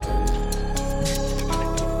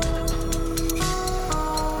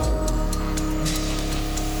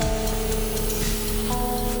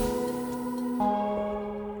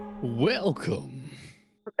Welcome,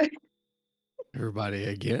 everybody,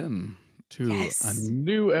 again to a Yes.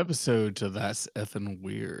 new episode to That's Effing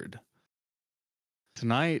Weird.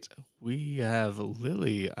 Tonight, we have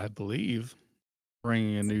Lily, I believe,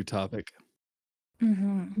 bringing a new topic.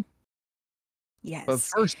 Mm-hmm. But Yes.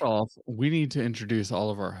 first off, we need to introduce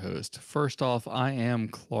all of our hosts. First off, I am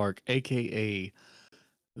Clark, aka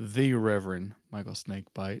the Reverend Michael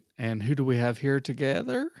Snakebite. And who do we have here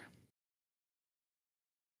together?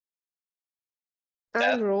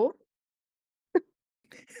 Roll.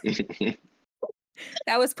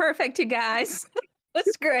 That was perfect, you guys.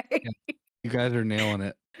 That's great. You guys are nailing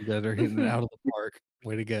it. You guys are hitting it out of the park.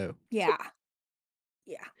 Way to go. Yeah.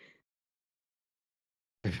 Yeah.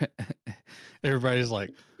 Everybody's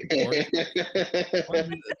like, Clark,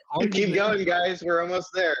 Keep going, guys. We're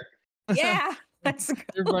almost there. Yeah. Let's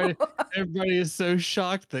go. everybody is so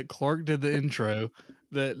shocked that Clark did the intro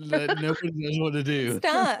that nobody knows what to do.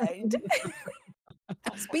 Stunned.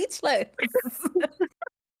 I'm speechless.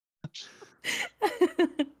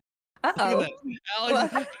 Uh-oh. Look at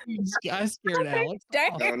that. Alex, I scared Alex.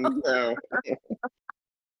 Damn. No.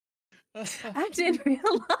 I didn't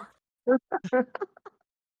realize.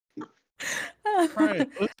 All right,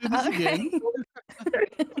 let's do this again.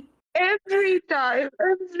 Every time.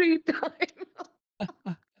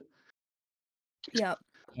 Yep.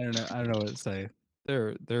 I don't know what to say.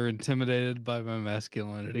 They're intimidated by my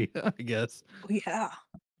masculinity, I guess. Oh, yeah.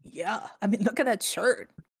 Yeah. I mean, look at that shirt.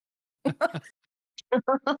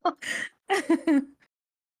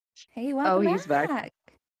 Hey, welcome he's back.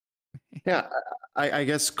 Yeah, I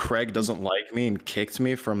guess Craig doesn't like me and kicked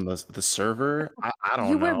me from the server. I don't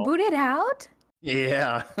You know. were booted out?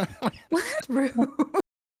 Yeah. What? Rude.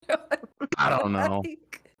 I don't know.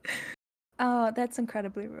 Oh, that's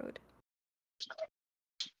incredibly rude.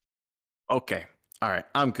 Okay. All right.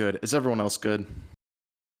 I'm good. Is everyone else good?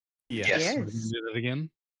 Yes. Yes. We're gonna do that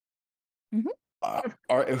again.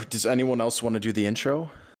 Does anyone else want to do the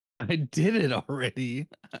intro? I did it already.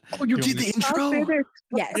 Oh, you want did me the to- intro?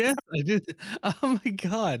 Yes. Yes, I did. Oh my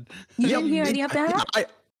god. You Yeah, didn't hear any of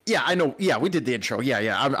that? Yeah, I know. Yeah, we did the intro.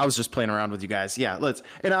 Yeah. I was just playing around with you guys. Yeah, we're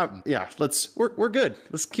good.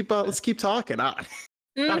 Let's keep talking. I'm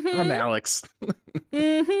Alex.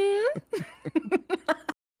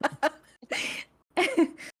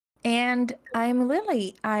 And I'm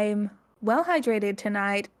Lily. I'm well hydrated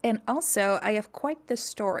tonight, and also I have quite the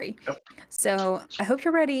story. Yep. So I hope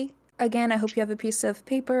you're ready. Again, I hope you have a piece of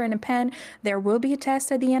paper and a pen. There will be a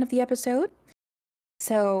test at the end of the episode.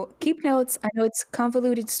 So keep notes. I know it's a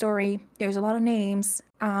convoluted story. There's a lot of names,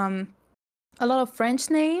 a lot of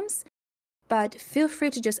French names, but feel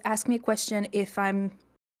free to just ask me a question if I'm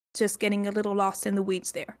just getting a little lost in the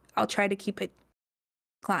weeds there. I'll try to keep it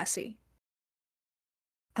classy.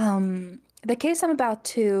 The case I'm about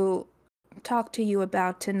to talk to you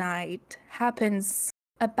about tonight happens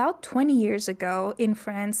about 20 years ago in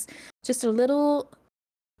France, just a little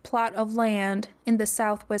plot of land in the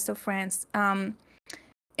southwest of France.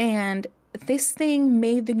 And this thing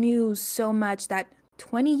made the news so much that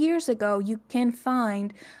 20 years ago, you can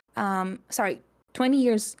find, 20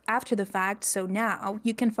 years after the fact, so now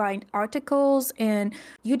you can find articles and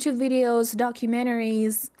YouTube videos,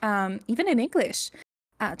 documentaries, even in English,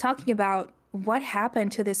 talking about what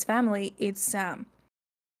happened to this family. It's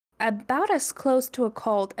about as close to a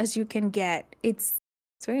cult as you can get. It's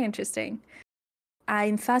very interesting.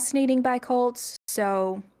 I'm fascinated by cults,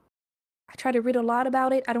 so I try to read a lot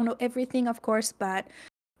about it. I don't know everything, of course, but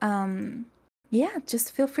yeah,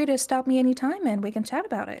 just feel free to stop me anytime and we can chat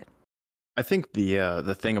about it. I think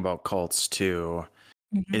the thing about cults too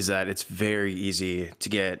is that it's very easy to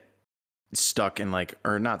get stuck in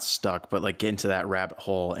or not stuck, but get into that rabbit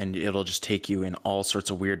hole, and it'll just take you in all sorts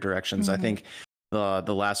of weird directions. I think the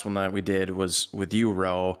last one that we did was with you,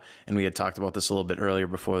 Ro, and we had talked about this a little bit earlier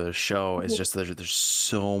before the show. Is just that there's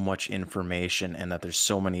so much information, and that there's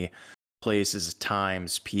so many places,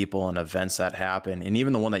 times, people, and events that happen. And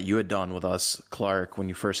even the one that you had done with us, Clark, when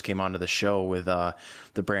you first came onto the show with the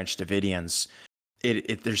Branch Davidians,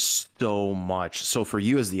 there's so much. So for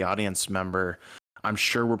you as the audience member, I'm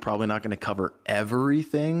sure we're probably not going to cover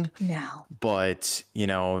everything. No. But,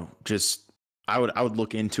 just I would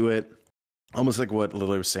look into it. Almost like what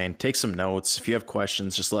Lily was saying, take some notes. If you have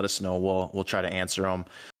questions, just let us know. We'll try to answer them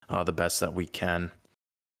the best that we can.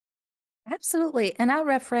 Absolutely. And I'll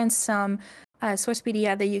reference some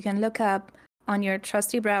Sourcepedia that you can look up on your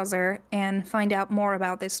trusty browser and find out more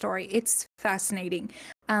about this story. It's fascinating.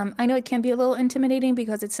 I know it can be a little intimidating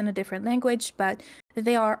because it's in a different language, but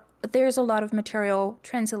there's a lot of material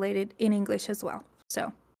translated in English as well.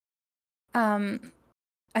 So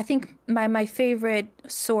I think my favorite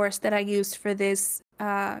source that I used for this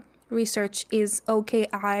research is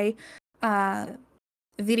OKI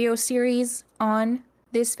video series on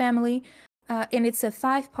this family. And it's a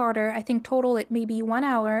 5-parter. I think total it may be 1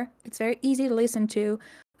 hour. It's very easy to listen to.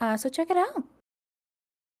 So check it out.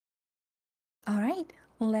 All right,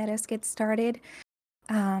 let us get started.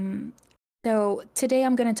 So today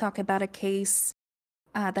I'm going to talk about a case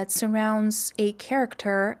that surrounds a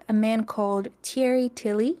character, a man called Thierry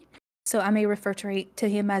Tilly. So I may refer to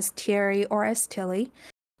him as Thierry or as Tilly.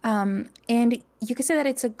 And you could say that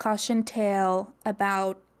it's a caution tale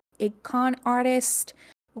about a con artist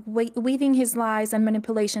weaving his lies and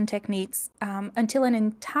manipulation techniques until an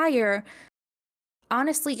entire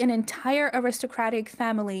aristocratic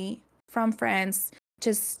family from France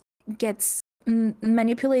just gets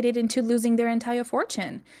manipulated into losing their entire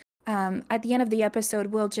fortune. At the end of the episode,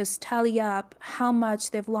 we'll just tally up how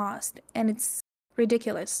much they've lost, and it's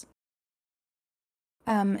ridiculous.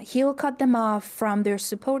 He'll cut them off from their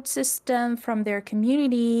support system, from their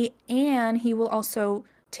community, and he will also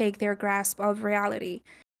take their grasp of reality.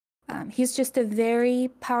 He's just a very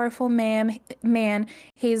powerful man.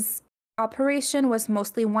 His operation was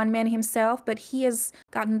mostly one man himself, but he has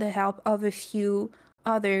gotten the help of a few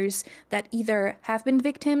others that either have been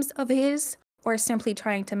victims of his or simply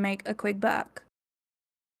trying to make a quick buck.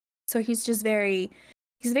 So he's very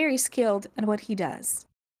skilled at what he does.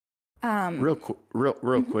 Real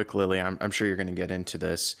quick, Lily, I'm sure you're going to get into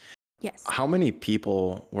this. Yes. How many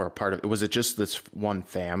people were a part of it? Was it just this one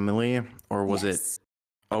family, or was it?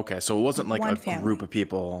 Okay, so it wasn't like one a family. group of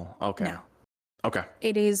people. Okay. No. Okay.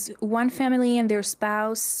 It is one family and their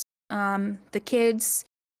spouse, the kids.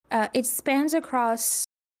 It spans across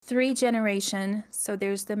 3 generations. So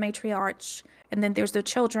there's the matriarch, and then there's the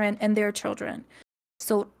children and their children.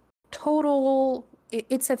 So total,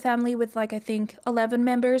 it's a family with I think 11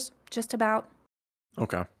 members, just about.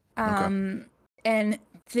 Okay. And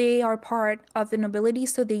they are part of the nobility,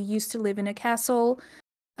 so they used to live in a castle.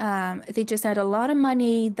 They just had a lot of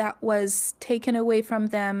money that was taken away from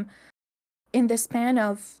them in the span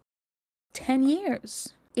of 10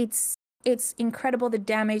 years. It's incredible the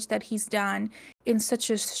damage that he's done in such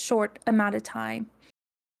a short amount of time.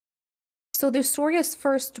 So the story is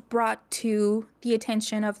first brought to the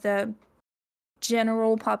attention of the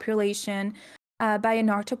general population by an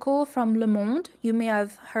article from Le Monde. You may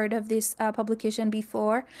have heard of this publication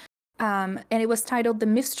before. And it was titled The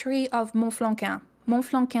Mystery of Montflanquin.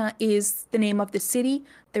 Montflanquin is the name of the city,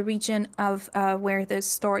 the region of where the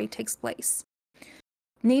story takes place.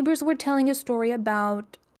 Neighbors were telling a story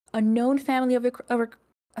about a known family of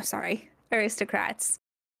aristocrats,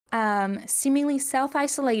 seemingly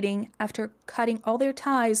self-isolating after cutting all their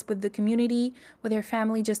ties with the community, with their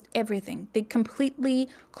family, just everything. They completely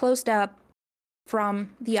closed up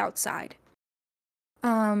from the outside.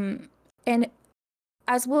 And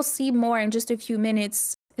as we'll see more in just a few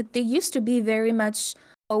minutes, they used to be very much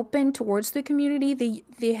open towards the community.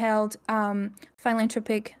 They held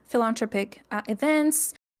philanthropic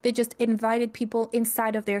events. They just invited people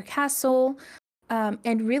inside of their castle.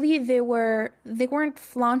 And really, they weren't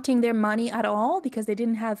flaunting their money at all because they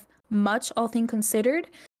didn't have much, all things considered.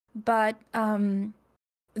 But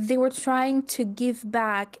they were trying to give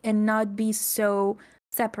back and not be so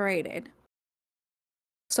separated.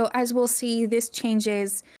 So as we'll see, this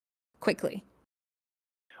changes quickly.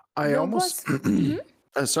 I almost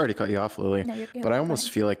sorry to cut you off, Lily, No, but I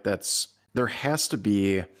almost feel like there has to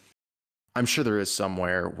be. I'm sure there is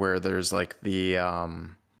somewhere where there's like the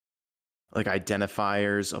like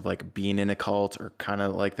identifiers of like being in a cult or kind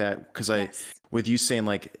of like that, because with you saying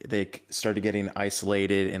like they started getting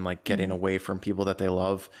isolated and like getting away from people that they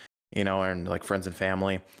love, and like friends and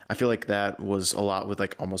family. I feel like that was a lot with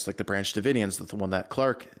like almost like the Branch Davidians, the one that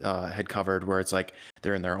Clark had covered, where it's like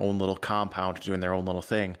they're in their own little compound doing their own little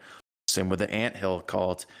thing. Same with the Anthill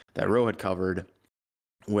cult that Ro had covered,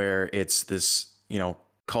 where it's this,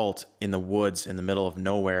 cult in the woods in the middle of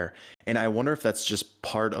nowhere. And I wonder if that's just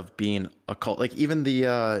part of being a cult. Like even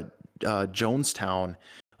the Jonestown,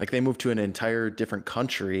 like they moved to an entire different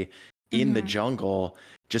country in the jungle,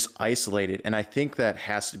 just isolated. And I think that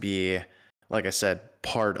has to be, like I said,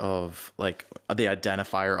 part of like the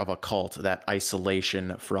identifier of a cult, that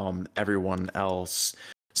isolation from everyone else.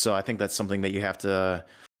 So I think that's something that you have to,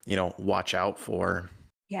 watch out for.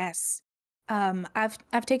 Yes.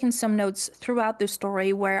 I've taken some notes throughout the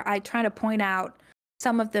story where I try to point out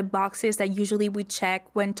some of the boxes that usually we check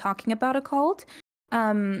when talking about a cult.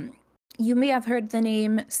 You may have heard the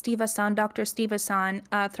name Steve Hassan, Dr. Steve Hassan,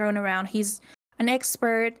 thrown around. He's an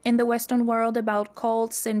expert in the Western world about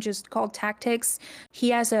cults and just cult tactics. He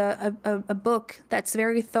has a book that's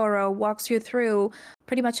very thorough, walks you through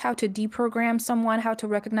pretty much how to deprogram someone, how to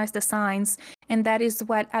recognize the signs. And that is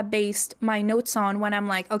what I based my notes on when I'm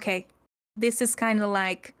like, okay, this is kind of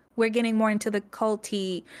like we're getting more into the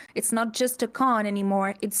culty. It's not just a con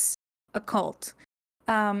anymore, it's a cult.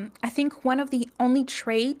 I think one of the only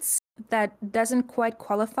traits that doesn't quite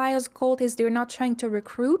qualify as cult is they're not trying to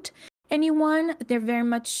recruit anyone. They're very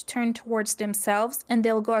much turned towards themselves, and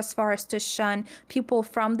they'll go as far as to shun people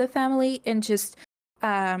from the family and just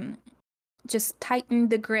tighten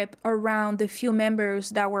the grip around the few members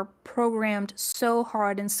that were programmed so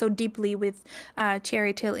hard and so deeply with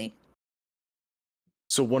Thierry Tilly.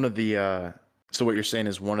 So so what you're saying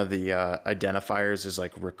is one of the identifiers is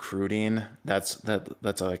like recruiting. That's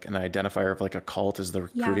like an identifier of like a cult is the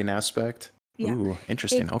recruiting aspect. Yeah. Ooh,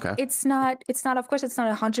 interesting. Okay. It's not, of course, it's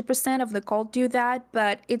not 100% of the cult do that,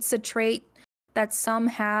 but it's a trait that some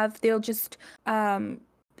have. They'll just,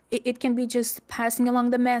 it can be just passing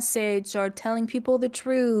along the message or telling people the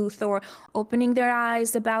truth or opening their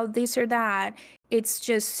eyes about this or that. It's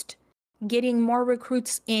just getting more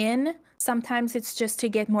recruits in. Sometimes it's just to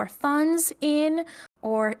get more funds in,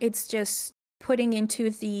 or it's just putting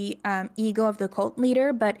into the ego of the cult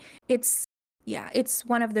leader. But it's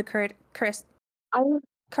one of the characteristics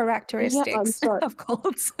sorry. of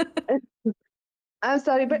cults. I'm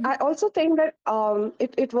sorry, but I also think that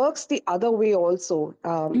it works the other way also.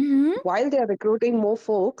 While they are recruiting more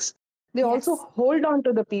folks, they also hold on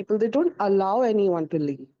to the people. They don't allow anyone to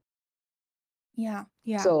leave. Yeah.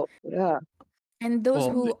 So, yeah. And those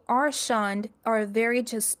who are shunned are very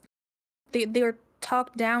just, they're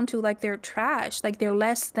talked down to like they're trash, like they're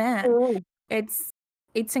less than. It's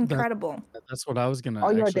incredible. That's what I was gonna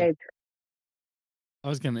Or you're dead. I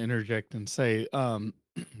was gonna interject and say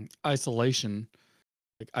isolation,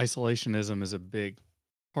 like isolationism is a big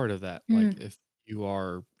part of that. Like if you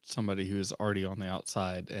are somebody who is already on the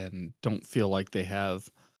outside and don't feel like they have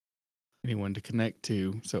anyone to connect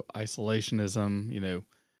to, so isolationism,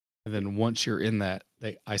 and then once you're in that,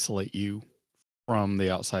 they isolate you from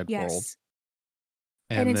the outside world.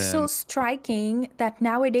 And it's so striking that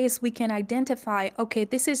nowadays we can identify, okay,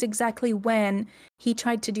 this is exactly when he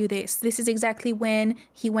tried to do this. This is exactly when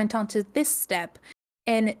he went on to this step.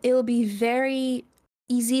 And it'll be very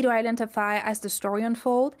easy to identify as the story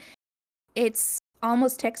unfolds. It's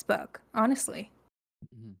almost textbook, honestly.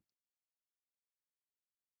 Mm-hmm.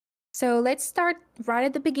 So let's start right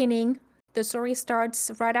at the beginning. The story starts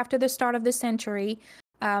right after the start of the century.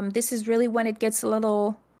 This is really when it gets a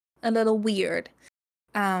little weird.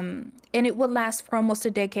 And it will last for almost a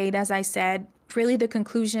decade, as I said. Really, the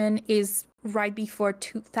conclusion is right before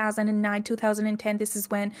 2009, 2010. This is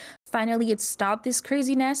when finally it stopped, this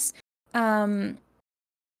craziness.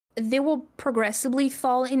 They will progressively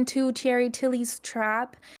fall into Thierry Tilly's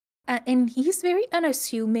trap. And he's very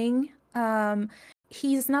unassuming.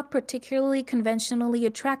 He's not particularly conventionally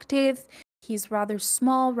attractive. He's rather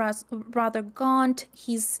small, rather gaunt.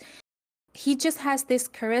 He just has this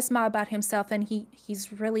charisma about himself, and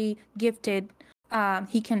he's really gifted.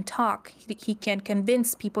 He can talk. He can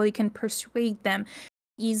convince people. He can persuade them.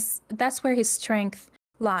 That's where his strength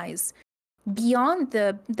lies. Beyond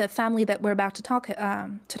the family that we're about to talk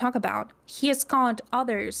about, he has conned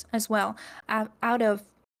others as well out of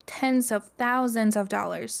tens of thousands of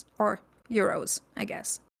dollars or euros, I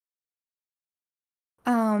guess.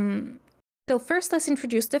 So first, let's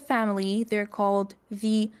introduce the family. They're called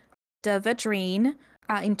the Vedrine,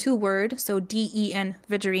 in two words, so D-E-N,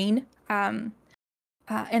 Vedrine.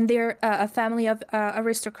 And they're a family of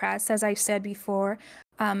aristocrats, as I said before.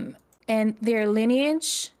 And their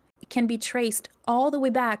lineage can be traced all the way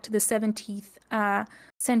back to the 17th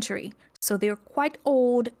century. So they're quite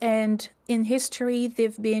old, and in history,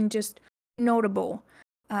 they've been just notable.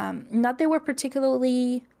 Not they were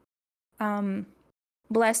particularly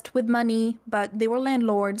blessed with money, but they were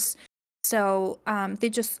landlords. So they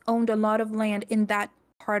just owned a lot of land in that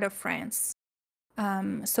part of France.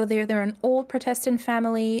 So they're an old Protestant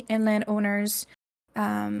family and landowners.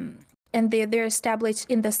 And they're established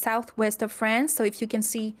in the southwest of France. So if you can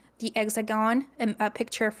see the hexagon and a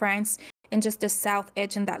picture of France and just the south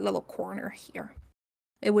edge in that little corner here,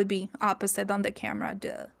 it would be opposite on the camera.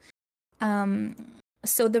 Duh.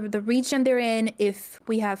 So the region they're in, if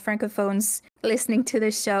we have francophones listening to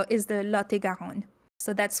this show, is the Lot-et-Garonne.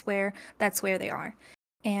 So that's where they are.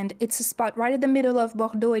 And it's a spot right in the middle of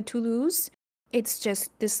Bordeaux and Toulouse. It's just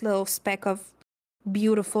this little speck of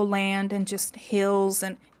beautiful land and just hills,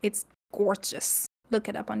 and it's gorgeous. Look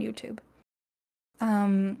it up on YouTube.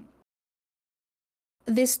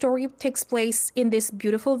 this story takes place in this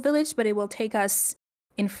beautiful village, but it will take us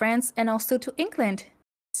in France and also to England.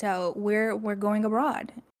 So we're going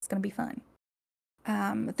abroad. It's gonna be fun.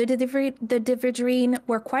 The de Vidrine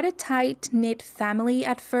were quite a tight-knit family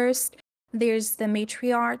at first. There's the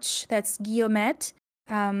matriarch, that's Guillemette,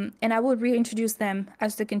 and I will reintroduce them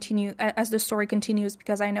as the story continues,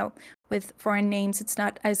 because I know with foreign names it's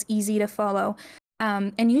not as easy to follow.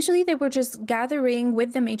 And usually they were just gathering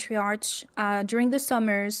with the matriarch during the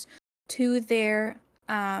summers to their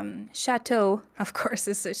chateau. Of course,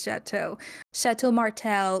 it's a chateau. Chateau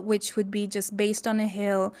Martel, which would be just based on a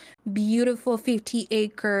hill, beautiful 50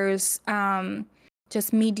 acres,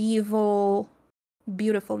 just medieval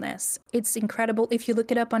beautifulness. It's incredible. If you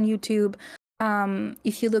look it up on YouTube,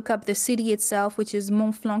 if you look up the city itself, which is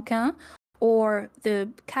Montflanquin, or the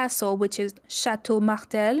castle, which is Chateau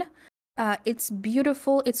Martel, it's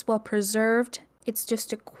beautiful. It's well preserved. It's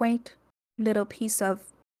just a quaint little piece of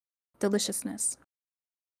deliciousness.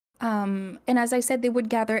 And as I said, they would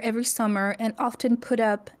gather every summer and often put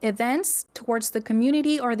up events towards the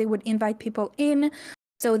community, or they would invite people in.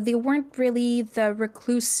 So they weren't really the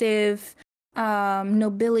reclusive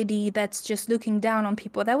nobility that's just looking down on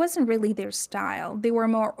people. That wasn't really their style. They were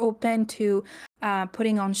more open to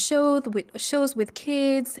putting on shows with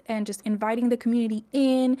kids and just inviting the community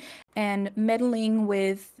in and meddling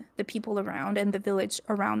with the people around and the village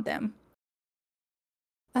around them.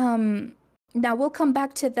 Now we'll come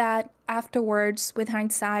back to that afterwards with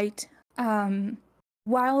hindsight.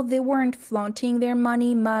 While they weren't flaunting their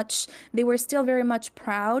money much, they were still very much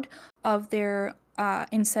proud of their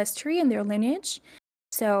ancestry and their lineage.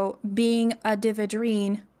 So being a de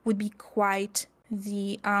Vidrine would be quite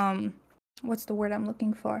the, what's the word I'm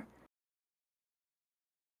looking for?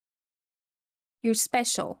 You're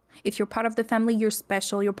special. If you're part of the family, you're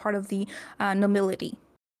special. You're part of the nobility.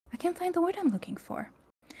 I can't find the word I'm looking for.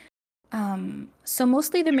 So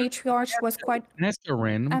mostly the matriarch was quite... Can I ask a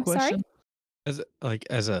random I'm question? sorry?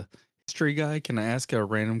 As a history guy, can I ask a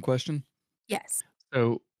random question? Yes.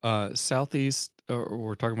 So, southeast, or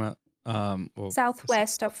we're talking about, well,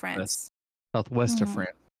 Southwest of France. southwest of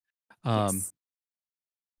France. Yes.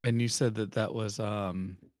 And you said that was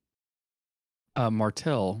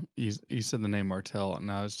Martel. You said the name Martel,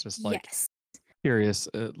 and I was just like Yes. curious,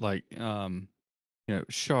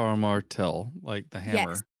 Charles Martel, like the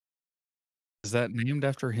hammer. Yes. Is that named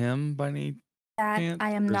after him by any That chance?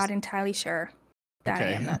 I am not entirely sure. That I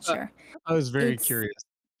Okay. am not sure. I was very It's- curious.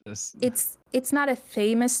 It's not a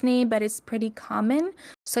famous name, but it's pretty common.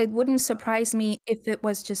 So it wouldn't surprise me if it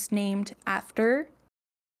was just named after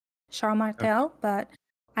Charles Martel, but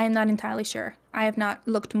I am not entirely sure. I have not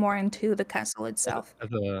looked more into the castle itself.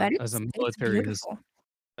 But As a it's beautiful.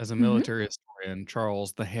 military historian,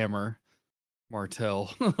 Charles the Hammer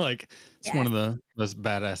Martel, like it's one of the most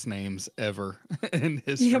badass names ever in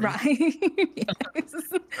history. You're right. Yes.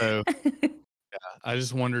 So I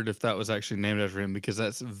just wondered if that was actually named after him, because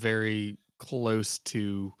that's very close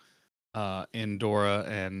to Andorra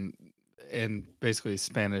and basically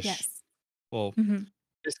Spanish. Yes. Well,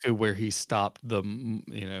 basically where he stopped the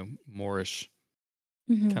Moorish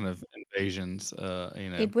kind of invasions.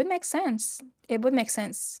 It would make sense. It would make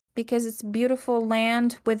sense because it's beautiful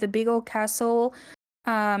land with a big old castle.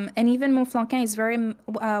 And even Montflanquin is very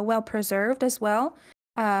well preserved as well.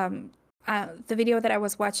 The video that I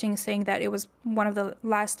was watching saying that it was one of the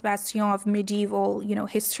last bastions of medieval,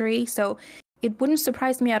 history. So it wouldn't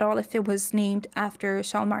surprise me at all if it was named after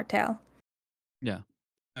Charles Martel. Yeah.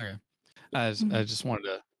 Okay. I just wanted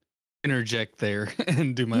to interject there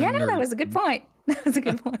and do my that was a good point. That was a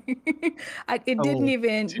good point. It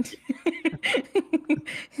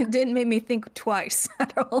didn't make me think twice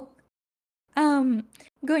at all.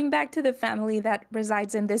 Going back to the family that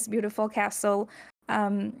resides in this beautiful castle.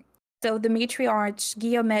 So the matriarch,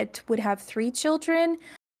 Guillemette, would have 3 children.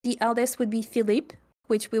 The eldest would be Philippe,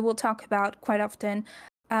 which we will talk about quite often.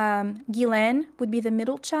 Guylaine would be the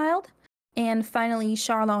middle child. And finally,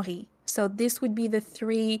 Charles-Henri. So this would be the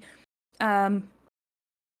 3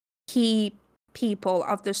 key people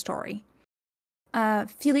of the story.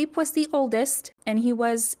 Philippe was the oldest, and he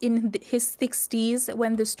was in his 60s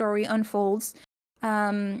when the story unfolds.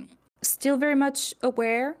 Still very much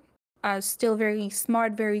aware, still very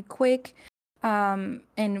smart, very quick, and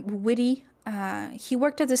witty. He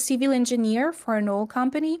worked as a civil engineer for an oil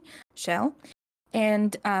company, Shell,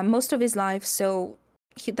 and most of his life. So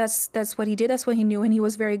that's what he did. That's what he knew, and he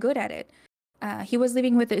was very good at it. He was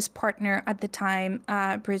living with his partner at the time,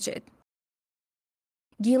 Bridget.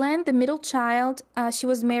 Guylaine, the middle child, she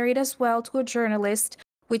was married as well to a journalist,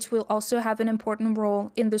 which will also have an important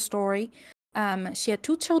role in the story. She had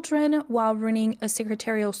 2 children while running a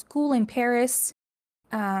secretarial school in Paris.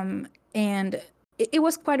 And it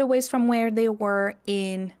was quite a ways from where they were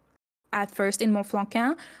at first in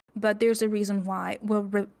Montflanquin, but there's a reason why.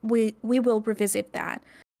 We will revisit that.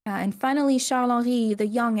 And finally, Charles-Henri, the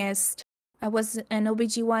youngest, was an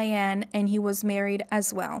OBGYN, and he was married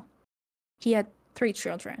as well. He had 3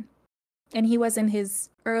 children, and he was in his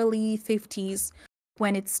early 50s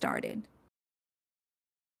when it started.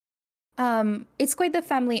 It's quite the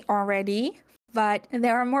family already, but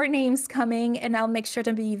there are more names coming, and I'll make sure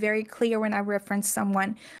to be very clear when I reference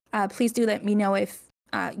someone. Please do let me know if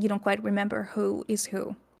you don't quite remember who is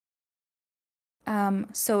who.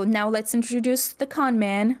 So now let's introduce the con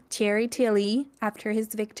man, Thierry Tilly, after his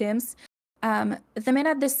victims. The man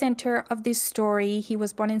at the center of this story, he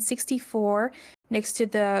was born in 1964 next to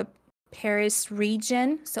the Paris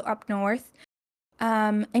region, so up north.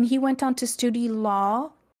 And he went on to study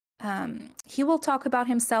law. He will talk about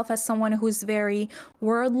himself as someone who's very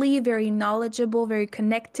worldly, very knowledgeable, very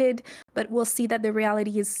connected, but we'll see that the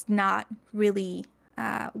reality is not really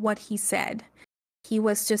what he said. He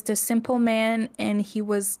was just a simple man, and he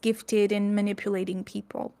was gifted in manipulating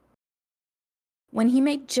people. When he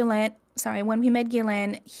met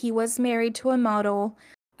Ghislaine, he was married to a model,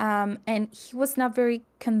 and he was not very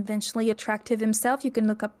conventionally attractive himself. You can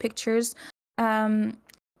look up pictures, and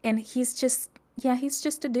he's just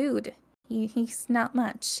a dude. He's not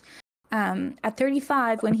much. At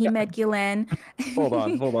 35, when he met Ghislaine. Hold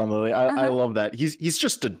on, Lily. I love that. He's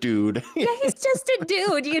just a dude. Yeah, he's just a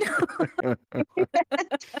dude, you know.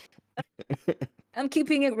 I'm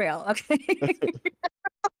keeping it real, okay?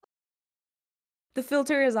 The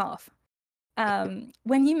filter is off.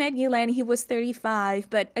 When he met Ghislaine, he was 35,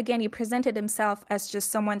 but again, he presented himself as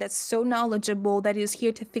just someone that's so knowledgeable that is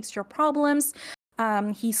here to fix your problems.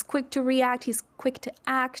 He's quick to react, he's quick to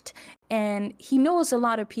act, and he knows a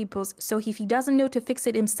lot of people. So if he doesn't know to fix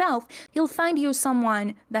it himself, he'll find you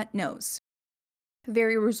someone that knows.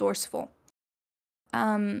 Very resourceful.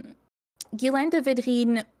 Ghislaine de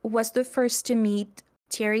Vedrine was the first to meet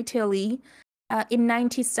Thierry Tilly in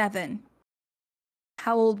 1997.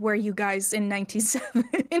 How old were you guys in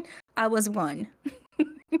 1997? I was 1.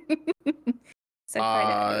 So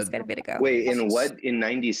it's quite a bit ago. Wait, in what? In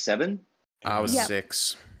 97? I was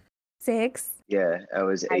 6. 6? Yeah, I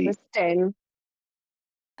was 8. I was 10.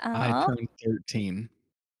 I turned 13.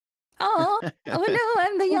 Oh no,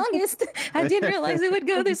 I'm the youngest. I didn't realize it would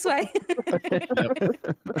go this way.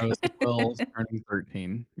 Yep. I was 12, turning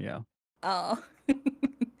 13. Yeah. Oh.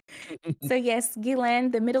 So yes,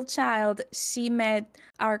 Ghislaine, the middle child, she met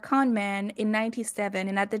our con man in 1997,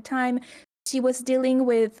 and at the time she was dealing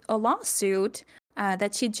with a lawsuit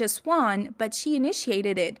that she just won, but she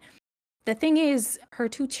initiated it. The thing is, her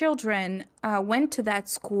 2 children went to that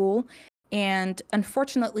school, and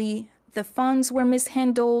unfortunately the funds were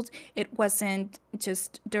mishandled. It wasn't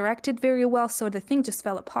just directed very well, so the thing just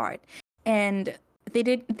fell apart. And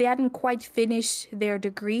they hadn't quite finished their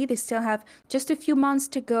degree. They still have just a few months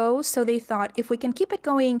to go. So they thought, if we can keep it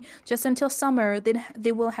going just until summer, then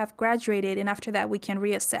they will have graduated, and after that we can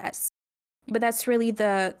reassess. But that's really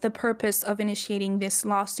the purpose of initiating this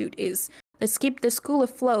lawsuit, is let's keep the school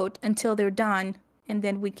afloat until they're done, and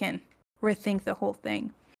then we can rethink the whole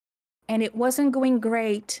thing. And it wasn't going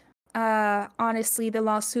great. Honestly, the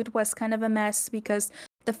lawsuit was kind of a mess because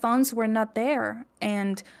the funds were not there.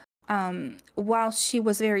 And while she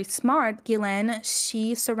was very smart, Ghislaine,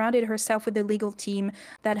 she surrounded herself with a legal team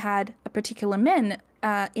that had a particular man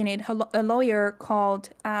in it, a lawyer called,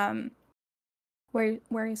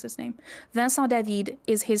 where is his name? Vincent David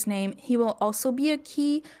is his name. He will also be a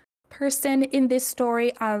key person in this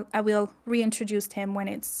story. I will reintroduce him when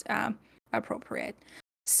it's appropriate.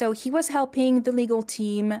 So he was helping the legal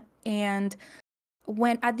team, and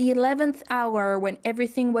when at the 11th hour, when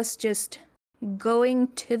everything was just going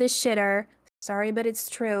to the shitter, sorry, but it's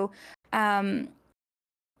true,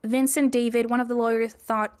 Vincent David, one of the lawyers,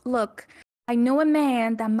 thought, look, I know a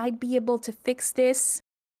man that might be able to fix this.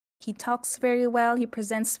 He talks very well, he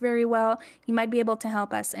presents very well, he might be able to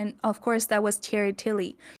help us. And of course, that was Thierry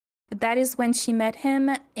Tilly. That is when she met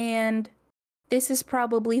him, and this is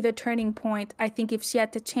probably the turning point. I think if she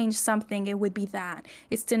had to change something, it would be that.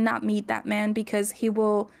 It's to not meet that man, because he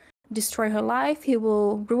will destroy her life, he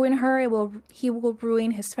will ruin her, he will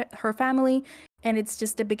ruin her family, and it's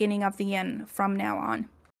just the beginning of the end from now on.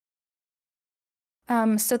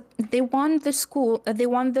 So they won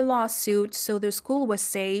the lawsuit, so the school was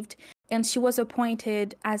saved, and she was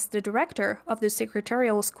appointed as the director of the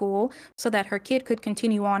secretarial school so that her kid could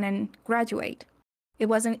continue on and graduate. It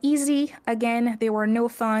wasn't easy. Again, there were no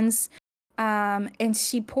funds. And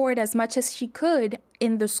she poured as much as she could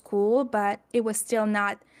in the school, but it was still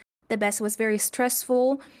not the best. It was very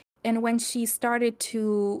stressful. And when she started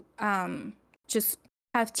to just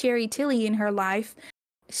have Thierry Tilly in her life,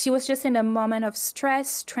 she was just in a moment of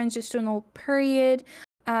stress, transitional period,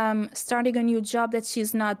 starting a new job that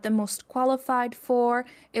she's not the most qualified for.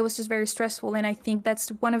 It was just very stressful. And I think that's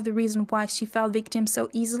one of the reasons why she fell victim so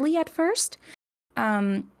easily at first.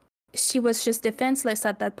 She was just defenseless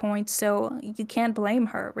at that point, so you can't blame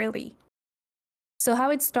her, really. So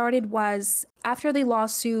how it started was, after the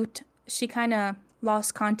lawsuit, she kind of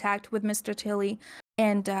lost contact with Mr. Tilly,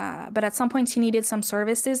 and but at some point she needed some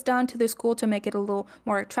services done to the school to make it a little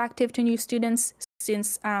more attractive to new students,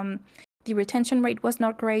 since the retention rate was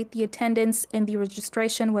not great, the attendance and the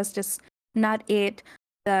registration was just not it.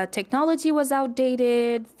 The technology was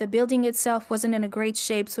outdated, the building itself wasn't in a great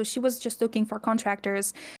shape, so she was just looking for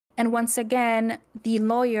contractors. And once again, the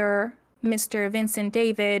lawyer, Mr. Vincent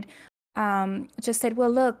David, just said,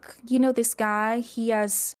 well, look, you know this guy, he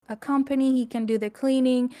has a company, he can do the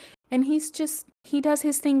cleaning, and he does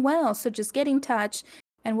his thing well, so just get in touch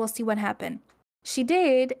and we'll see what happens. She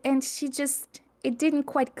did, and it didn't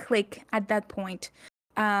quite click at that point.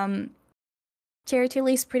 Thierry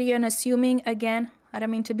Tilly is pretty unassuming. Again, I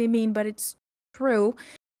don't mean to be mean, but it's true.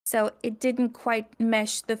 So it didn't quite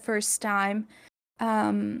mesh the first time.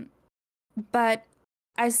 But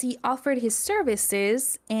as he offered his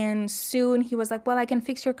services, and soon he was like, well, I can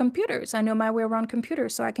fix your computers. I know my way around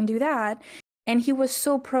computers, so I can do that. And he was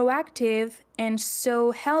so proactive and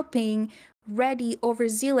so helping, ready,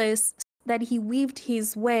 overzealous, that he weaved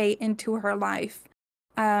his way into her life.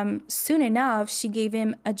 Soon enough, she gave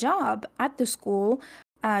him a job at the school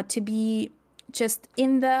to be just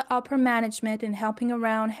in the upper management and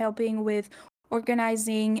helping with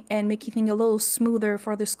organizing and making things a little smoother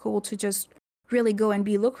for the school to just really go and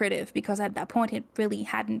be lucrative, because at that point it really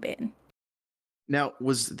hadn't been. Now,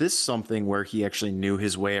 was this something where he actually knew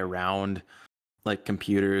his way around like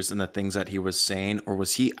computers and the things that he was saying, or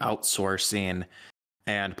was he outsourcing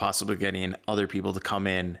and possibly getting other people to come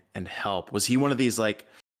in and help? Was he one of these like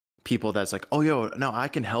people that's like, oh, yo, no, I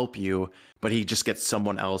can help you, but he just gets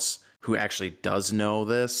someone else who actually does know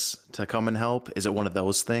this to come and help? Is it one of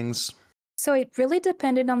those things? So it really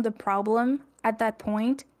depended on the problem at that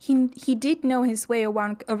point. He did know his way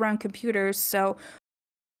around computers, so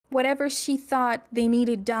whatever she thought they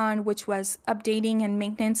needed done, which was updating and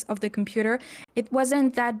maintenance of the computer, it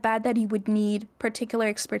wasn't that bad that he would need particular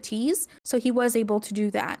expertise, so he was able to do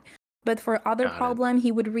that. But for other problem,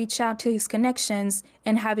 he would reach out to his connections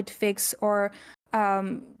and have it fixed, or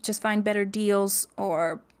just find better deals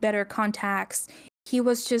or better contacts. He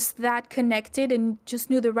was just that connected and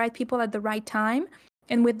just knew the right people at the right time.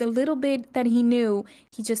 And with the little bit that he knew,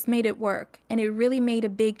 he just made it work. And it really made a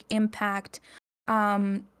big impact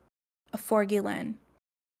for Guylaine.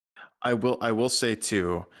 I will say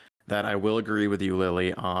too that I will agree with you,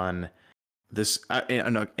 Lily, on this.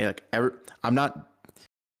 I'm not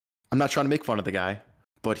trying to make fun of the guy,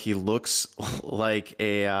 but he looks like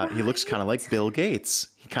he looks kind of like Bill Gates.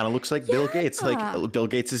 He kind of looks like Bill Gates, like Bill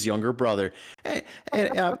Gates' younger brother. And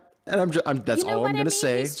that's all I'm gonna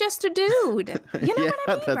say. He's just a dude. You know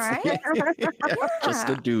what I mean, right? Just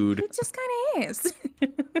a dude. He just kind of is.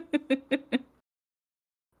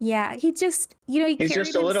 Yeah, he just, he's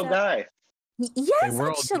just a little guy. Yes,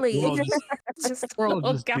 We're actually. all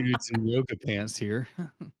just dudes in yoga pants here.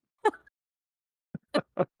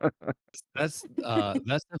 That's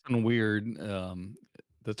nothing weird.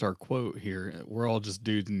 That's our quote here. We're all just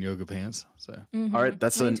dudes in yoga pants. So all right,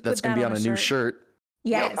 that's gonna be on a new shirt.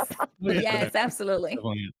 Yes. Yes, absolutely.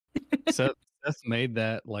 Seth made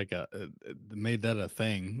that made that a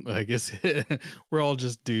thing. I guess we're all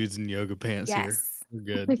just dudes in yoga pants here. We're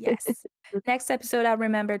good. Yes. Next episode, I'll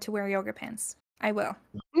remember to wear yoga pants. I will.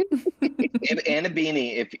 and a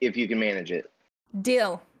beanie if you can manage it.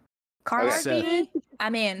 Deal. Carhartt beanie,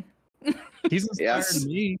 I'm in. He's inspired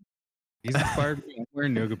me. He's inspired me. I'm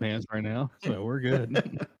wearing yoga pants right now, so we're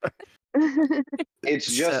good.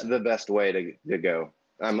 It's just the best way to go.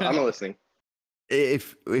 I'm listening.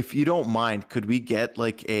 If you don't mind, could we get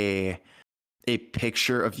like a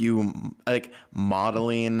picture of you like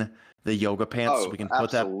modeling the yoga pants? So we can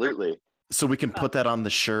put absolutely. So we can put that on the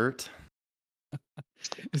shirt.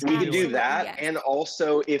 We can do that, yes. And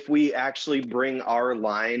also if we actually bring our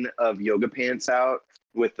line of yoga pants out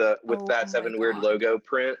with that Seven Weird logo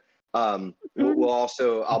print, we'll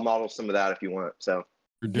also I'll model some of that if you want. So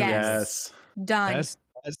yes. Done. That's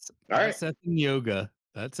all right. That's effing yoga.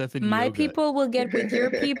 That's effing my yoga. People will get with your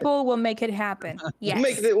people. We'll make it happen.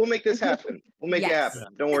 Yes. We'll make this happen. We'll make it happen.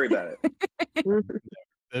 Don't worry about it.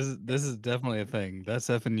 This is definitely a thing. That's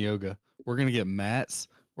effing yoga. We're gonna get mats.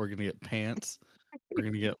 We're gonna get pants. We're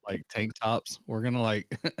gonna get like tank tops. We're gonna like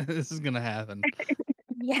this is gonna happen.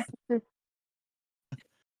 Yeah.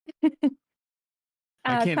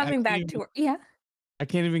 I Coming can't back even to yeah. I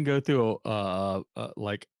can't even go through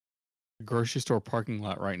like a grocery store parking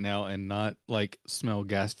lot right now and not like smell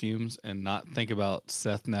gas fumes and not think about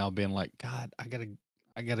Seth now being like, God, I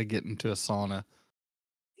gotta get into a sauna.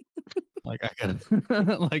 Like I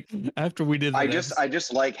gotta like after we did I that just episode. I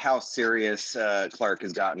just like how serious Clark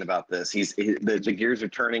has gotten about this. The gears are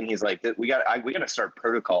turning. He's like, we got to start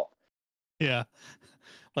protocol. Yeah.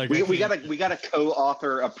 Like We gotta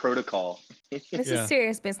co-author a protocol. This is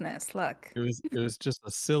serious business. Look. It was just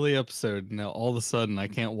a silly episode. Now all of a sudden I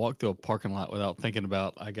can't walk through a parking lot without thinking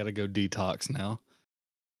about I gotta go detox now.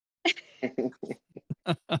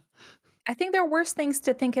 I think there are worse things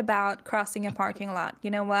to think about crossing a parking lot.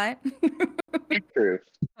 You know what? True.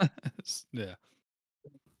 Yeah.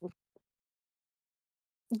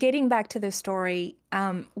 Getting back to the story,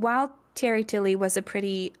 while Terry Tilly was a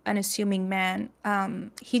pretty unassuming man,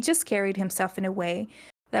 he just carried himself in a way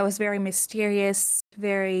that was very mysterious,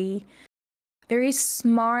 very, very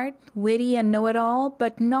smart, witty, and know-it-all,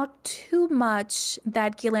 but not too much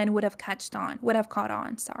that Gillian would have caught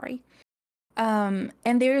on. Sorry.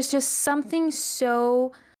 And there's just something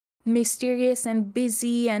so mysterious and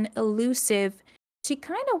busy and elusive. She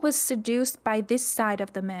kind of was seduced by this side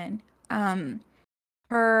of the man.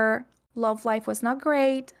 Her love life was not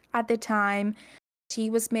great at the time. She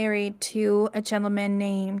was married to a gentleman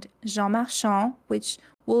named Jean Marchand, which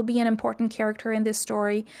will be an important character in this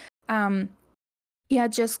story. He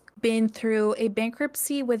had just been through a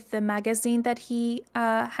bankruptcy with the magazine that he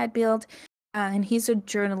had built, and he's a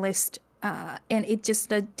journalist, and it just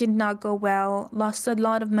did not go well, lost a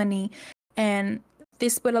lot of money, and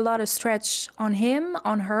this put a lot of stretch on him,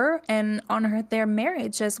 on her, and on their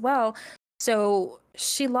marriage as well. So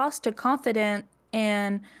she lost a confidant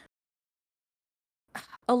and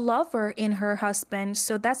a lover in her husband.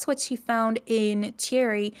 So that's what she found in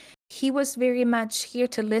Thierry. He was very much here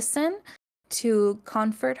to listen, to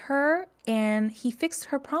comfort her, and he fixed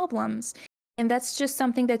her problems. And that's just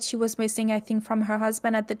something that she was missing, I think, from her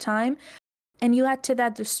husband at the time. And you add to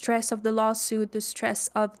that the stress of the lawsuit, the stress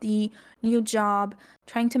of the new job,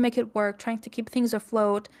 trying to make it work, trying to keep things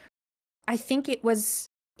afloat. I think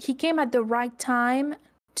he came at the right time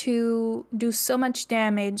to do so much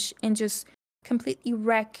damage and just completely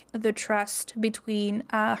wreck the trust between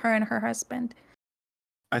her and her husband.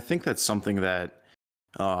 I think that's something that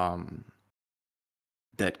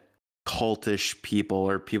that cultish people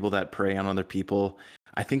or people that prey on other people,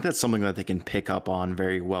 I think that's something that they can pick up on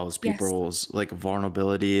very well, as people's like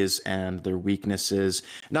vulnerabilities and their weaknesses.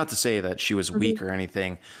 Not to say that she was weak or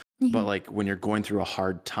anything, but like when you're going through a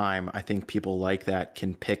hard time, I think people like that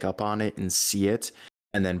can pick up on it and see it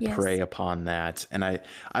and then prey upon that. And I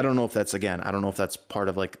don't know if that's, again, I don't know if that's part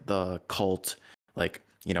of like the cult, like,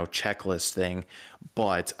 you know, checklist thing,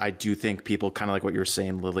 but I do think people kind of like what you're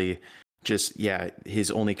saying, Lily, just,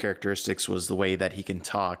 his only characteristics was the way that he can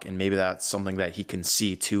talk. And maybe that's something that he can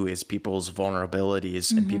see too, is people's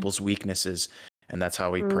vulnerabilities and people's weaknesses. And that's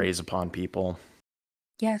how he preys upon people.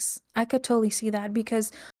 Yes, I could totally see that,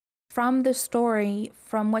 because from the story,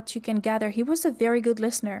 from what you can gather, he was a very good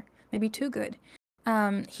listener, maybe too good.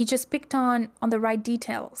 He just picked on the right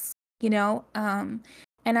details, you know?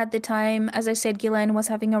 And at the time, as I said, Gillian was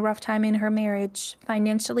having a rough time in her marriage.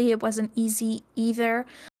 Financially, it wasn't easy either.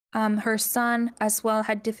 Her son as well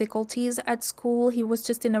had difficulties at school. He was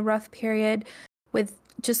just in a rough period with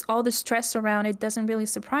just all the stress around it. Doesn't really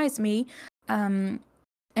surprise me. And,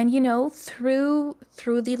 you know, through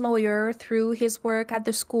the lawyer, through his work at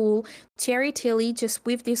the school, Thierry Tilly just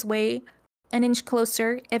weaved his way an inch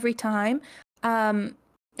closer every time. And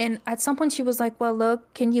at some point she was like, well,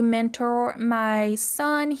 look, can you mentor my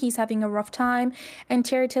son? He's having a rough time. And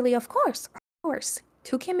Thierry Tilly, of course,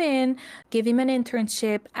 took him in, gave him an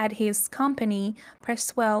internship at his company,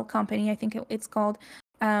 Presswell Company, I think it's called,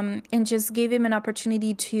 and just gave him an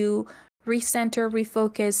opportunity to recenter,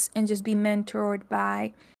 refocus, and just be mentored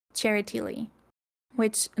by Thierry Tilly,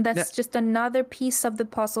 which that's just another piece of the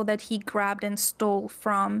puzzle that he grabbed and stole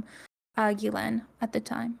from Gillian at the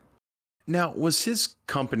time. Now, was his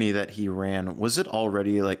company that he ran, was it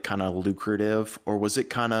already like kind of lucrative, or was it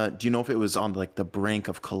kind of, do you know if it was on like the brink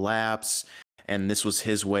of collapse and this was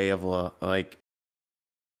his way of like?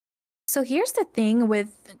 So here's the thing with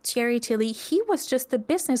Thierry Tilly, he was just a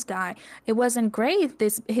business guy. It wasn't great,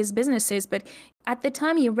 his businesses, but at the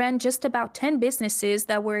time he ran just about 10 businesses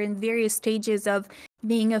that were in various stages of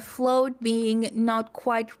being afloat, being not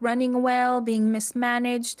quite running well, being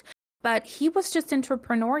mismanaged. But he was just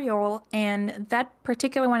entrepreneurial, and that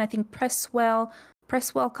particular one, I think Presswell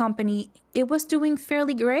Company, it was doing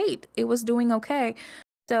fairly great. It was doing okay.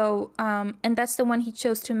 So, and that's the one he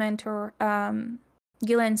chose to mentor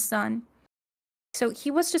Ghislaine's son. So he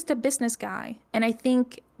was just a business guy, and I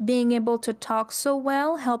think being able to talk so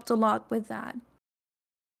well helped a lot with that.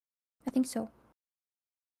 I think so.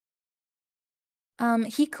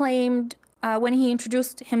 He claimed when he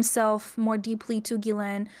introduced himself more deeply to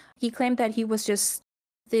Ghislaine, he claimed that he was just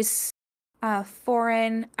this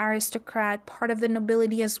foreign aristocrat, part of the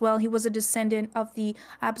nobility as well. He was a descendant of the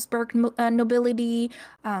Habsburg nobility.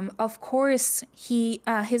 Of course,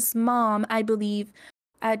 his mom, I believe,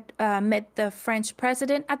 had met the French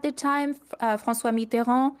president at the time, François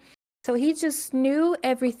Mitterrand. So he just knew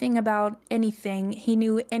everything about anything. He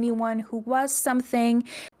knew anyone who was something,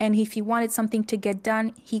 and if he wanted something to get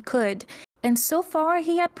done, he could. And so far,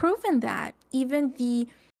 he had proven that. Even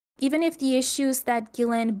if the issues that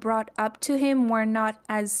Ghislaine brought up to him were not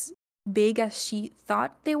as big as she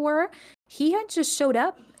thought they were, he had just showed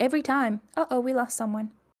up every time. Uh-oh, we lost someone.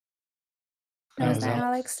 Was that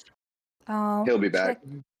Alex? Oh, He'll be back.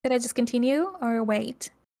 Should I just continue or wait?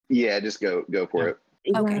 Yeah, just go for it.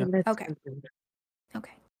 Okay.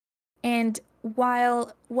 Okay. And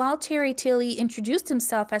while Thierry Tilly introduced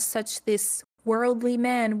himself as such this worldly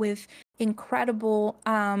man with incredible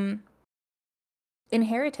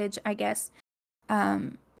inheritance, I guess,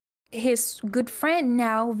 his good friend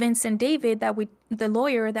now, Vincent David, the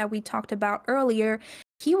lawyer that we talked about earlier,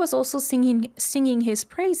 he was also singing his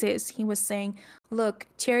praises. He was saying, look,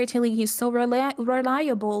 Thierry Tilly, he's so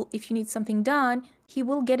reliable. If you need something done, he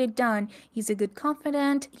will get it done. He's a good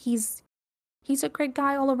confidant. He's a great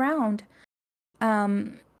guy all around.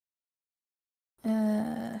 Sorry,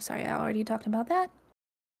 I already talked about that.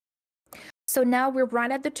 So now we're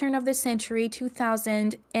right at the turn of the century,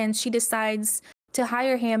 2000, and she decides to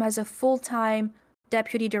hire him as a full-time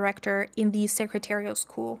deputy director in the secretarial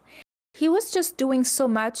school. He was just doing so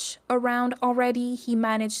much around already. He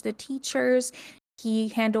managed the teachers, he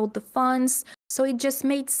handled the funds, so it just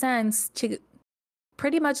made sense to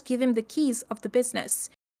pretty much give him the keys of the business.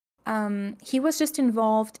 He was just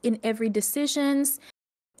involved in every decisions.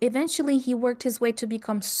 Eventually, he worked his way to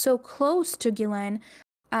become so close to Ghislaine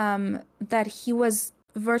that he was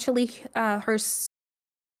virtually her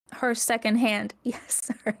second hand. Yes,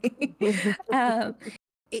 sorry.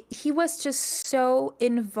 He was just so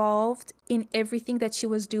involved in everything that she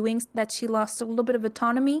was doing that she lost a little bit of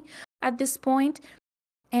autonomy at this point.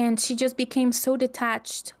 And she just became so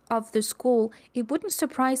detached of the school. It wouldn't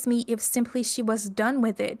surprise me if simply she was done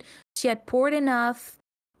with it. She had poured enough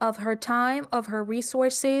of her time, of her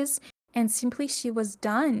resources, and simply she was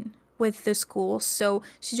done with the school. So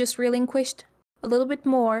she just relinquished a little bit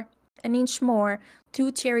more, an inch more, to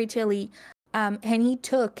Thierry Tilly, and he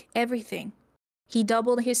took everything. He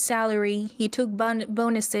doubled his salary. He took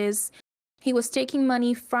bonuses. He was taking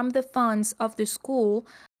money from the funds of the school.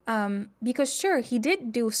 Because sure, he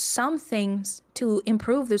did do some things to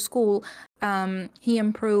improve the school. He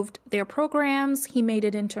improved their programs. He made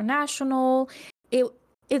it international.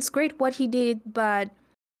 It's great what he did, but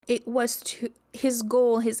it was his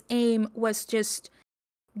goal, his aim was just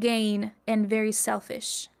gain and very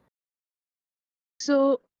selfish.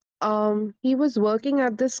 So, he was working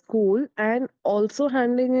at the school and also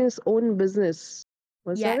handling his own business.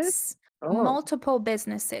 Was that it? Yes, multiple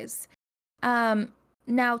businesses.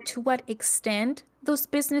 Now, to what extent those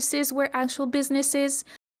businesses were actual businesses,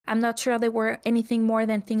 I'm not sure they were anything more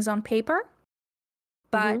than things on paper,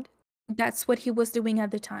 but that's what he was doing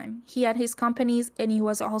at the time. He had his companies, and he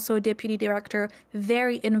was also a deputy director,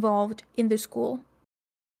 very involved in the school.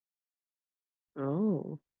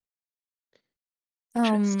 Oh.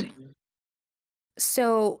 Interesting.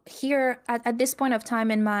 So here, at this point of time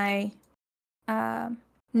in my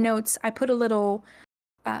notes, I put a little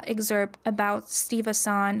excerpt about Steve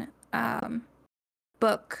Hassan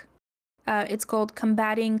book. It's called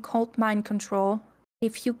Combating Cult Mind Control.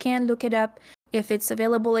 If you can look it up, if it's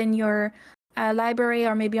available in your library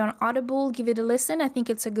or maybe on Audible, give it a listen. I think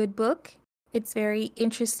it's a good book. It's very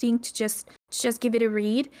interesting to just give it a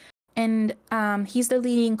read. And he's the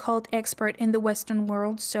leading cult expert in the Western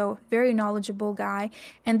world, so very knowledgeable guy.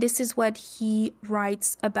 And this is what he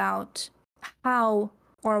writes about how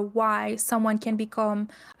or why someone can become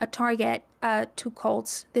a target to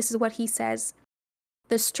cults. This is what he says.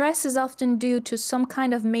 The stress is often due to some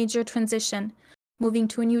kind of major transition, moving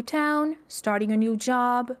to a new town, starting a new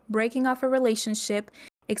job, breaking off a relationship,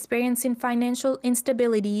 experiencing financial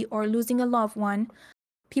instability, or losing a loved one.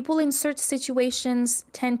 People in such situations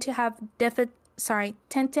tend to have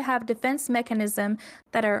defense mechanism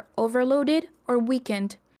that are overloaded or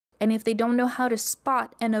weakened. And if they don't know how to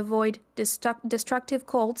spot and avoid destructive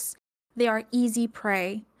cults, they are easy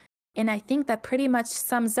prey. And I think that pretty much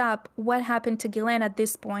sums up what happened to Ghislaine at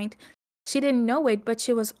this point. She didn't know it, but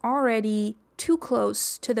she was already too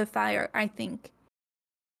close to the fire, I think.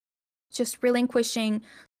 Just relinquishing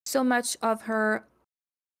so much of her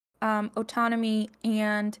autonomy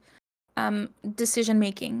and decision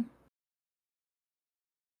making.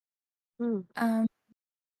 Yeah,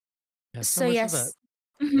 So yes. Of that,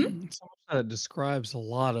 so much of that describes a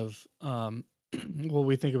lot of what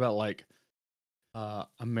we think about, like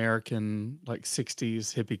American, like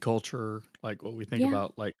 60s hippie culture, like what we think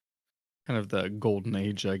about, like kind of the golden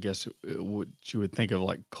age, I guess what you would think of,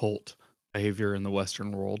 like cult behavior in the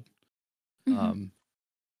Western world.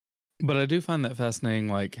 But I do find that fascinating,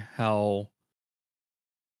 like how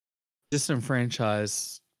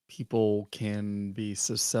disenfranchised people can be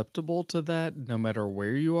susceptible to that no matter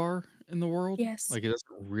where you are in the world. Yes. Like it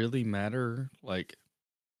doesn't really matter. Like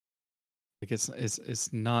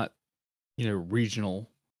it's not, regional.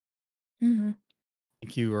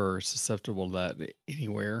 Like you are susceptible to that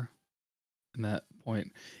anywhere in that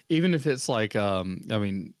point. Even if it's like I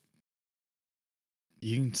mean,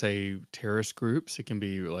 you can say terrorist groups, it can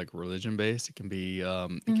be like religion based, it can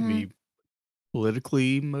be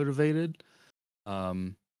politically motivated.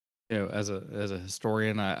 As a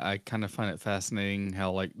historian, I kind of find it fascinating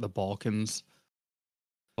how like the Balkans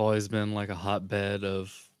have always been like a hotbed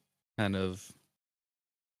of kind of,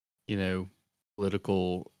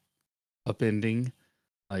 political upending.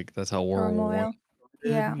 Like that's how World War One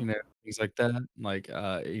did, things like that. Like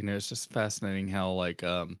it's just fascinating how like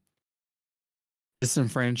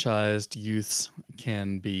disenfranchised youths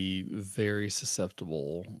can be very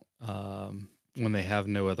susceptible when they have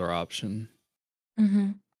no other option.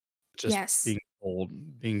 Just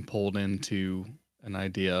being pulled into an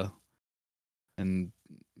idea and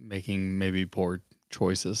making maybe poor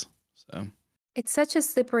choices. So it's such a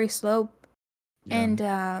slippery slope. And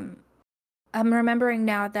I'm remembering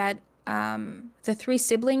now that the three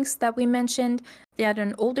siblings that we mentioned, they had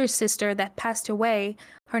an older sister that passed away.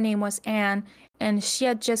 Her name was Anne, and she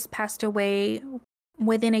had just passed away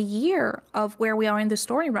within a year of where we are in the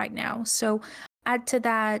story right now. So add to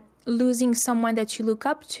that losing someone that you look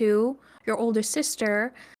up to, your older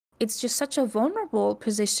sister, it's just such a vulnerable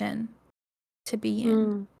position to be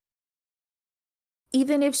in.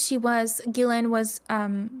 Even if Ghislaine was,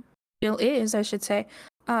 still is, I should say,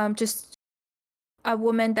 just a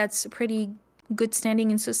woman that's pretty good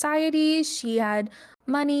standing in society. She had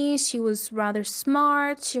money. She was rather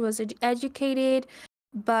smart. She was educated,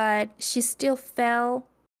 but she still fell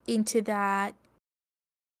into that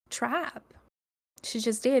trap. She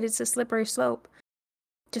just did. It's a slippery slope.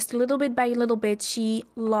 Just little bit by little bit, she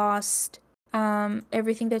lost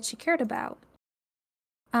everything that she cared about.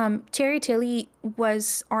 Thierry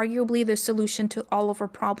was arguably the solution to all of her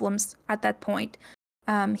problems at that point.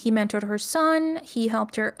 He mentored her son. He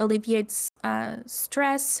helped her alleviate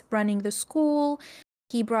stress running the school.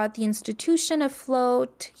 He brought the institution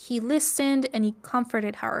afloat. He listened and he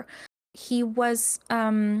comforted her. He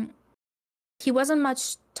wasn't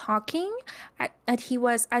much talking. He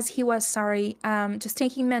was just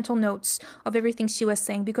taking mental notes of everything she was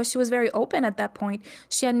saying because she was very open at that point.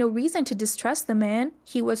 She had no reason to distrust the man.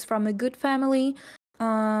 He was from a good family.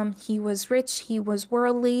 He was rich. He was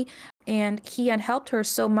worldly. And he had helped her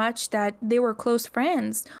so much that they were close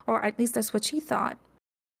friends, or at least that's what she thought.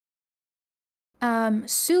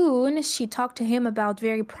 Soon, she talked to him about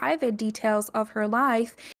very private details of her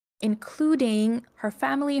life, including her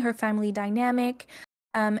family dynamic.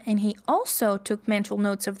 And he also took mental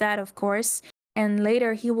notes of that, of course. And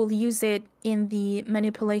later, he will use it in the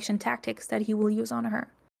manipulation tactics that he will use on her.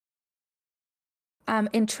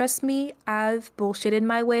 And trust me, I've bullshitted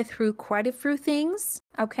my way through quite a few things,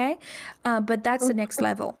 okay? But that's the next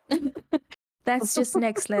level. That's just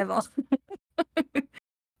next level.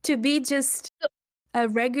 To be just a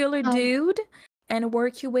regular dude and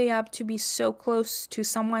work your way up to be so close to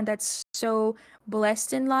someone that's so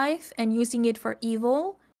blessed in life and using it for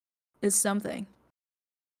evil is something.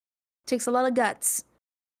 Takes a lot of guts.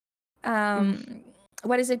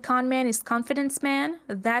 What is it? Con man is confidence man.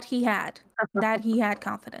 That he had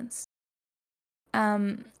confidence.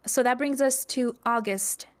 So that brings us to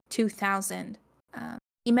August 2000.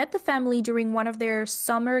 He met the family during one of their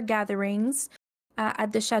summer gatherings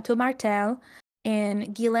at the Chateau Martel,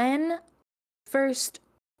 and Ghislaine first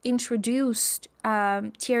introduced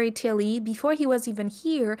Thierry before he was even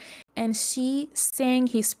here, and she sang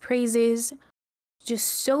his praises just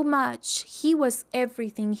so much. He was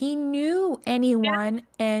everything. He knew anyone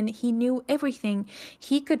and he knew everything.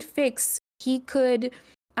 He could fix, he could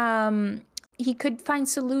find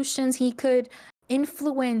solutions, he could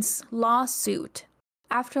influence lawsuit.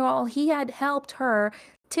 After all, he had helped her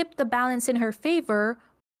tip the balance in her favor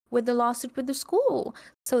with the lawsuit with the school.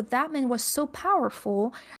 So that man was so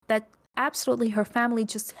powerful that absolutely her family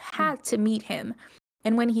just had to meet him.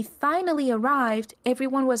 And when he finally arrived,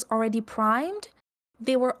 everyone was already primed.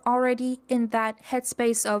 They were already in that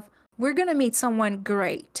headspace of, we're going to meet someone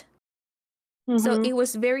great. So it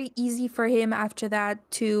was very easy for him after that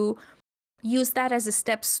to use that as a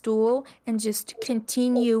step stool and just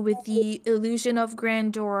continue with the illusion of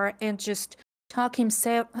grandeur and just talk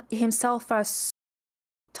himself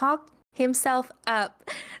up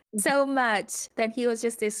so much that he was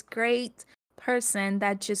just this great person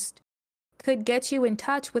that just could get you in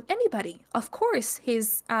touch with anybody. Of course,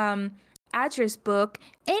 his address book,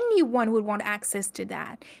 anyone would want access to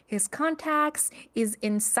that. His contacts, his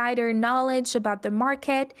insider knowledge about the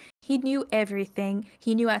market, he knew everything.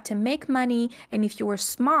 He knew how to make money, and if you were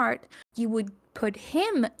smart, you would put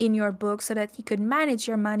him in your book so that he could manage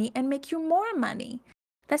your money and make you more money.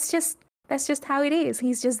 That's just how it is.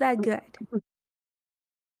 He's just that good.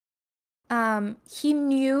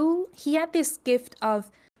 He had this gift of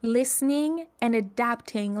listening and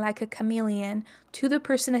adapting like a chameleon to the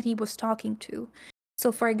person that he was talking to.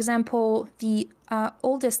 So, for example, the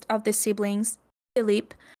oldest of the siblings,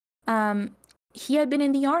 Philip, he had been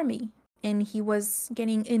in the army and he was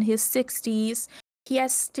getting in his 60s. He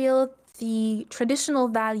has still the traditional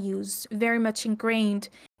values very much ingrained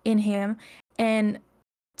in him. And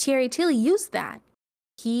Thierry Tilly used that.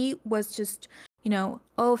 He was just,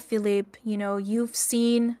 oh, Philip, you've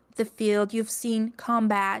seen the field, you've seen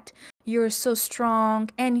combat, you're so strong.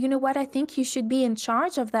 And you know what? I think you should be in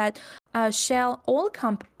charge of that Shell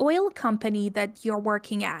oil company that you're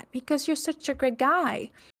working at because you're such a great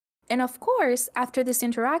guy. And of course, after this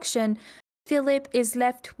interaction, Philip is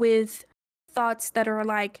left with thoughts that are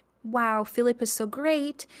like, wow, Philip is so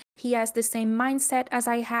great. He has the same mindset as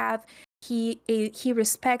I have. He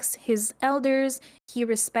respects his elders. He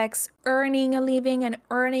respects earning a living and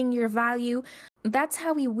earning your value. That's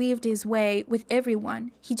how he weaved his way with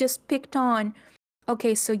everyone. He just picked on,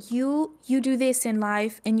 okay, so you do this in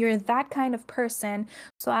life and you're that kind of person.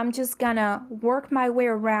 So I'm just gonna work my way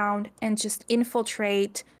around and just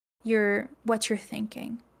infiltrate what you're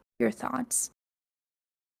thinking, your thoughts.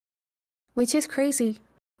 Which is crazy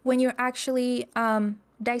when you're actually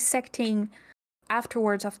dissecting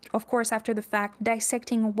afterwards, of course, after the fact,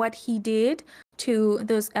 dissecting what he did to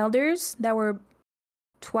those elders that were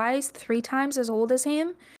 3 times as old as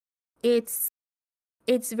him. It's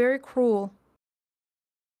very cruel.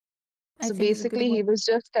 So basically, he was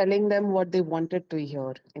just telling them what they wanted to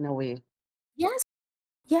hear in a way.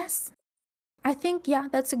 Yes. I think,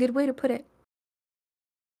 that's a good way to put it.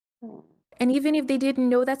 And even if they didn't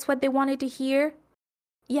know that's what they wanted to hear,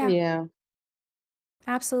 yeah,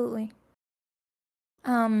 absolutely.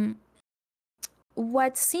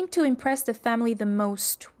 What seemed to impress the family the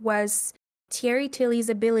most was Thierry Tilly's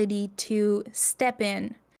ability to step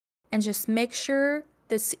in and just make sure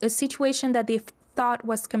a situation that they thought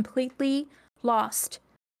was completely lost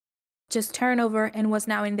just turn over and was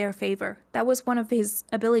now in their favor. That was one of his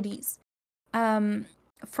abilities.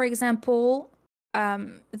 For example,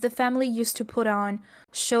 the family used to put on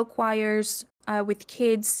show choirs with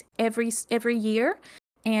kids every year,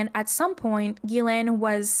 and at some point, Guylaine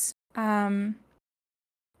was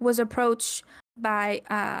approached by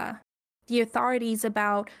the authorities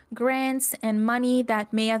about grants and money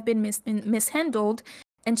that may have been mishandled,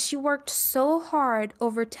 and she worked so hard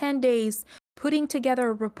over 10 days putting together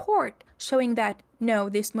a report showing that, no,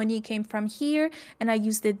 this money came from here and I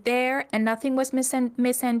used it there and nothing was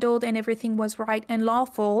mishandled and everything was right and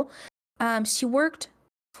lawful. She worked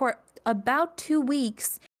for about 2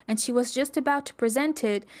 weeks and she was just about to present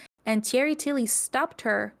it, and Thierry Tilly stopped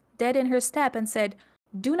her dead in her step and said,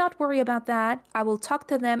 do not worry about that. I will talk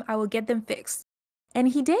to them. I will get them fixed. And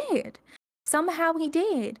he did. Somehow he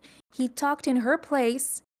did. He talked in her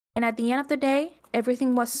place, and at the end of the day,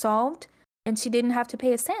 everything was solved and she didn't have to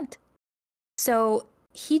pay a cent. So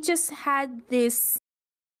he just had this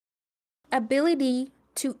ability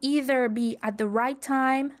to either be at the right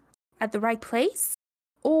time, at the right place,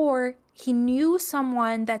 or he knew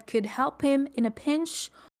someone that could help him in a pinch,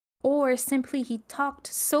 or simply he talked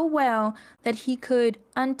so well that he could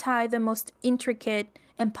untie the most intricate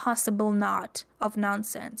and possible knot of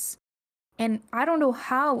nonsense. And I don't know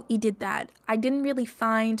how he did that. I didn't really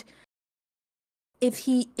find if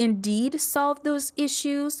he indeed solved those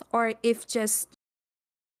issues or if just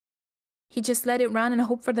He just let it run and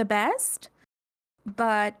hope for the best.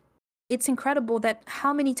 But it's incredible that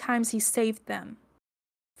how many times he saved them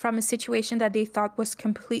from a situation that they thought was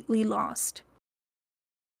completely lost.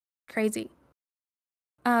 Crazy.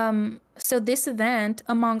 So this event,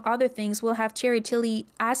 among other things, will have Thierry Tilly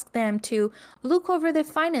ask them to look over their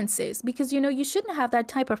finances because, you shouldn't have that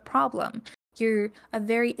type of problem. You're a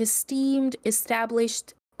very esteemed,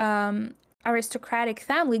 established, aristocratic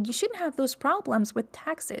family. You shouldn't have those problems with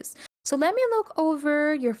taxes. So let me look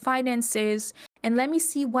over your finances and let me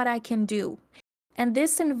see what I can do. And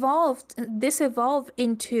this evolved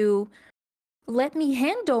into, let me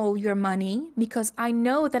handle your money because I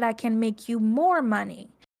know that I can make you more money.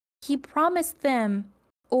 He promised them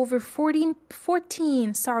over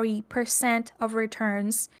 14% of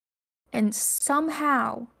returns, and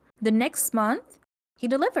somehow the next month he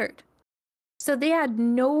delivered. So they had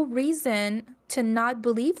no reason to not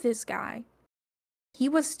believe this guy. He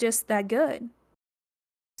was just that good.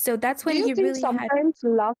 So that's when Do you he think really had. sometimes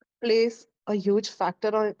luck plays a huge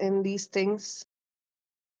factor in these things?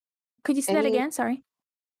 Could you say that Any again? Sorry.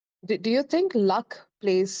 do you think luck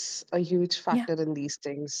plays a huge Yeah. factor in these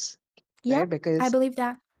things? Yeah, Right? I Because believe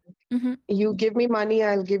that. Mm-hmm. you give me money,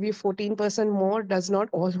 I'll give you 14% more does not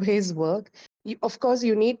always work. Of course,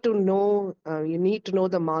 you need to know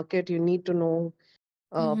the market, you need to know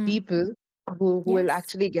Mm-hmm. people who will Yes.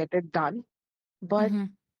 actually get it done. But Mm-hmm.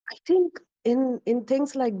 I think in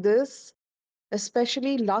things like this,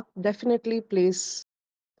 especially luck definitely plays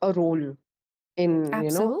a role in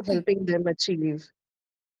Absolutely. helping them achieve.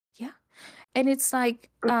 Yeah. And it's like,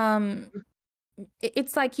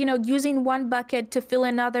 using one bucket to fill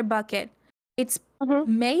another bucket. It's Mhm.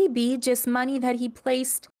 maybe just money that he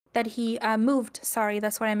moved. Sorry,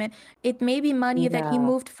 that's what I meant. It may be money that he Yeah,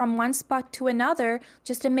 moved from one spot to another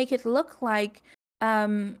just to make it look like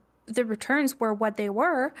the returns were what they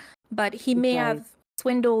were, but he may right. have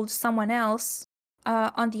swindled someone else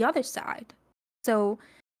on the other side. So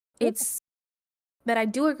but I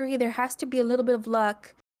do agree there has to be a little bit of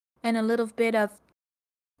luck and a little bit of,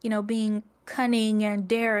 being cunning and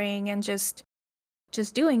daring and just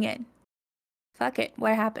doing it. Fuck it,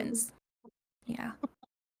 what happens? Yeah.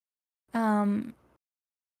 Um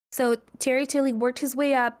so Terry Tilly worked his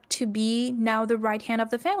way up to be now the right hand of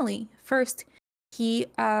the family. First, he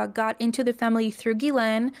got into the family through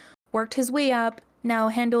Guylaine, worked his way up, now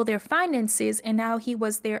handled their finances, and now he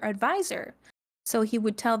was their advisor. So he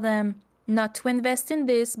would tell them not to invest in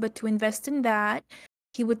this, but to invest in that.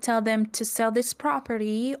 He would tell them to sell this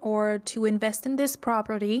property or to invest in this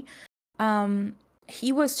property.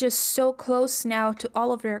 He was just so close now to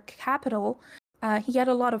all of their capital. He had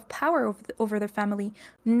a lot of power over the family.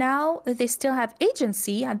 Now they still have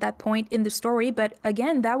agency at that point in the story, but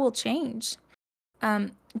again, that will change.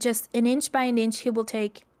 Just an inch by an inch, he will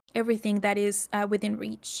take everything that is within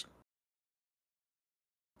reach.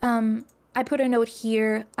 I put a note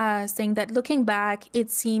here saying that looking back,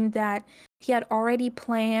 it seemed that he had already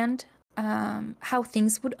planned how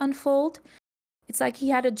things would unfold. It's like he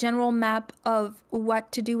had a general map of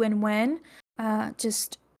what to do and when,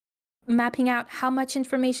 just mapping out how much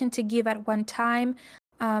information to give at one time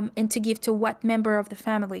and to give to what member of the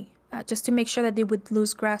family, just to make sure that they would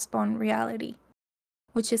lose grasp on reality,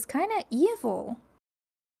 which is kind of evil.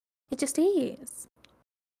 It just is.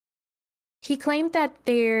 He claimed that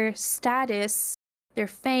their status, their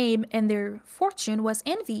fame, and their fortune was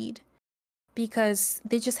envied because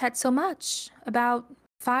they just had so much, about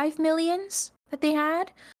 5 millions that they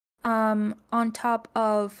had, on top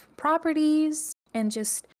of properties, and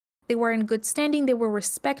just they were in good standing, they were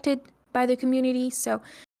respected by the community. So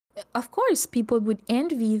of course people would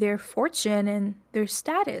envy their fortune and their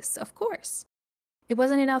status. Of course, it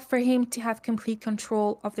wasn't enough for him to have complete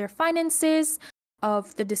control of their finances,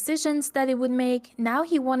 of the decisions that they would make. Now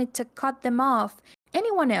he wanted to cut them off,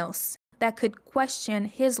 anyone else that could question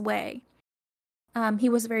his way. He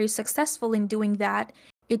was very successful in doing that.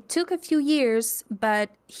 It took a few years, but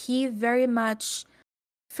he very much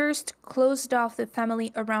first closed off the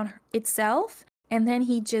family around itself, and then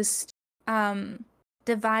he just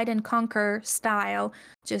divide and conquer style,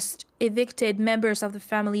 just evicted members of the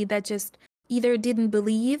family that just either didn't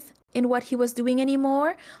believe in what he was doing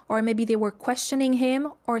anymore, or maybe they were questioning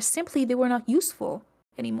him, or simply they were not useful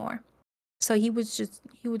anymore. So he would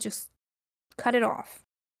just cut it off.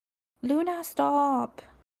 Luna, stop.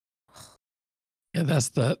 Yeah, that's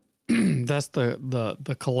the that's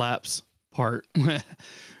the collapse part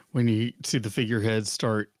when you see the figureheads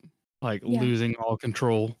start like Yeah. losing all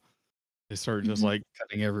control. They start just Mhm. like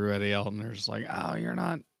cutting everybody out, and they're just like, "Oh, you're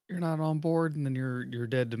not on board," and then you're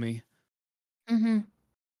dead to me. Mhm.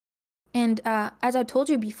 And as I told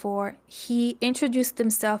you before, he introduced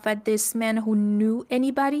himself as this man who knew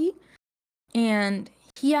anybody, and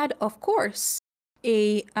he had, of course,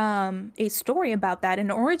 a story about that,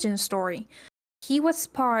 an origin story. He was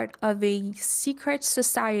part of a secret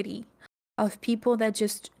society of people that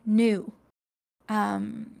just knew.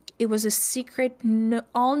 It was a secret,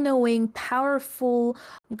 all-knowing, powerful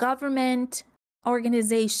government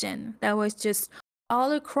organization that was just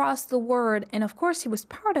all across the world. And of course, he was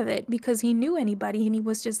part of it because he knew anybody and he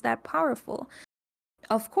was just that powerful.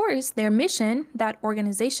 Of course, their mission, that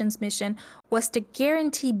organization's mission, was to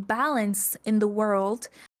guarantee balance in the world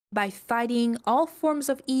by fighting all forms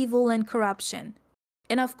of evil and corruption.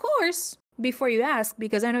 And of course, before you ask,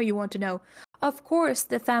 because I know you want to know, of course,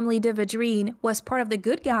 the family de Vadrine was part of the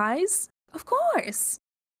good guys. Of course.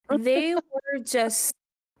 They were just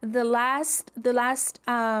the last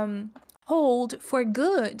hold for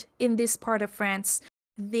good in this part of France.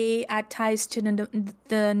 They had ties to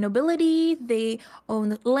the nobility, they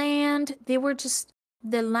owned land, they were just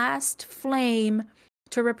the last flame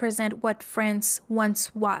to represent what France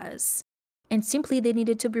once was. And simply they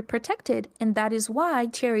needed to be protected, and that is why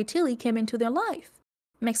Thierry Tilly came into their life.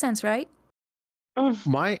 Makes sense, right?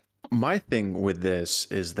 My thing with this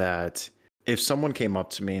is that if someone came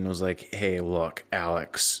up to me and was like, "Hey, look,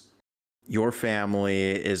 Alex, your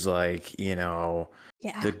family is like,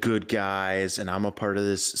 the good guys, and I'm a part of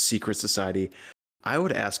this secret society," I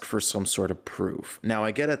would ask for some sort of proof. Now,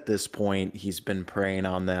 I get at this point he's been preying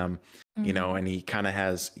on them, and he kind of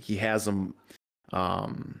has them,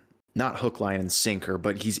 not hook, line, and sinker,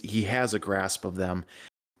 but he has a grasp of them.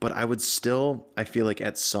 But I would still, I feel like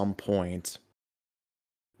at some point,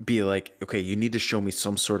 be like, okay, you need to show me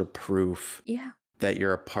some sort of proof that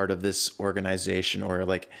you're a part of this organization, or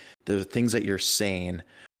like the things that you're saying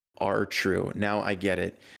are true. Now I get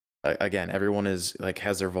it. Again, everyone is like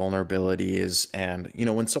has their vulnerabilities, and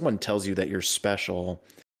when someone tells you that you're special,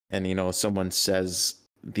 and someone says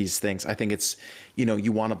these things, I think it's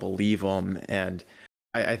you want to believe them, and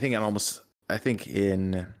I think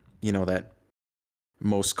in that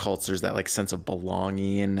most cults there's that like sense of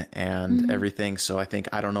belonging and everything. So I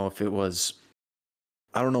don't know if it was,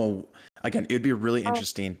 I don't know. Again, it'd be really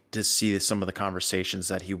interesting to see some of the conversations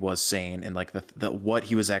that he was saying, and like the what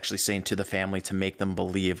he was actually saying to the family to make them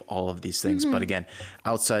believe all of these things. But again,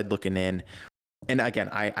 outside looking in, and again,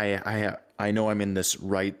 I know I'm in this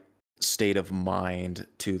right state of mind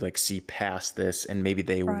to like see past this, and maybe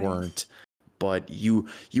they weren't. But you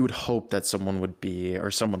would hope that someone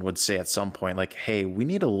would say at some point, like, "Hey, we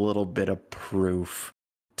need a little bit of proof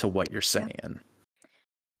to what you're saying."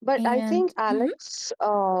 But I think, Alex,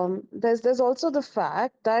 there's also the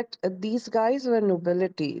fact that these guys were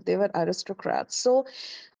nobility, they were aristocrats. So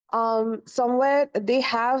somewhere they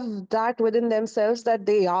have that within themselves that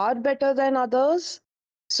they are better than others.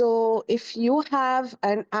 So if you have,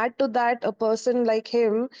 and add to that a person like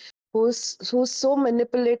him who's so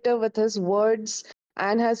manipulative with his words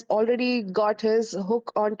and has already got his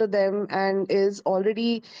hook onto them and is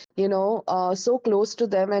already so close to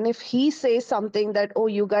them, and if he says something that, oh,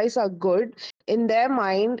 you guys are good, in their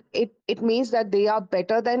mind it means that they are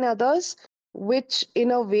better than others, which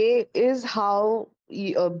in a way is how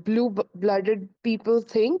blue-blooded people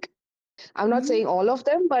think. I'm not saying all of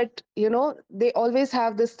them, but they always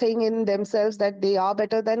have this thing in themselves that they are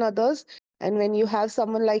better than others. And when you have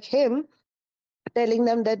someone like him telling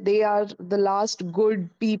them that they are the last good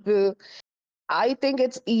people, I think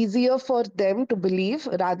it's easier for them to believe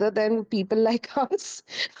rather than people like us,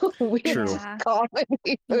 which is common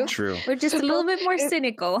people. True. We're just a little bit more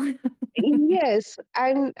cynical. Yes,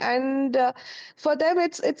 and for them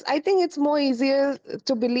it's I think it's more easier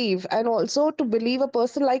to believe, and also to believe a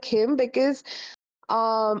person like him, because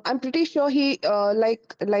I'm pretty sure he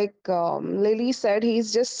Lily said,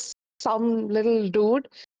 he's just some little dude.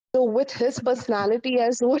 So with his personality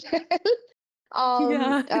as well,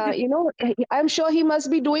 I'm sure he must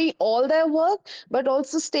be doing all their work, but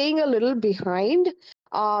also staying a little behind,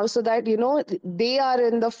 so that they are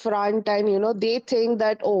in the front, and they think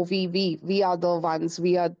that, oh, we are the ones,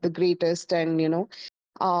 we are the greatest, and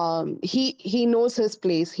he knows his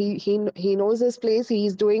place, he knows his place,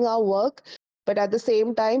 he's doing our work, but at the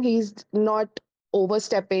same time he's not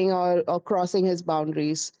overstepping or crossing his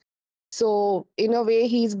boundaries. So in a way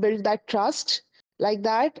he's built that trust like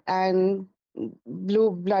that, and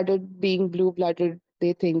being blue-blooded,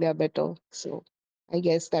 they think they're better. So I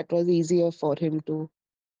guess that was easier for him to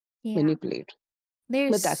manipulate.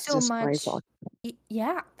 There's But that's so just my much. thought.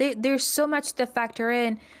 There's so much to factor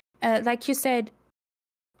in. Like you said,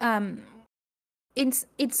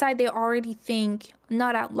 inside they already think,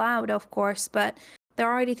 not out loud, of course, but they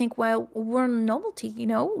already think, well, we're novelty, you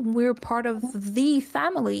know, we're part of the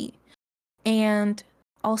family. And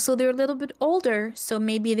also they're a little bit older, so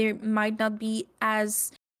maybe they might not be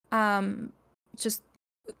as just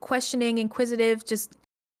questioning, inquisitive, just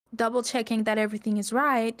double checking that everything is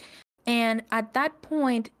right. And at that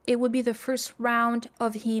point, it would be the first round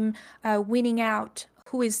of him winning out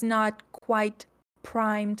who is not quite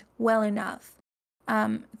primed well enough.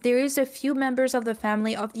 There is a few members of the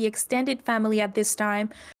family, of the extended family at this time,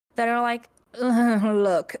 that are like,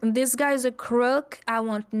 look, this guy's a crook. I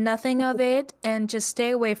want nothing of it, and just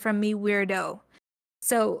stay away from me, weirdo.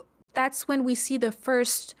 So that's when we see the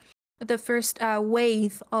first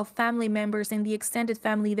wave of family members in the extended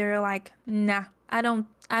family. They're like, nah, I don't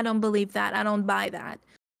believe that. I don't buy that.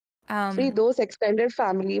 See, those extended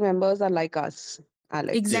family members are like us,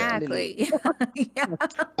 Alex. Exactly. Yeah.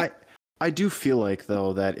 I do feel like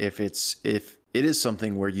though that if it is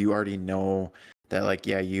something where you already know that like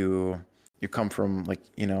you come from like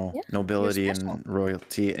nobility and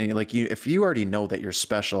royalty, and like if you already know that you're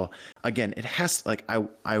special, again it has like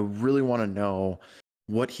I really want to know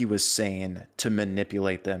what he was saying to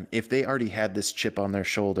manipulate them. If they already had this chip on their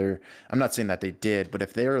shoulder, I'm not saying that they did, but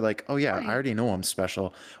if they were like, oh yeah, I already know I'm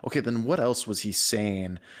special, okay, then what else was he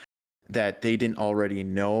saying that they didn't already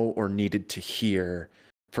know or needed to hear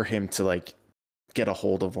for him to like get a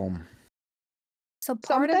hold of them? So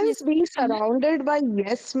sometimes being surrounded by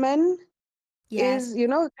yes men is,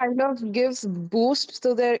 kind of gives boost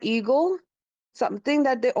to their ego, something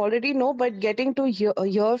that they already know, but getting to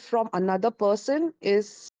hear from another person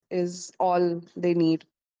is all they need.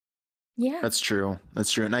 Yeah, that's true.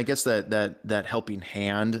 And I guess that helping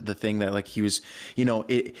hand, the thing that like he was,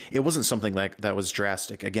 it wasn't something like that was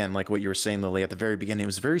drastic. Again, like what you were saying, Lily, at the very beginning, it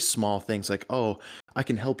was very small things like, oh, I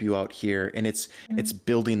can help you out here, and it's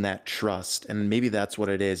building that trust, and maybe that's what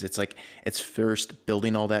it is. It's like it's first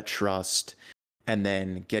building all that trust, and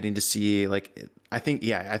then getting to see like I think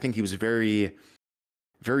he was very,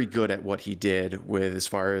 very good at what he did with as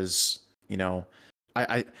far as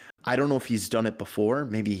I I don't know if he's done it before.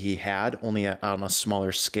 Maybe he had only on a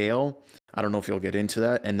smaller scale. I don't know if you'll get into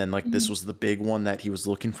that. And then like this was the big one that he was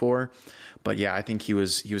looking for. But yeah, I think he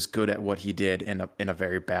was good at what he did in a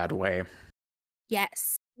very bad way.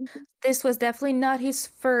 Yes. This was definitely not his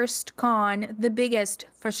first con, the biggest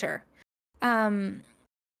for sure.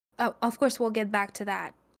 Of course we'll get back to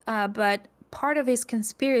that. But part of his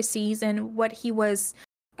conspiracies and what he was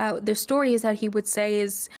the stories that he would say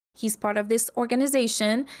is he's part of this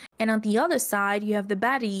organization, and on the other side you have the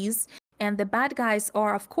baddies, and the bad guys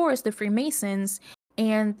are of course the Freemasons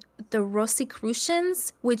and the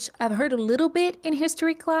Rosicrucians, which I've heard a little bit in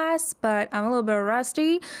history class, but I'm a little bit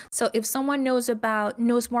rusty. So if someone knows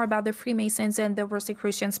more about the Freemasons and the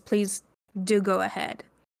Rosicrucians, please do go ahead,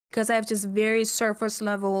 because I have just very surface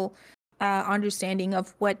level understanding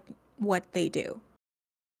of what they do.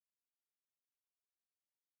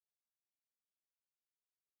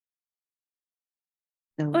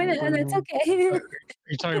 Oh, no, that's okay. Are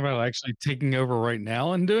you talking about actually taking over right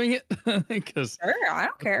now and doing it? Because sure, I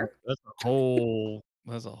don't care. That's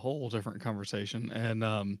a whole different conversation.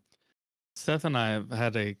 And Seth and I have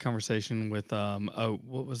had a conversation with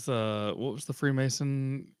what was the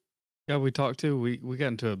Freemason guy we talked to? We got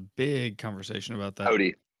into a big conversation about that.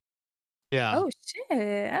 Cody. Yeah. Oh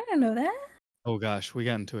shit, I didn't know that. Oh gosh, we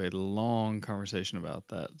got into a long conversation about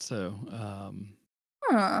that. So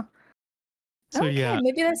Huh. So okay, yeah.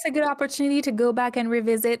 Maybe that's a good opportunity to go back and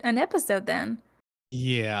revisit an episode then.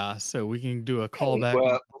 Yeah, so we can do a callback.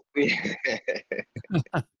 Well,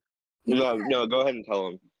 no, go ahead and tell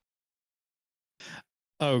him.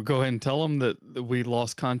 Oh, go ahead and tell him that we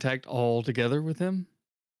lost contact altogether with him.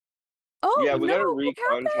 Oh yeah, we no, got to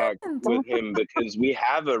recontact with him because we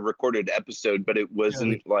have a recorded episode, but it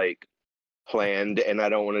wasn't like planned, and I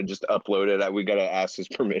don't want to just upload it. We got to ask his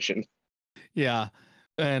permission. Yeah,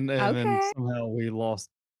 and then somehow we lost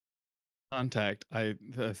contact. I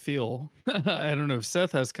feel I don't know if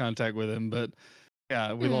Seth has contact with him, but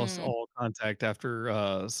yeah, we lost all contact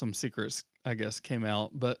after some secrets, I guess, came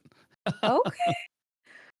out. But okay.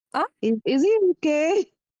 Is he okay?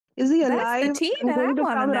 Is he alive? That's the tea I'm that going I to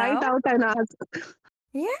come know. right out and ask.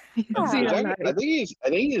 Yeah. I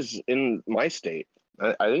think he's in my state.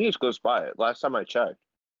 I think he's close by it. Last time I checked.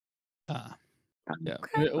 Yeah.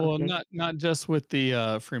 Well, not just with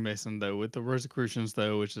the Freemason though, with the Rosicrucians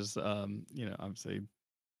though, which is obviously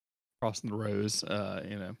crossing the rows.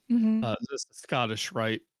 This is Scottish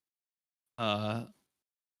Rite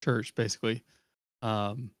church basically. I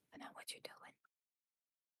know what you're doing.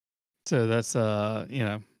 So that's a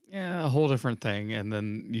whole different thing, and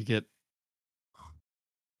then you get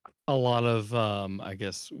a lot of I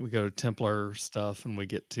guess we go to Templar stuff and we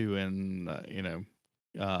get to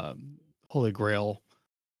Holy Grail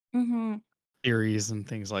theories and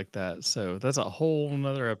things like that. So that's a whole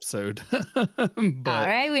nother episode. But all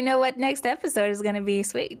right, we know what next episode is going to be.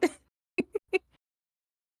 Sweet.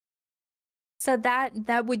 So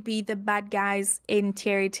that would be the bad guys in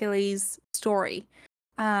Thierry Tilly's story.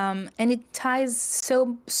 And it ties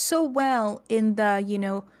so well in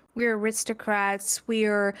the, we're aristocrats,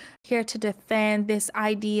 we're here to defend this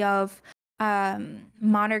idea of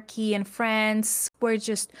monarchy in France. We're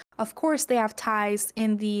just, of course, they have ties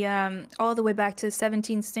in the all the way back to the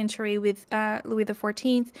 17th century with Louis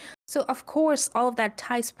XIV. So of course, all of that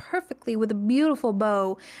ties perfectly with a beautiful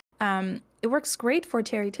bow. It works great for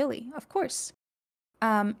Thierry Tilly, of course.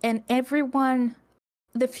 And everyone,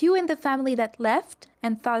 the few in the family that left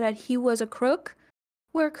and thought that he was a crook,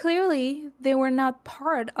 were clearly they were not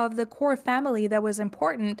part of the core family that was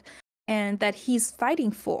important and that he's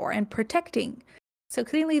fighting for and protecting. So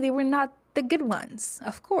clearly they were not the good ones,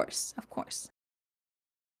 of course.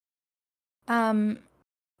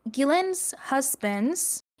 Guylain's husband,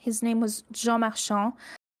 his name was Jean Marchand.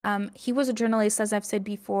 He was a journalist, as I've said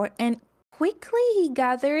before, and quickly he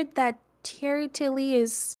gathered that Thierry Tilly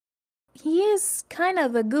is kind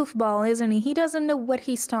of a goofball, isn't he? He doesn't know what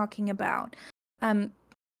he's talking about.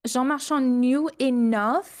 Jean Marchand knew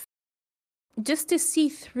enough just to see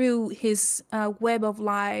through his web of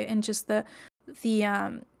lie and just the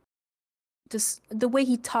way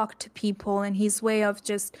he talked to people and his way of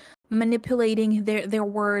just manipulating their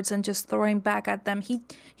words and just throwing back at them.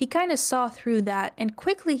 He kind of saw through that, and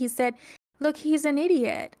quickly he said, look, he's an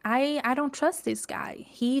idiot. I don't trust this guy.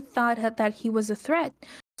 He thought that he was a threat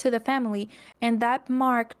to the family, and that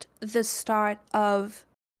marked the start of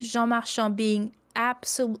Jean Marchand being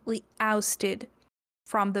absolutely ousted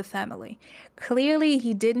from the family. Clearly,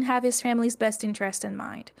 he didn't have his family's best interest in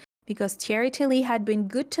mind, because Thierry Tilly had been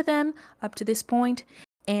good to them up to this point,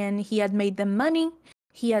 and he had made them money.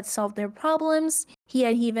 He had solved their problems. He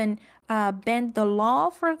had even bent the law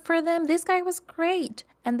for them. This guy was great.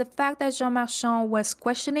 And the fact that Jean Marchand was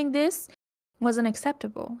questioning this wasn't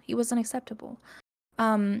acceptable. He wasn't acceptable.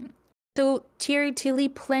 So Thierry Tilly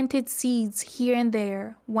planted seeds here and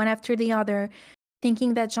there, one after the other,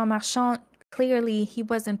 thinking that Jean Marchand, clearly he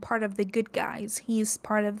wasn't part of the good guys. He's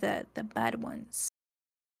part of the bad ones.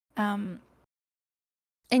 And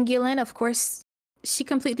Guylain, of course, she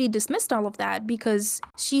completely dismissed all of that because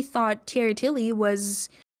she thought Thierry Tilly was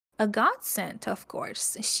a godsend, of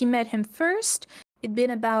course. She met him first. It'd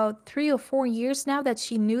been about 3 or 4 years now that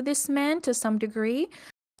she knew this man to some degree.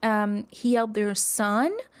 He helped their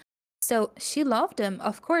son. So she loved him.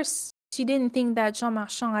 Of course, she didn't think that Jean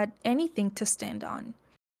Marchand had anything to stand on.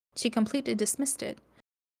 She completely dismissed it.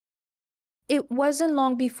 It wasn't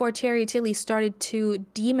long before Thierry Tilly started to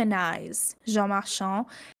demonize Jean Marchand,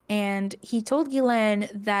 and he told Guylain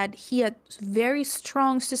that he had very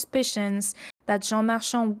strong suspicions that Jean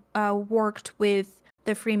Marchand worked with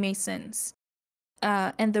the Freemasons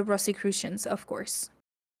and the Rosicrucians, of course.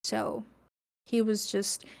 So he was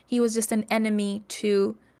just an enemy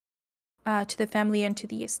to the family and to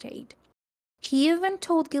the estate. He even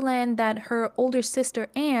told Guylain that her older sister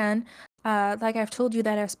Anne, like I've told you,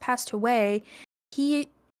 that has passed away. He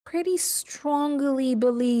pretty strongly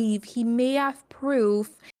believed he may have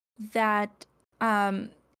proof that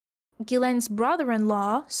Guylain's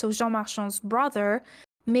brother-in-law, so Jean Marchand's brother,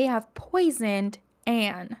 may have poisoned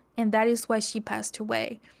Anne, and that is why she passed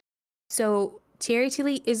away. So Thierry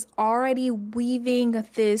Tilly is already weaving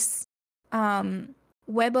this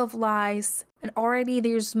web of lies, and already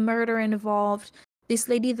there's murder involved. This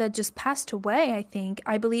lady that just passed away,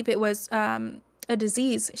 I believe it was a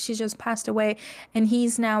disease. She just passed away, and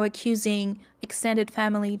he's now accusing extended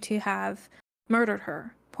family to have murdered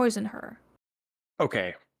her, poisoned her.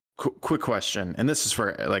 Okay, quick question, and this is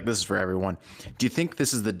for everyone. Do you think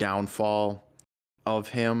this is the downfall of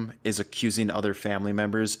him, is accusing other family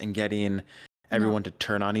members and getting everyone to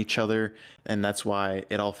turn on each other, and that's why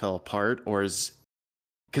it all fell apart? Or is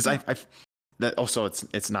because that also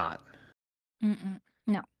it's not.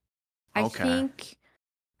 No. I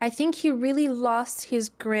think he really lost his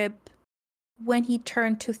grip when he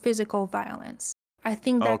turned to physical violence. I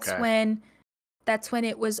think that's when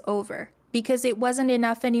it was over, because it wasn't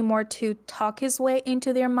enough anymore to talk his way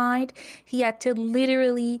into their mind. He had to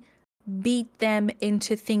literally beat them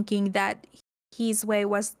into thinking that his way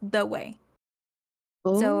was the way.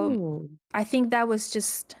 So I think that was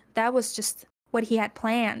just what he had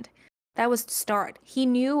planned. That was the start. He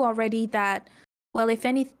knew already that, well, if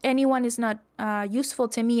anyone is not useful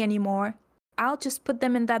to me anymore, I'll just put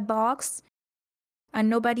them in that box and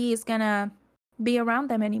nobody is gonna be around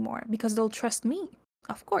them anymore because they'll trust me,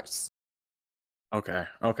 of course. Okay.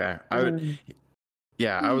 I would.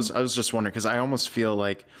 Yeah, I was just wondering because I almost feel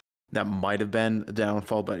like that might have been a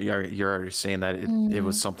downfall, but you're already saying that it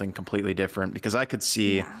was something completely different, because I could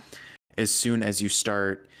see as soon as you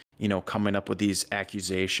start, coming up with these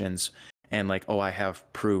accusations and like, oh, I have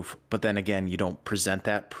proof, but then again, you don't present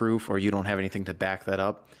that proof or you don't have anything to back that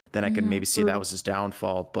up, then I could maybe see that was his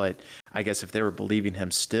downfall. But I guess if they were believing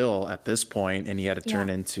him still at this point and he had to turn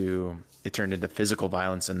into physical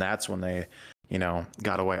violence, and that's when they,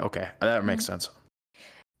 got away. Okay, that makes sense.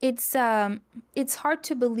 It's hard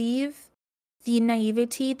to believe the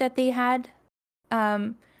naivety that they had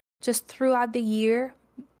just throughout the year,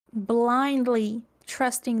 blindly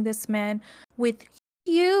trusting this man with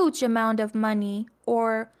huge amount of money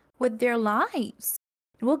or with their lives.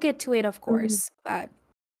 We'll get to it, of course, but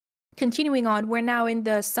continuing on, we're now in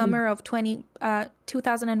the summer of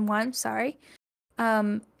 2001, sorry.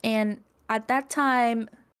 And at that time,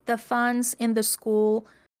 the funds in the school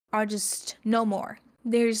are just no more.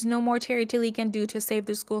 There's no more Thierry Tilly can do to save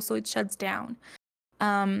the school, so it shuts down.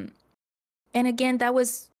 And again, that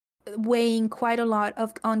was weighing quite a lot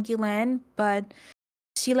on Guylaine, but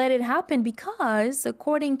she let it happen because,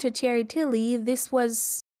 according to Thierry Tilly, this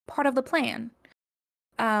was part of the plan.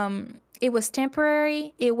 It was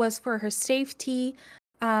temporary. It was for her safety.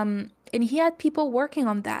 And he had people working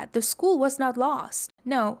on that. The school was not lost.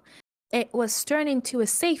 No, it was turned into a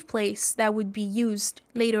safe place that would be used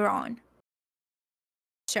later on.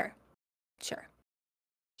 Sure.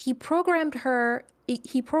 He programmed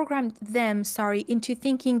them, into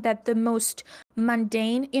thinking that the most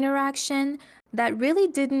mundane interaction that really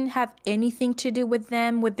didn't have anything to do with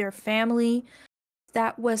them, with their family,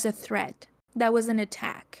 that was a threat. That was an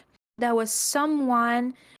attack. That was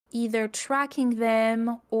someone either tracking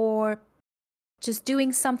them or just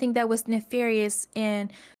doing something that was nefarious,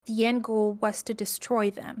 and the end goal was to destroy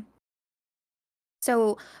them.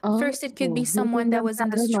 So first it could be someone that was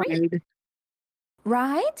in the street.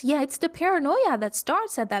 Right? Yeah, it's the paranoia that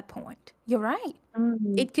starts at that point. You're right.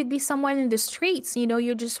 It could be someone in the streets,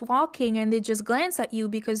 you're just walking and they just glance at you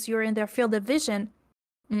because you're in their field of vision.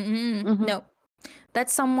 No.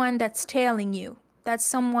 That's someone that's tailing you. That's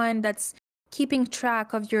someone that's keeping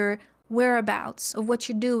track of your whereabouts, of what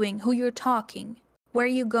you're doing, who you're talking, where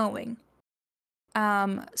you're going.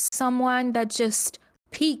 Someone that just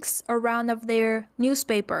peeks around of their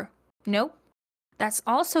newspaper. Nope. That's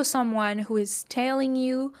also someone who is tailing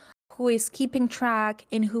you, who is keeping track,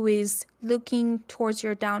 and who is looking towards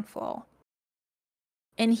your downfall.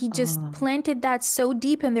 And he just planted that so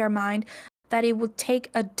deep in their mind that it would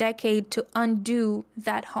take a decade to undo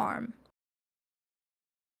that harm.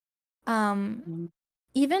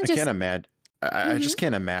 Even just... I can't imagine. I just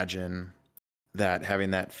can't imagine that,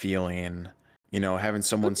 having that feeling, having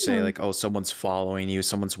someone say like, oh, someone's following you,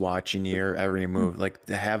 someone's watching your every move, like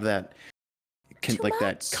to have that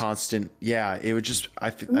that constant, it would just, I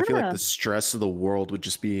feel like the stress of the world would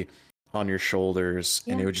just be on your shoulders,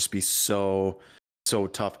 and it would just be so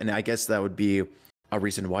tough. And I guess that would be a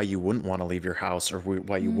reason why you wouldn't want to leave your house, or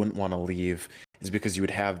why you wouldn't want to leave, is because you would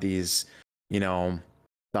have these,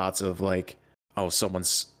 thoughts of like, oh,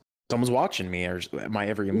 someone's watching me, or my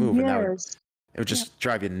every move, and it would just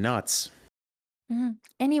drive you nuts.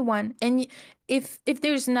 Anyone. And if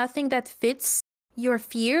there's nothing that fits your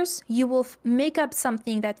fears, you will make up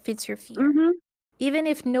something that fits your fear. Even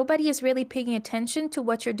if nobody is really paying attention to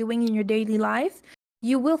what you're doing in your daily life,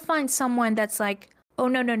 you will find someone that's like, oh,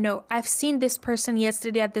 no, I've seen this person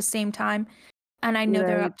yesterday at the same time, and I know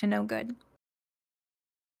they're up to no good.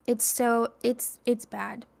 It's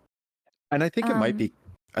bad. And I think it might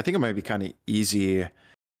be kind of easy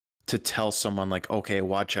to tell someone like, okay,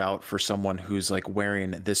 watch out for someone who's like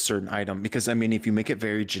wearing this certain item, because I mean, if you make it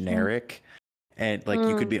very generic, and like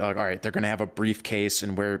you could be like, all right, they're going to have a briefcase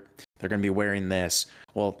and they're going to be wearing this.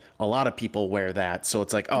 Well, a lot of people wear that. So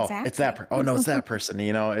it's like, oh, it's that oh no, it's that person,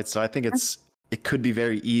 so I think it could be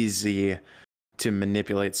very easy to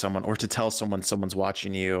manipulate someone, or to tell someone's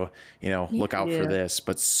watching you, look out for this.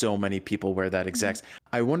 But so many people wear that exact.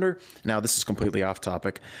 I wonder, now this is completely off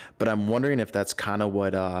topic, but I'm wondering if that's kind of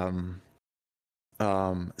what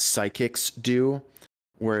psychics do,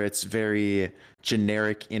 where it's very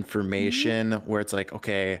generic information, where it's like,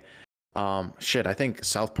 okay, I think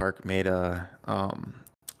South Park made a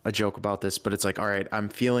joke about this, but it's like, all right, I'm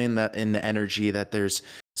feeling that in the energy that there's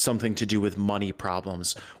something to do with money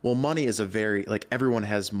problems. Well, money is a very, like, everyone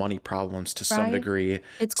has money problems to some degree.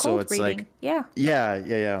 It's cold reading. Like,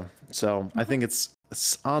 yeah. So I think it's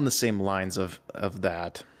on the same lines of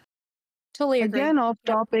that. Totally agree. Again, off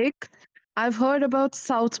topic. I've heard about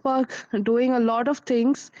South Park doing a lot of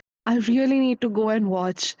things. I really need to go and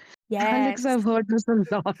watch. Alex, Yes. I've heard this a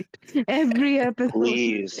lot. Every episode.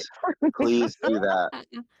 Please, please do that.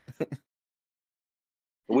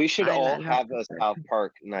 We should all I'll have have to a check. South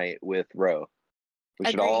Park night with Ro. We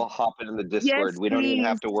should all Agreed. hop into the Discord. Yes, We don't even please.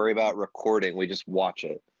 have to worry about recording. We just watch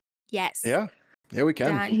it. Yes. Yeah. Yeah, we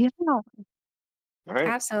can. Done. Yeah. All right.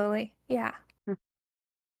 Absolutely. Yeah.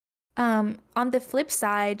 On the flip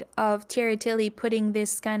side of Thierry Tilly putting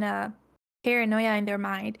this kind of paranoia in their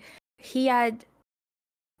mind, he had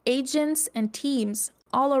agents and teams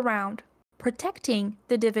all around protecting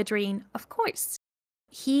the Dividrine, of course.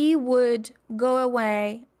 He would go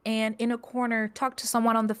away and in a corner talk to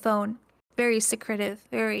someone on the phone. Very secretive,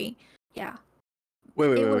 very, yeah.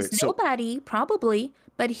 Wait. It was So, nobody, probably,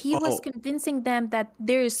 but he was oh, convincing them that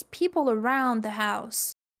there's people around the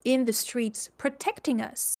house, in the streets, protecting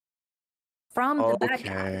us from the bad okay.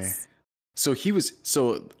 guys. So he was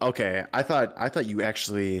okay. I thought you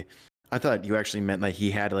actually meant like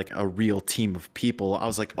he had like a real team of people. I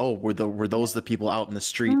was like, oh, were those the people out in the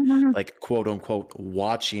street, Mhm. like quote unquote,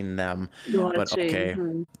 watching them? No. But okay,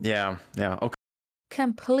 Watching. yeah, okay.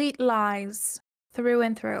 Complete lies through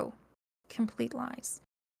and through. Complete lies.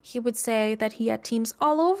 He would say that he had teams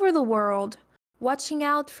all over the world watching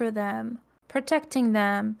out for them, protecting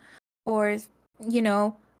them, or,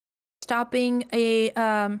 stopping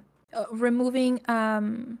removing,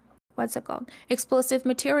 what's it called? Explosive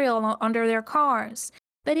material under their cars.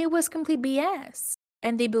 But it was complete BS.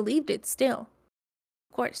 And they believed it still.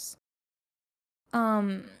 Of course.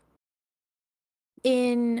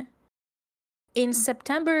 In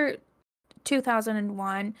September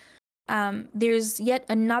 2001, there's yet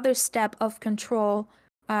another step of control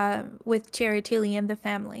with Thierry Tilly and the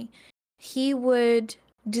family. He would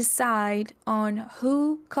decide on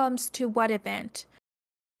who comes to what event.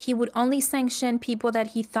 He would only sanction people that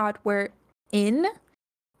he thought were in.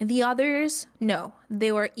 The others, no.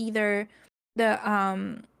 They were either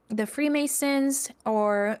the Freemasons,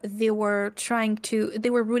 or they were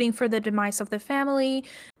rooting for the demise of the family.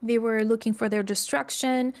 They were looking for their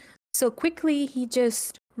destruction. So quickly, he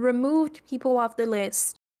just removed people off the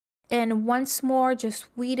list and once more just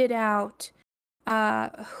weeded out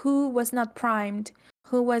who was not primed,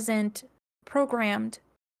 who wasn't programmed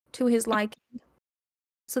to his liking.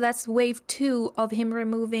 So that's wave 2 of him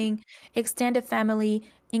removing extended family,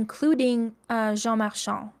 including Jean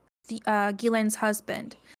Marchand, Guylain's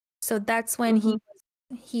husband. So that's when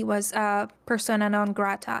he was persona non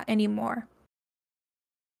grata anymore.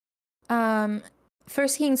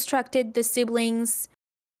 First, he instructed the siblings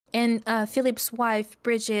and Philip's wife,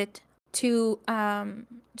 Bridget, to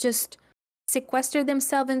just sequester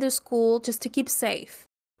themselves in the school just to keep safe,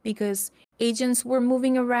 because agents were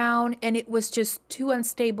moving around and it was just too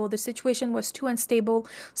unstable. The situation was too unstable,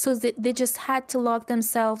 so they just had to lock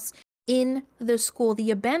themselves in the school,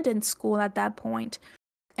 the abandoned school at that point.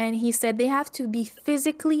 And he said they have to be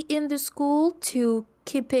physically in the school to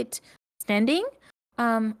keep it standing.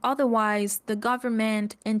 Otherwise, the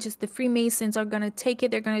government and just the Freemasons are going to take it.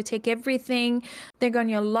 They're going to take everything. They're going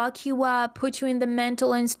to lock you up, put you in the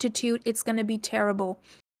mental institute. It's going to be terrible.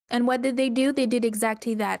 And what did they do? They did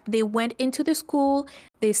exactly that. They went into the school.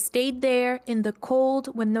 They stayed there in the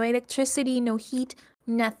cold with no electricity, no heat,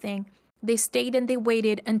 nothing. They stayed and they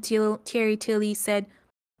waited until Thierry Tilly said,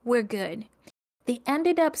 "We're good." They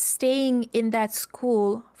ended up staying in that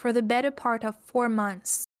school for the better part of 4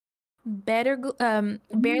 months.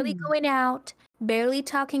 Barely going out, barely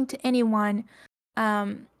talking to anyone,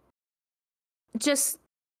 just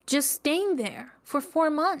staying there for 4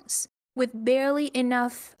 months with barely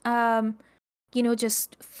enough,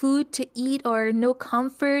 just food to eat or no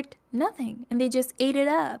comfort, nothing. And they just ate it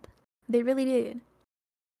up. They really did.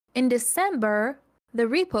 In December, the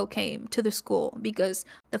repo came to the school because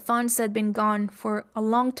the funds had been gone for a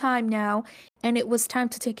long time now, and it was time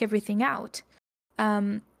to take everything out.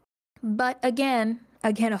 But again,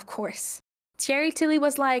 of course, Thierry Tilly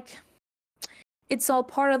was like, it's all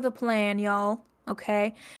part of the plan, y'all.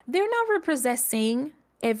 Okay? They're not repossessing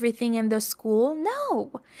everything in the school.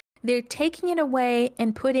 No. They're taking it away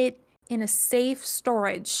and put it in a safe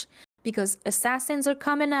storage because assassins are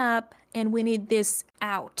coming up and we need this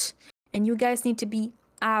out. And you guys need to be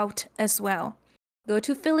out as well. Go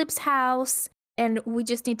to Philip's house and we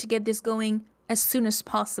just need to get this going as soon as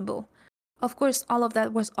possible. Of course, all of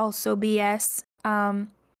that was also BS.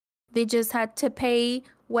 They just had to pay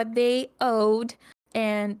what they owed,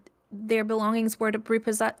 and their belongings were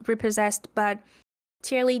repossessed. But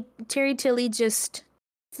Thierry Tilly just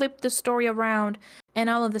flipped the story around, and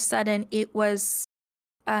all of a sudden, it was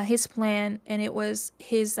his plan, and it was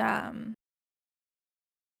his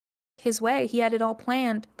his way. He had it all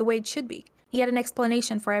planned the way it should be. He had an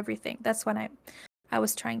explanation for everything. That's what I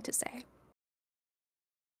was trying to say.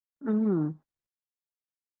 Mm.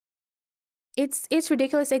 It's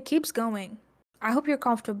ridiculous. It keeps going. I hope you're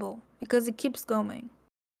comfortable because it keeps going.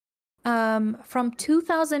 From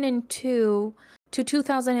 2002 to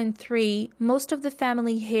 2003, most of the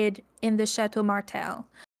family hid in the Chateau Martel.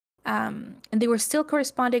 And they were still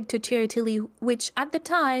corresponding to Thierry, which at the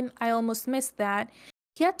time, I almost missed that.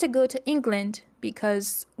 He had to go to England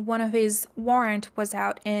because one of his warrant was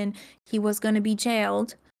out and he was going to be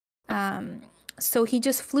jailed. So he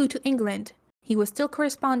just flew to England. He was still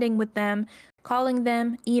corresponding with them, calling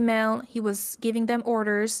them, email. He was giving them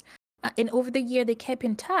orders. And over the year, they kept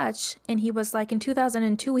in touch. And he was like, in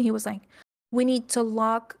 2002, he was like, we need to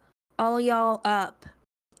lock all y'all up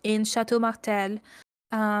in Chateau Martel.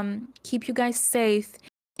 Keep you guys safe.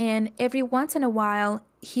 And every once in a while,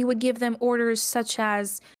 he would give them orders such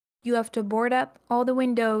as, you have to board up all the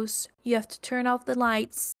windows, you have to turn off the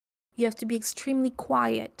lights, you have to be extremely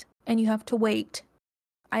quiet, and you have to wait.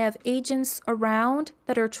 I have agents around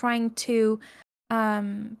that are trying to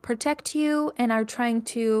protect you and are trying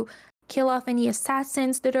to kill off any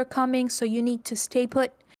assassins that are coming, so you need to stay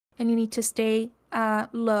put and you need to stay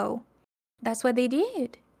low. That's what they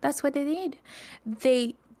did. That's what they did.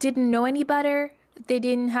 They didn't know any better. They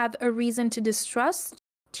didn't have a reason to distrust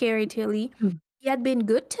Thierry. He had been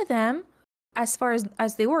good to them as far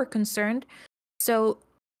as they were concerned. So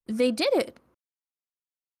they did it.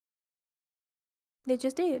 They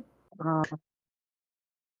just did.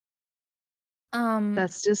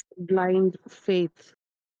 That's just blind faith.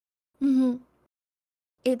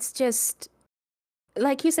 It's just,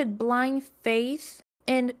 like you said, blind faith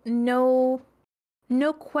and no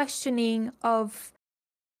questioning of,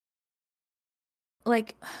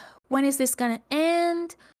 like, when is this gonna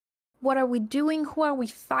end? What are we doing? Who are we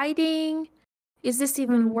fighting? Is this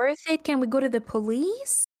even worth it? Can we go to the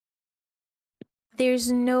police?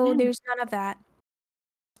 There's none of that.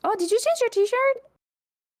 Oh, did you change your t-shirt?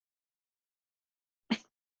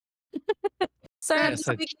 Sorry, I'm just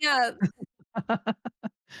waking up.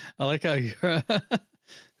 I like how you're.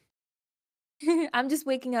 I'm just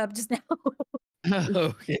waking up just now.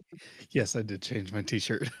 Okay. Yes, I did change my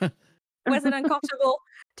t-shirt. Was it uncomfortable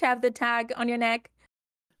to have the tag on your neck?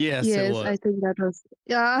 Yes, it was. I think that was,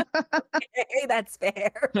 yeah. Hey, that's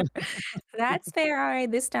fair. That's fair. All right,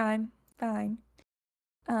 this time. Fine.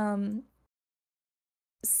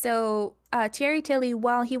 So Thierry,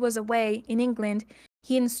 while he was away in England,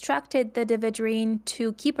 he instructed the de Vedrine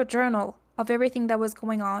to keep a journal of everything that was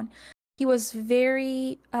going on. He was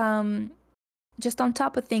very just on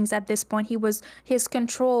top of things at this point. His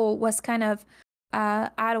control was kind of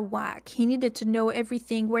out of whack. He needed to know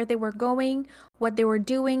everything, where they were going, what they were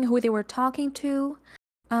doing, who they were talking to.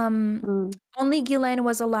 Only Guylaine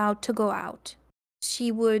was allowed to go out.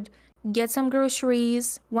 She would get some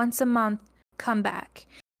groceries once a month, come back.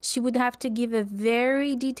 She would have to give a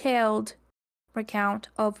very detailed recount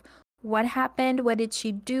of what happened, what did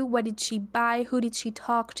she do, what did she buy, who did she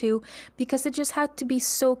talk to, because it just had to be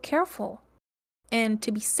so careful and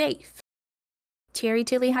to be safe. Thierry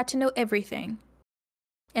had to know everything.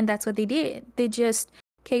 And that's what they did. They just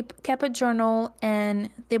kept a journal and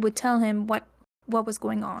they would tell him what was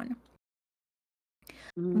going on.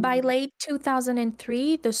 By late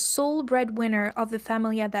 2003, the sole breadwinner of the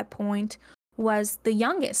family at that point was the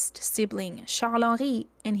youngest sibling, Charles-Henri,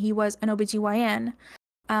 and he was an OBGYN.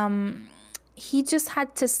 He just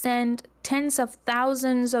had to send tens of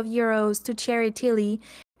thousands of euros to Thierry,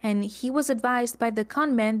 and he was advised by the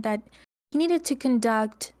convent that he needed to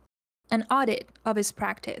conduct an audit of his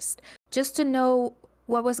practice just to know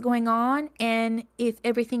what was going on and if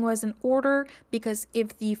everything was in order, because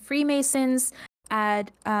if the Freemasons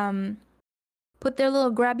had put their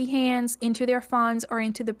little grabby hands into their funds or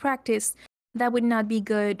into the practice, that would not be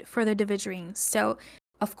good for the de Vedrine. So,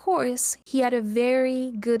 of course, he had a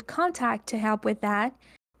very good contact to help with that.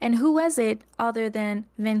 And who was it other than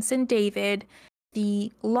Vincent David,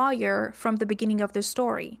 the lawyer from the beginning of the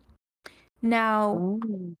story? Now,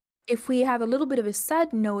 if we have a little bit of a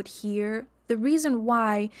side note here, the reason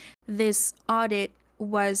why this audit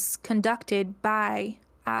was conducted by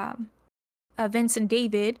Vincent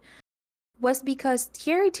David was because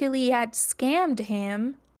Thierry had scammed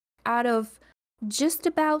him out of just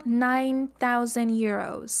about 9,000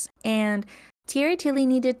 euros, and Thierry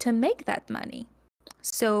needed to make that money.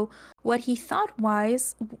 So what he thought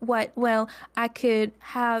was, I could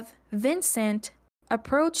have Vincent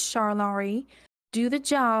approach Charles-Henri, do the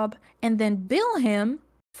job, and then bill him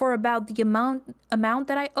for about the amount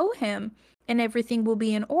that I owe him, and everything will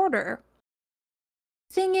be in order.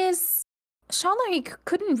 Thing is, Jean-Marie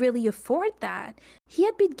couldn't really afford that. He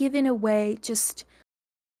had been giving away just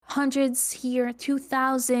hundreds here,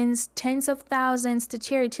 2,000s, tens of thousands to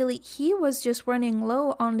Thierry Tilly. He was just running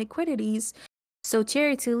low on liquidities. So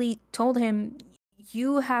Thierry Tilly told him,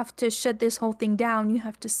 you have to shut this whole thing down. You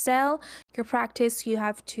have to sell your practice. You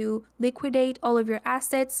have to liquidate all of your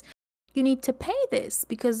assets. You need to pay this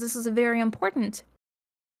because this is very important.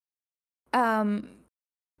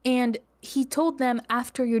 And he told them,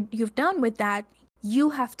 after you've done with that,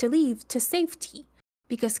 you have to leave to safety.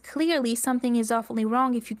 Because clearly something is awfully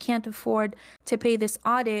wrong if you can't afford to pay this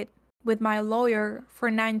audit with my lawyer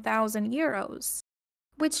for 9,000 euros.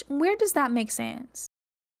 Which, where does that make sense?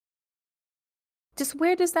 Just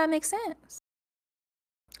where does that make sense?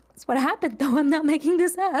 That's what happened, though. I'm not making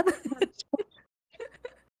this up. It's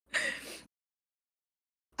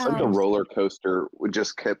like the roller coaster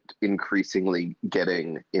just kept increasingly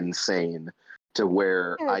getting insane to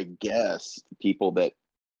where I guess people that,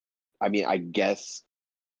 I guess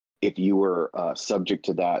if you were subject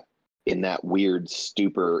to that in that weird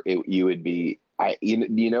stupor, you would be,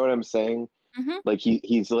 you know what I'm saying? Mm-hmm. Like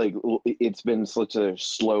he's like, it's been such a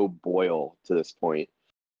slow boil to this point.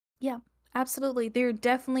 Yeah, absolutely. They're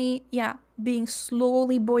definitely, being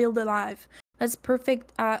slowly boiled alive. That's a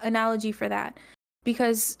perfect analogy for that.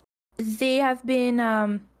 Because they have been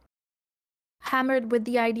hammered with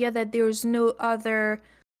the idea that there's no other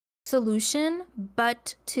solution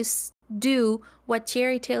but to do what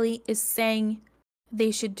Thierry Tilly is saying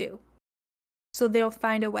they should do. So they'll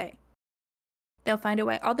find a way.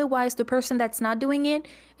 Otherwise, the person that's not doing it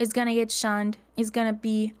is going to get shunned, is going to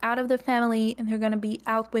be out of the family, and they're going to be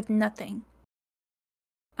out with nothing.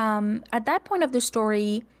 At that point of the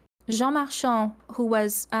story, Jean Marchand, who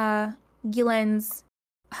was Guylain's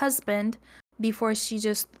husband before she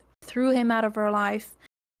just threw him out of her life,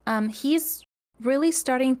 he's really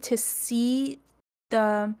starting to see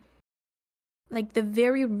the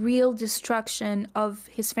very real destruction of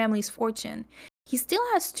his family's fortune. He still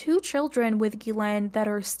has 2 children with Guylain that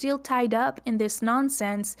are still tied up in this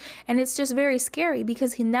nonsense, and it's just very scary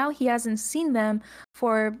because he hasn't seen them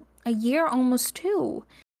for a year, almost 2.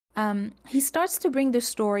 He starts to bring the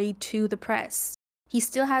story to the press. He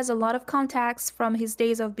still has a lot of contacts from his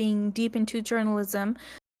days of being deep into journalism,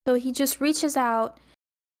 so he just reaches out.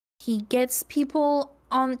 He gets people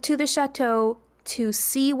onto the chateau to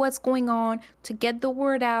see what's going on, to get the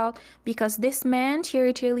word out, because this man,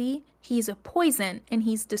 Thierry Tilly, he's a poison and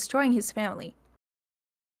he's destroying his family.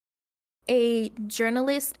 A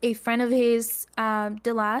journalist, a friend of his,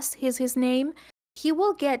 Delas is his name, he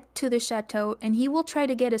will get to the chateau and he will try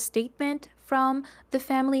to get a statement from the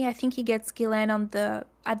family. I think he gets Guylain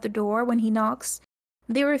at the door when he knocks.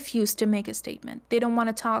 They refuse to make a statement. They don't want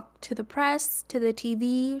to talk to the press, to the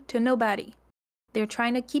TV, to nobody. They're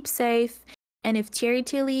trying to keep safe. And if Thierry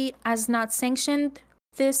Tilly has not sanctioned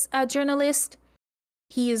this journalist,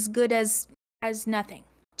 he is good as nothing.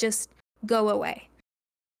 Just go away.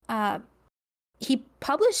 He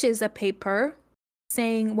publishes a paper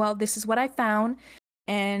saying, well, this is what I found,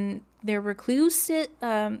 and they're recluse.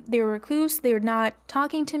 They're not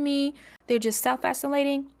talking to me. They're just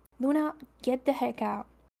self-isolating. Luna, get the heck out.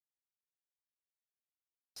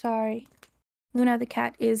 Sorry. Luna the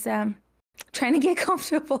cat is trying to get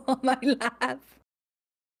comfortable on my lap.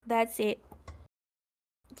 That's it.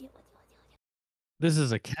 This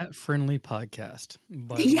is a cat-friendly podcast.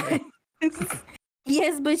 Yes.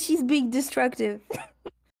 Yes, but she's being destructive.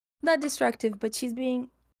 Not destructive, but she's being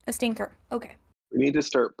a stinker. Okay. We need to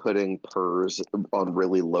start putting purrs on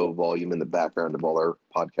really low volume in the background of all our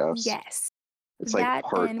podcasts. Yes. It's that, like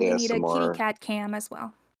part and we ASMR. need a kitty cat cam as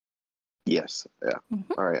well. Yes. Yeah.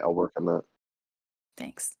 Mm-hmm. All right. I'll work on that.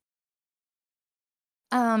 Thanks.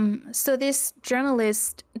 So this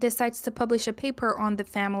journalist decides to publish a paper on the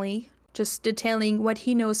family, just detailing what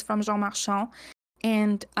he knows from Jean Marchand,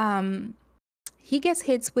 and he gets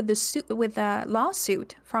hit with a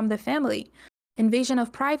lawsuit from the family, invasion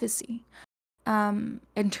of privacy. And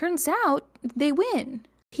turns out they win.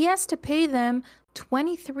 He has to pay them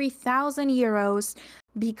 23,000 euros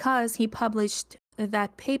because he published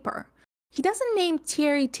that paper. He doesn't name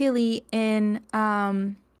Thierry Tilly in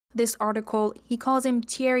this article. He calls him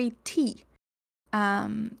Thierry T,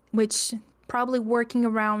 which probably working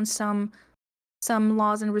around some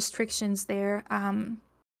laws and restrictions there.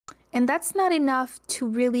 And that's not enough to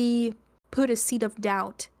really put a seed of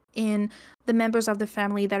doubt in the members of the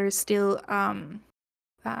family that are still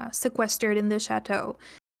sequestered in the chateau.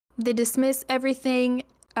 They dismiss everything.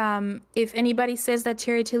 If anybody says that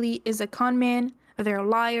Thierry Tilly is a con man, they're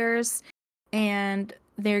liars, and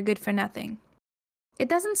they're good for nothing. It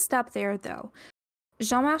doesn't stop there, though.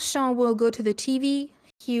 Jean Marchand will go to the TV,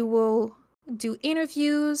 he will do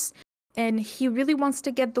interviews, and he really wants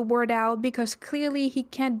to get the word out because clearly he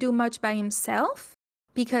can't do much by himself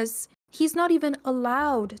because he's not even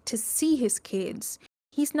allowed to see his kids.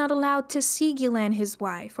 He's not allowed to see Guylaine, his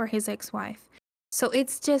wife, or his ex-wife. So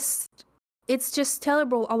it's just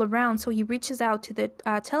terrible all around. So he reaches out to the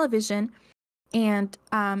television, and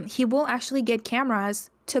he will actually get cameras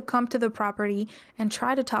to come to the property and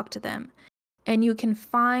try to talk to them. And you can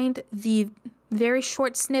find the very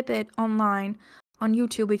short snippet online on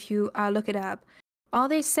YouTube if you look it up. All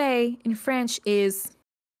they say in French is,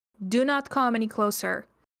 "Do not come any closer.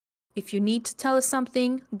 If you need to tell us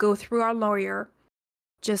something, go through our lawyer.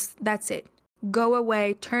 Just, that's it. Go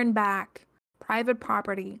away, turn back. Private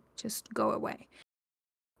property, just go away."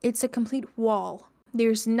 It's a complete wall.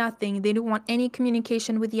 There's nothing. They don't want any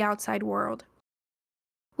communication with the outside world,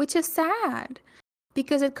 which is sad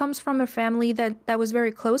because it comes from a family that was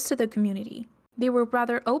very close to the community. They were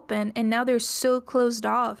rather open, and now they're so closed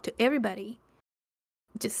off to everybody.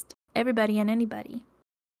 Just everybody and anybody.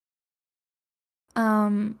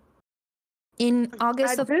 In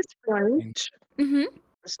August At this point,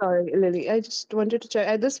 sorry, Lily, I just wanted to check.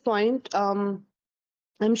 At this point, I'm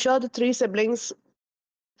sure the three siblings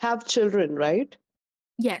have children, right?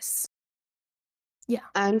 Yes. Yeah.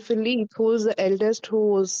 And Philippe, who's the eldest, who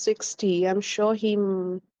was 60, I'm sure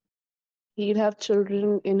he'd have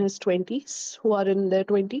children in his 20s who are in their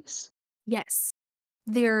 20s. Yes.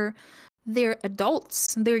 They're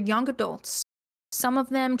adults. They're young adults. Some of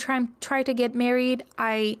them try to get married.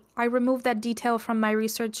 I removed that detail from my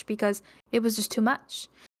research because it was just too much.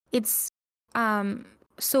 It's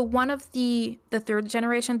so one of the third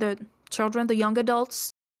generation, the children, the young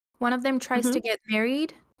adults, one of them tries to get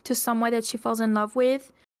married to someone that she falls in love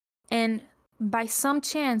with, and by some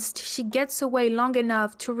chance she gets away long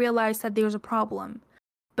enough to realize that there's a problem.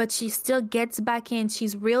 But she still gets back in.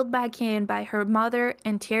 She's reeled back in by her mother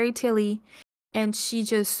and Thierry Tilly, and she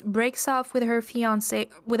just breaks off with her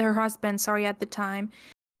husband, at the time.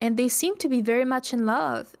 And they seem to be very much in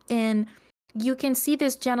love. And you can see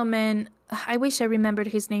this gentleman, I wish I remembered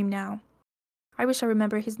his name now.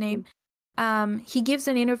 He gives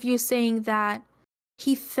an interview saying that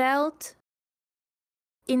he felt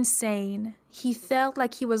insane. He felt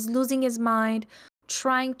like he was losing his mind,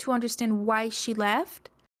 trying to understand why she left.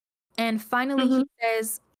 And finally he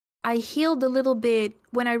says, "I healed a little bit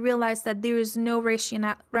when I realized that there is no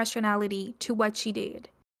rationality to what she did.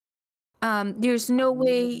 There's no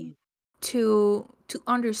way to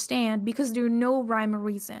understand because there's no rhyme or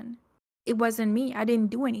reason. It wasn't me. I didn't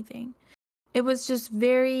do anything." It was just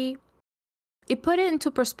it put it into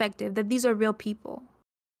perspective that these are real people.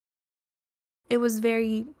 It was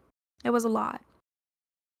a lot.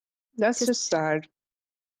 That's just sad.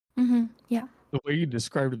 Yeah. The way you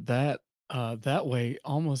described it that way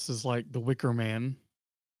almost is like the Wicker Man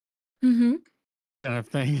kind of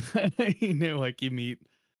thing. Like you meet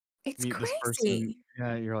It's this person. crazy.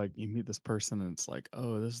 Yeah, you're like, you meet this person and it's like,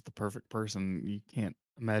 oh, this is the perfect person. You can't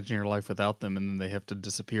imagine your life without them, and then they have to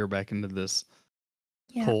disappear back into this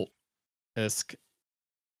cult-esque,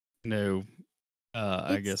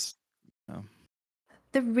 I guess.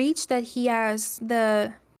 The reach that he has,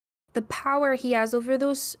 the power he has over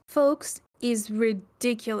those folks is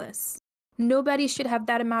ridiculous. Nobody should have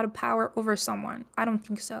that amount of power over someone. I don't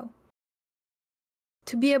think so.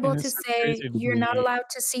 To be able to say you're not allowed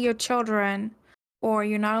to see your children, or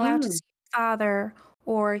you're not allowed to see your father,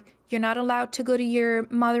 or you're not allowed to go to your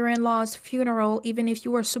mother-in-law's funeral, even if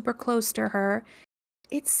you were super close to her.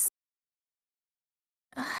 It's...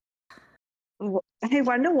 I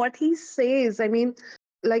wonder what he says. I mean,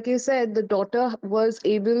 like you said, the daughter was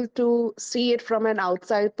able to see it from an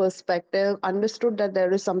outside perspective, understood that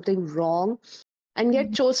there is something wrong, and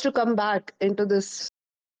yet chose to come back into this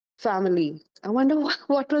family. I wonder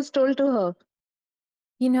what was told to her.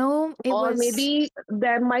 Maybe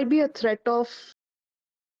there might be a threat of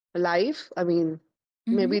life. I mean,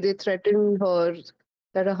 maybe they threatened her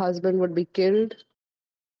that her husband would be killed.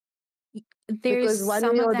 There's because one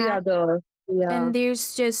some way of or the that. other. Yeah. And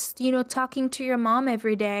there's just, talking to your mom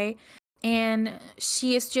every day, and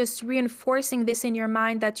she is just reinforcing this in your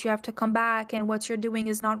mind that you have to come back and what you're doing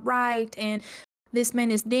is not right, and this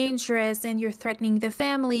man is dangerous, and you're threatening the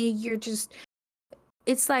family.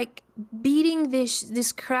 It's like beating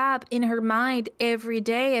this crap in her mind every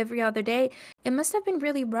day, every other day. It must have been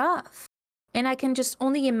really rough. And I can just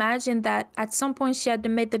only imagine that at some point she had to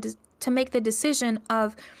make the decision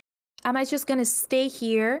of, am I just going to stay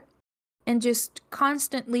here and just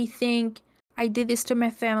constantly think I did this to my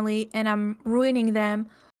family and I'm ruining them,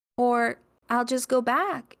 or I'll just go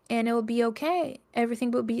back and it will be okay.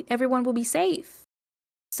 Everyone will be safe.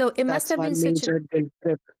 So it must have been such a guilt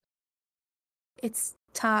trip. It's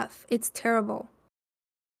tough. It's terrible.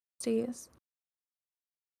 Serious.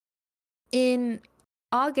 In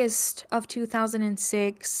August of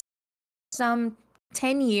 2006, some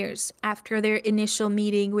 10 years after their initial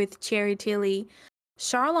meeting with Thierry Tilly,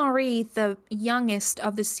 Charles-Henri, the youngest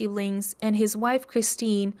of the siblings, and his wife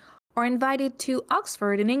Christine are invited to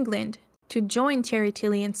Oxford in England to join Thierry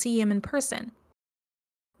Tilly and see him in person.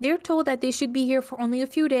 They're told that they should be here for only a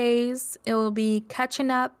few days. It will be catching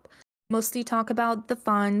up, mostly talk about the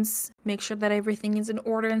funds, make sure that everything is in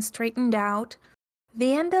order and straightened out.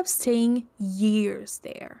 They end up staying years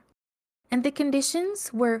there. And the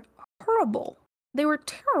conditions were horrible. They were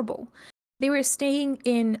terrible. They were staying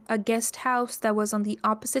in a guest house that was on the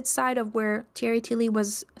opposite side of where Thierry Tilly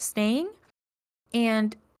was staying.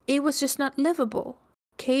 And it was just not livable.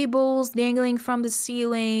 Cables dangling from the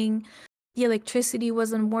ceiling. The electricity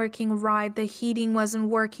wasn't working right. The heating wasn't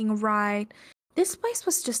working right. This place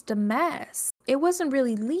was just a mess. It wasn't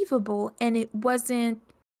really livable, and it wasn't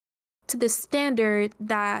to the standard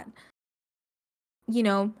that, you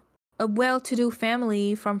know, a well-to-do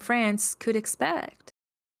family from France could expect.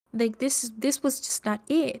 Like this was just not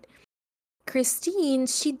it. Christine,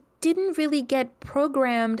 she didn't really get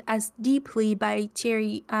programmed as deeply by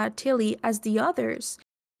Thierry Tilly as the others.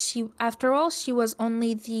 After all, she was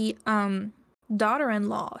only the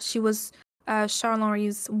daughter-in-law. She was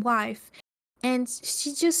Charles-Henri's wife. And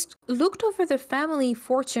she just looked over the family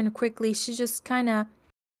fortune quickly. She just kind of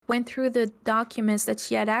went through the documents that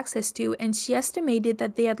she had access to, and she estimated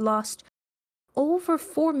that they had lost over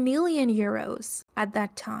 4 million euros at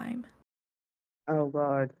that time. Oh,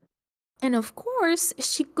 God. And of course,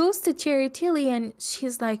 she goes to Thierry Tilly and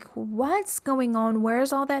she's like, what's going on?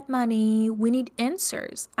 Where's all that money? We need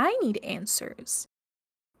answers. I need answers.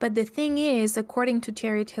 But the thing is, according to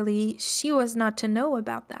Thierry Tilly, she was not to know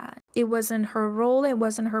about that. It wasn't her role. It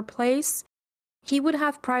wasn't her place. He would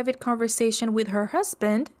have private conversation with her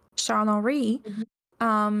husband, Charles-Henri,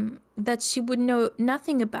 that she would know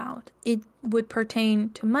nothing about. It would pertain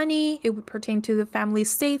to money. It would pertain to the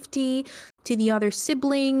family's safety, to the other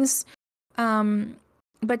siblings.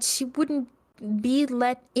 But she wouldn't be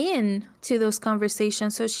let in to those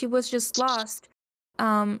conversations. So she was just lost,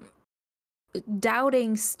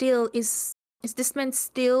 doubting still, is this man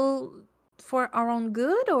still for our own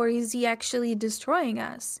good, or is he actually destroying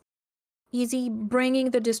us? Is he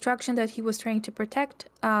bringing the destruction that he was trying to protect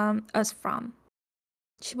us from?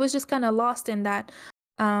 She was just kind of lost in that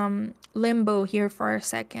limbo here for a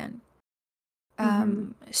second.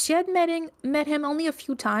 She had met him only a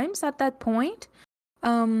few times at that point.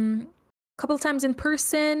 A couple times in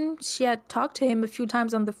person. She had talked to him a few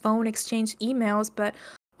times on the phone, exchanged emails, but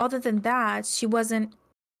other than that, she wasn't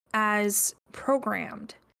as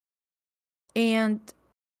programmed. And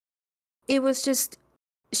it was just,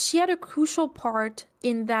 she had a crucial part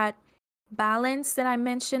in that balance that I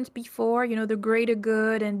mentioned before, you know, the greater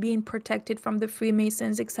good and being protected from the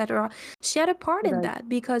Freemasons, etc. She had a part in that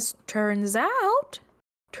because turns out,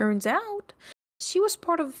 she was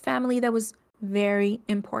part of a family that was very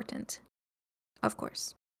important, of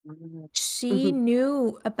course. She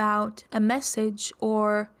knew about a message,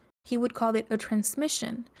 or he would call it a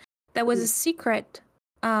transmission, that was a secret,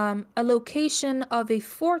 a location of a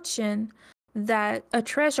fortune, that a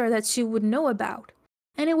treasure that she would know about.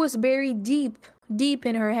 And it was buried deep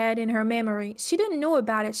in her head, in her memory. She didn't know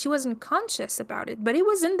about it. She wasn't conscious about it, but it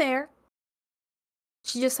was in there.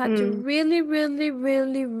 She just had to really, really,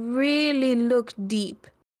 really, really look deep.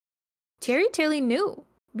 Thierry Tilly knew,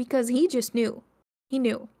 because he just knew. He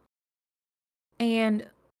knew. And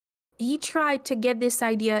he tried to get this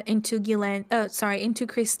idea into into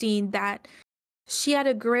Christine, that she had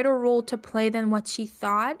a greater role to play than what she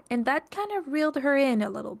thought, and that kind of reeled her in a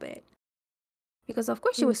little bit. Because of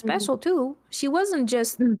course she was special too. She wasn't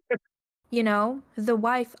just, you know, the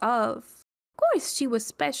wife of. Of course she was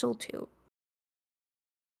special too.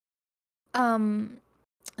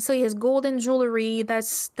 So he has golden jewelry.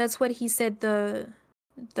 That's what he said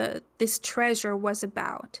this treasure was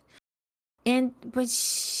about. But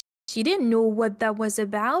she didn't know what that was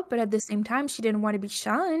about, but at the same time she didn't want to be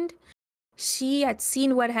shunned. She had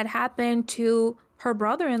seen what had happened to her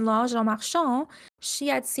brother-in-law, Jean Marchand. She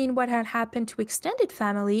had seen what had happened to extended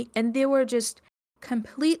family, and they were just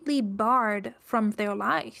completely barred from their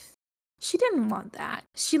life. She didn't want that.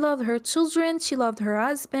 She loved her children. She loved her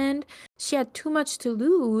husband. She had too much to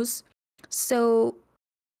lose. So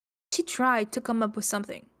she tried to come up with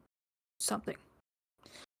something.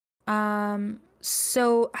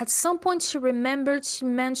 So at some point she remembered, she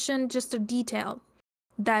mentioned just a detail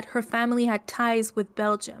that her family had ties with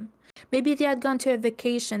Belgium. Maybe they had gone to a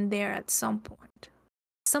vacation there at some point.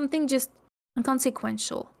 Something just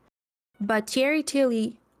inconsequential. But Thierry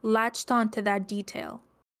Tilly latched on to that detail.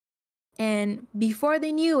 And before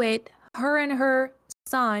they knew it, her and her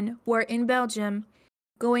son were in Belgium,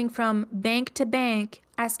 going from bank to bank,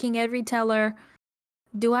 asking every teller,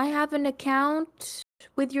 "Do I have an account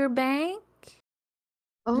with your bank?"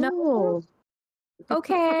 No? Oh,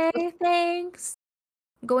 Okay, thanks.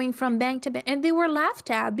 Going from bank to bank. And they were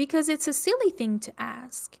laughed at because it's a silly thing to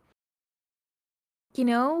ask. You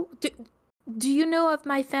know, do you know of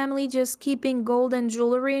my family just keeping gold and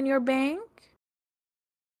jewelry in your bank?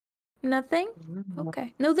 Nothing?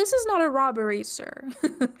 Okay. No, this is not a robbery, sir.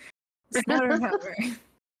 It's not a robbery.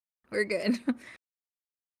 We're good.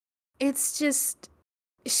 It's just,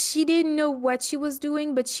 she didn't know what she was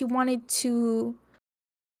doing, but she wanted to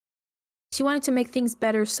make things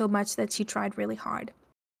better so much that she tried really hard.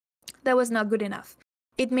 That was not good enough.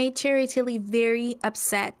 It made Cherry Tilly very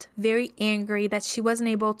upset, very angry that she wasn't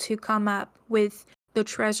able to come up with the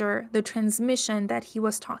treasure, the transmission that he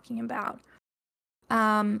was talking about.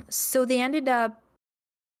 So they ended up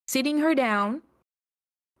sitting her down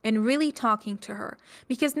and really talking to her,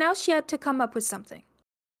 because now she had to come up with something.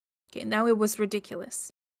 Okay, now it was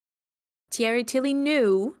ridiculous. Thierry Tilly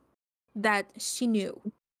knew that she knew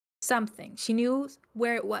something. She knew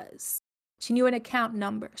where it was. She knew an account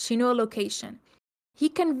number. She knew a location. He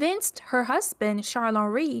convinced her husband,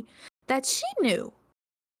 Charles-Henri, that she knew.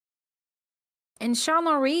 And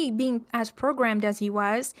Charles-Henri, being as programmed as he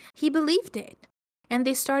was, he believed it. And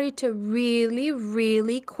they started to really,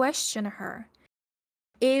 really question her.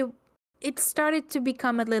 It started to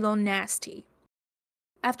become a little nasty.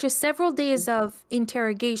 After several days of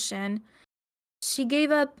interrogation, she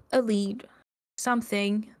gave up a lead,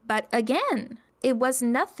 something, but again, it was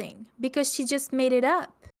nothing because she just made it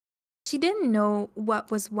up. She didn't know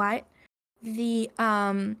what was what. The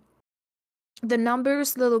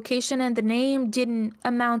numbers, the location, and the name didn't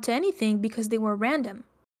amount to anything because they were random.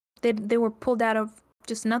 They were pulled out of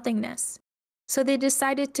just nothingness. So they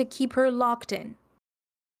decided to keep her locked in.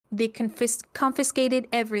 They confiscated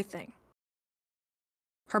everything.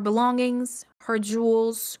 Her belongings, her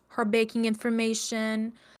jewels, her banking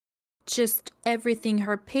information, just everything,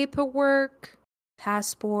 her paperwork,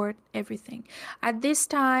 passport, everything. At this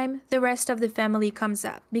time, the rest of the family comes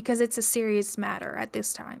up because it's a serious matter at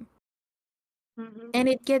this time. And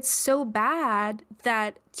it gets so bad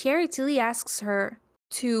that Thierry Tilly asks her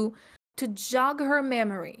to jog her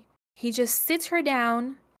memory. He just sits her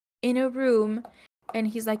down in a room and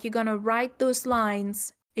he's like, "You're gonna write those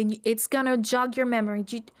lines and it's gonna jog your memory.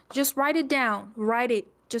 Just write it down. Write it.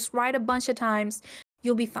 Just write a bunch of times.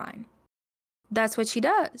 You'll be fine." That's what she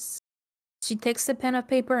does. She takes a pen of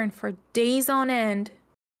paper and for days on end,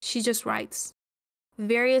 she just writes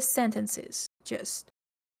various sentences. Just,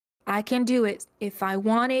 "I can do it. If I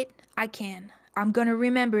want it, I can. I'm gonna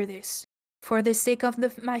remember this for the sake of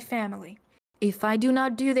my family. If I do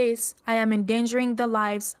not do this, I am endangering the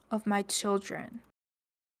lives of my children."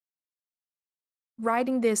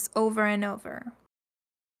 Writing this over and over.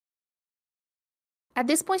 At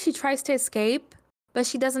this point, she tries to escape, but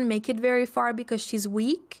she doesn't make it very far because she's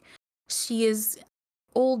weak. She is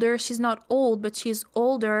older. She's not old, but she's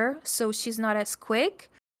older, so she's not as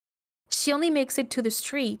quick. She only makes it to the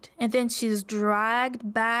street, and then she's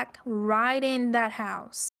dragged back right in that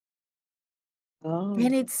house. Oh.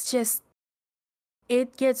 And it's just,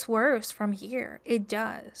 it gets worse from here. It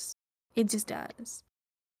does. It just does.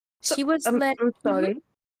 So, She was I'm let. sorry.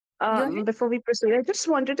 Go ahead. Before we proceed, I just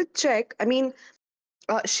wanted to check. I mean,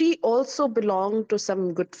 she also belonged to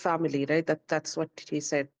some good family, right? That's what he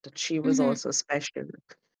said, that she was also special.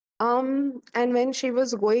 And when she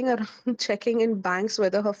was going around checking in banks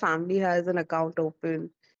whether her family has an account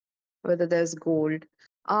open, whether there's gold,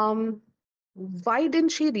 um, why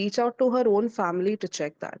didn't she reach out to her own family to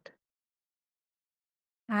check that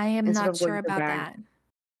I am instead not of sure going to about bank?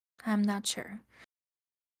 that. I'm not sure.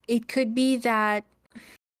 It could be that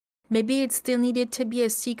maybe it still needed to be a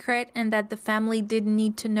secret and that the family didn't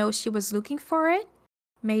need to know she was looking for it.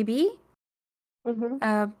 Maybe.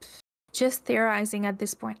 Just theorizing at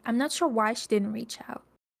this point. I'm not sure why she didn't reach out.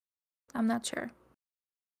 I'm not sure.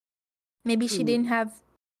 Maybe she didn't have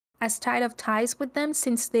as tight of ties with them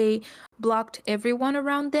since they blocked everyone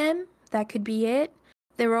around them. That could be it.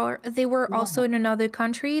 They were also in another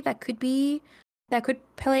country. That could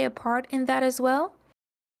play a part in that as well.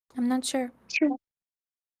 I'm not sure. Sure.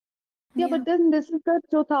 Yeah, but then this is the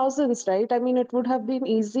 2000s, right? I mean, it would have been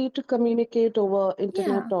easy to communicate over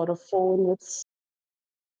internet or a phone.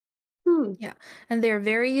 Yeah, and they're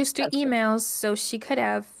very used to emails, so she could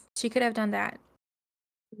have done that.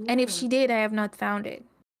 And if she did, I have not found it.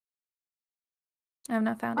 I have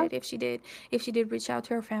not found it. If she did reach out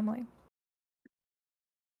to her family.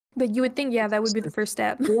 But you would think, yeah, that would be the first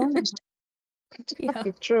step. Yeah.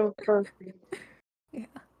 True.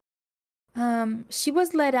 Yeah. She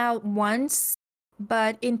was let out once,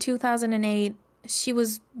 but in 2008, she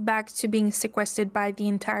was back to being sequestered by the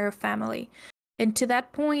entire family. And to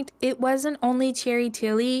that point, it wasn't only Thierry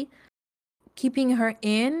Tilly keeping her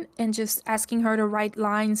in and just asking her to write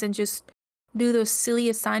lines and just do those silly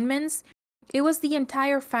assignments. It was the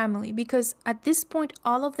entire family, because at this point,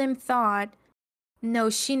 all of them thought, no,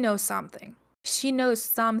 she knows something. She knows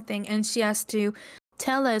something, and she has to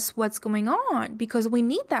tell us what's going on, because we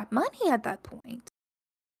need that money at that point.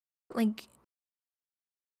 Like,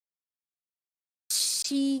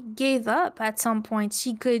 she gave up at some point.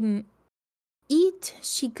 She couldn't eat,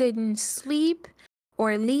 she couldn't sleep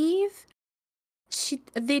or leave.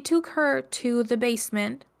 They took her to the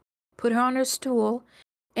basement, put her on her stool,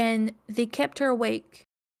 and they kept her awake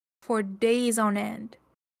for days on end.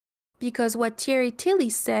 Because what Thierry Tilly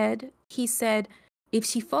said, he said, if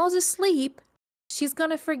she falls asleep, she's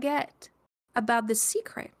gonna forget about the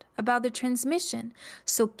secret, about the transmission.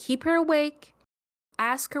 So keep her awake,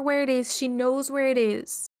 ask her where it is, she knows where it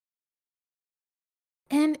is.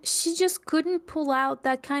 And she just couldn't pull out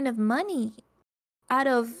that kind of money out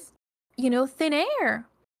of, thin air.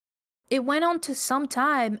 It went on to some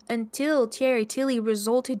time until Thierry Tilly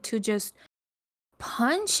resorted to just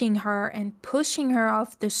punching her and pushing her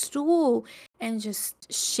off the stool and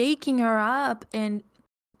just shaking her up and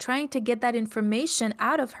trying to get that information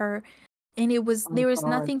out of her. And there was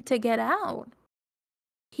nothing to get out.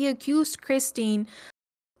 He accused Christine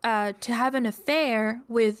to have an affair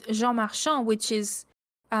with Jean Marchand, which is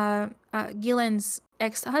Guylain's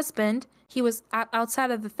ex-husband. He was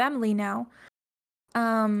outside of the family now.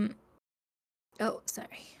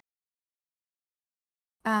 Sorry.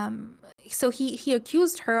 So he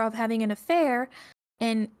accused her of having an affair,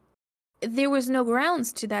 and there was no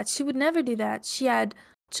grounds to that. She would never do that. She had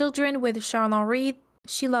children with Charles-Henri.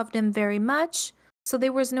 She loved him very much, so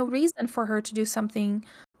there was no reason for her to do something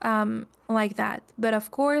like that. But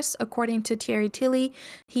of course, according to Thierry Tilly,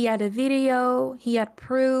 he had a video, he had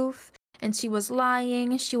proof, and she was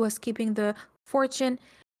lying. She was keeping the fortune.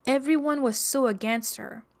 Everyone was so against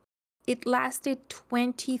her. It lasted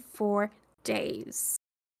 24 days.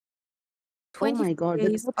 24 Oh my God,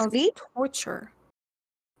 days of torture.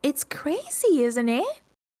 It's crazy, isn't it?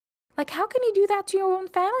 Like, how can you do that to your own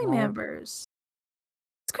family members?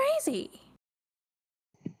 It's crazy.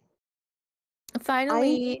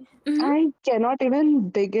 Finally, I cannot even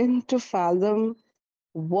begin to fathom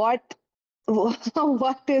what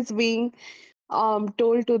what is being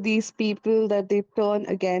told to these people, that they turn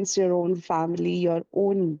against your own family, your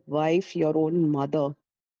own wife, your own mother.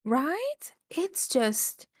 right? It's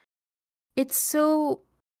so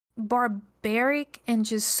barbaric and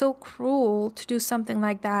just so cruel to do something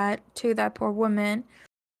like that to that poor woman.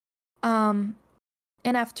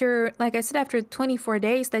 And after, like I said, after 24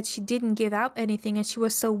 days that she didn't give out anything, and she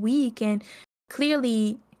was so weak, and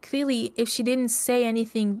clearly, if she didn't say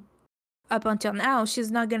anything up until now, she's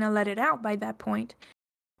not gonna let it out by that point.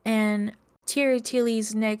 And Thierry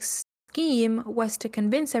Tilly's next scheme was to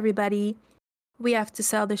convince everybody, we have to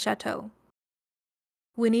sell the chateau.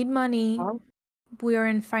 We need money. We are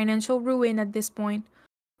in financial ruin at this point.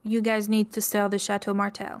 You guys need to sell the Chateau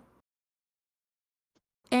Martel.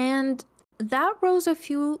 And that rose a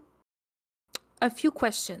few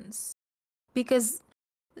questions, because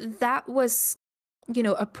that was,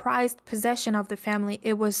 a prized possession of the family.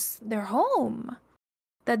 It was their home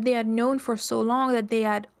that they had known for so long, that they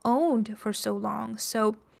had owned for so long.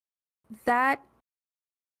 So that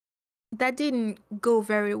didn't go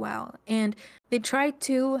very well, and they tried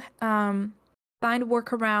to find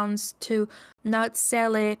workarounds to not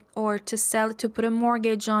sell it, or to put a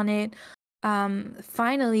mortgage on it.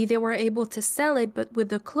 Finally, they were able to sell it, but with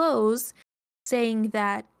the clause saying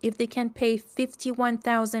that if they can pay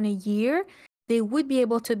 51,000 a year, they would be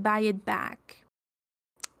able to buy it back.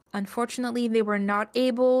 Unfortunately, they were not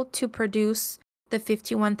able to produce the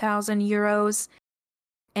 51,000 euros,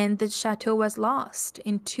 and the chateau was lost.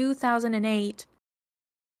 In 2008,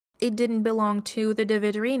 it didn't belong to the de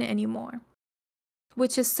Vitrine anymore,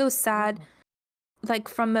 which is so sad, like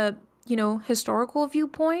from a, historical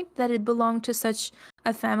viewpoint, that it belonged to such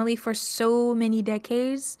a family for so many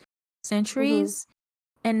decades, centuries,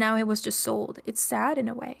 and now it was just sold. It's sad in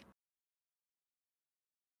a way.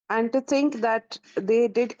 And to think that they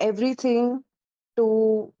did everything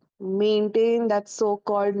to maintain that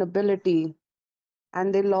so-called nobility,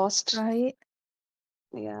 and they lost. Right?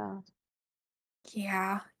 Yeah.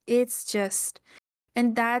 Yeah. It's just,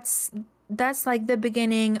 and that's like the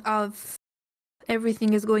beginning of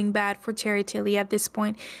everything is going bad for Terry Tilly at this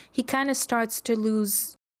point. He kind of starts to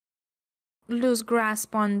lose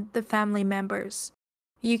grasp on the family members.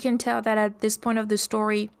 You can tell that at this point of the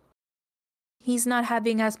story, he's not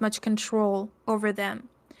having as much control over them.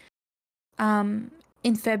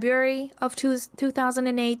 In February of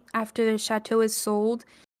 2008, after the chateau is sold,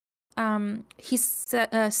 he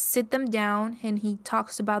sit them down and he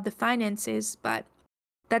talks about the finances, but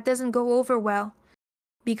that doesn't go over well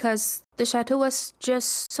because the chateau was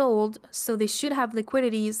just sold, so they should have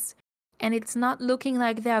liquidities, and it's not looking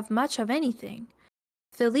like they have much of anything.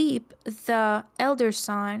 Philippe, the elder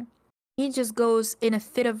son, he just goes in a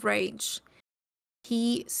fit of rage.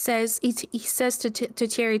 He says to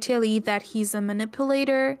Thierry Tilly that he's a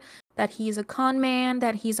manipulator, that he's a con man,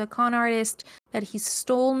 that he's a con artist, that he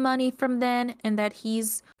stole money from them, and that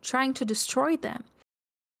he's trying to destroy them.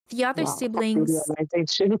 The other Wow, siblings,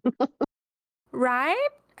 realization. right?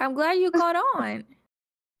 I'm glad you caught on.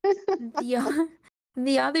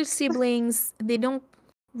 The other siblings, they don't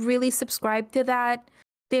really subscribe to that.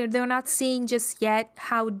 They're not seeing just yet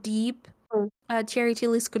how deep Thierry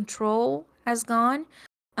Tilly's control has gone.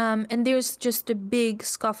 And there's just a big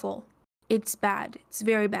scuffle. It's bad. It's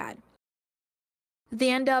very bad. They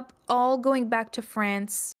end up all going back to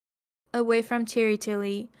France, away from Thierry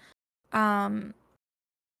Tilly. And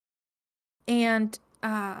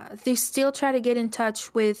they still try to get in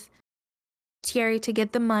touch with Thierry to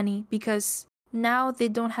get the money because now they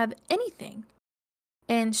don't have anything.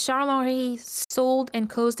 And Charles-Henri sold and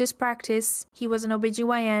closed his practice. He was an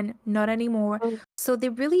OBGYN, not anymore. So they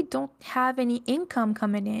really don't have any income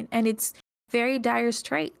coming in, and it's very dire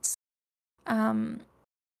straits.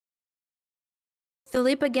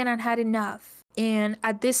 Philippe again had enough, and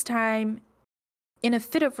at this time, in a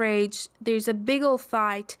fit of rage, there's a big old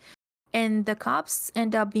fight, and the cops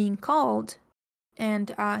end up being called,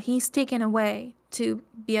 and he's taken away to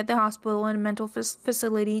be at the hospital in a mental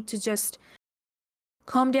facility to just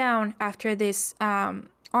calm down after this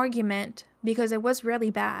argument because it was really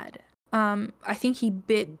bad. I think he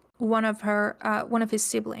bit one of his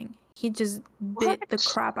sibling. He just bit the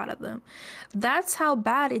crap out of them. That's how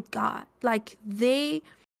bad it got. Like they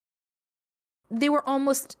were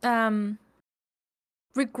almost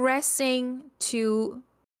regressing to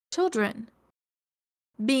children,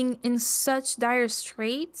 being in such dire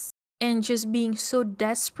straits and just being so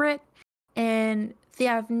desperate, and they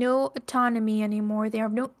have no autonomy anymore. They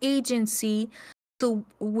have no agency. So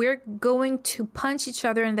we're going to punch each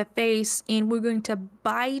other in the face and we're going to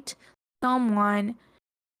bite someone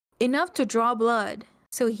enough to draw blood.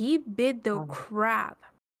 So he bit the crap.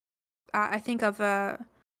 I think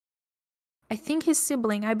his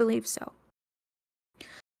sibling, I believe so.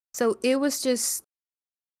 So it was just,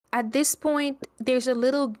 at this point, there's a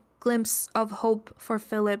little glimpse of hope for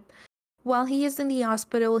Philip. While he is in the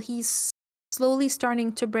hospital, he's slowly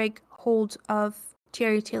starting to break hold of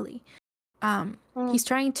Thierry Tilly. He's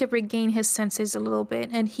trying to regain his senses a little bit,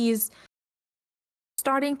 and he's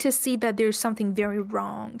starting to see that there's something very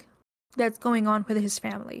wrong that's going on with his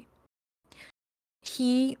family.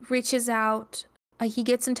 He reaches out, he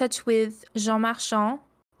gets in touch with Jean Marchand.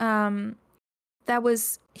 All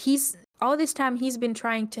this time he's been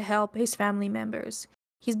trying to help his family members.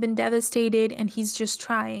 He's been devastated and he's just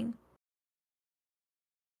trying.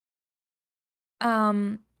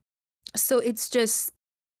 So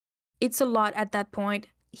it's a lot at that point.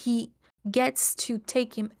 He gets to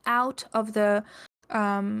take him out of the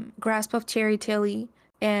grasp of Thierry Tilly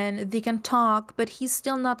and they can talk, but he's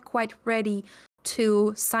still not quite ready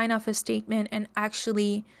to sign off a statement and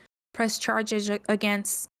actually press charges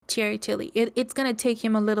against Thierry Tilly. It's going to take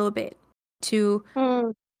him a little bit to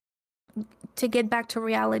get back to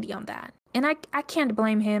reality on that. And I can't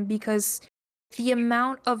blame him because the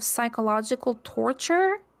amount of psychological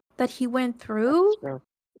torture that he went through,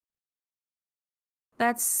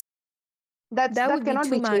 that would be cannot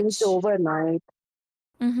too be changed much. overnight.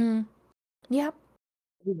 Yep.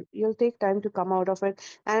 You'll take time to come out of it,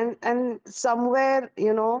 and somewhere,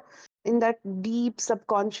 in that deep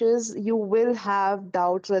subconscious, you will have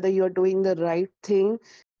doubts whether you're doing the right thing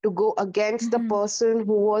to go against the person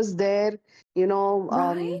who was there,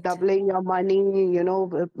 Right? doubling your money,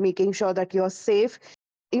 making sure that you're safe,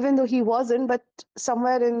 even though he wasn't. But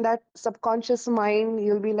somewhere in that subconscious mind,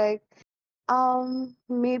 you'll be like,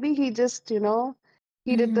 maybe he just,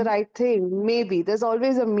 he did the right thing. Maybe there's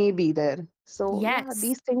always a maybe there. So yeah, Yes.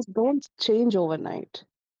 these things don't change overnight.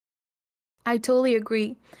 I totally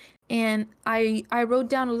agree. And I wrote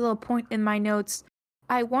down a little point in my notes.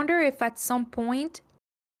 I wonder if at some point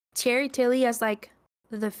Thierry Tilly as like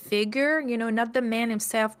the figure, you know, not the man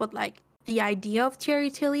himself, but like the idea of Thierry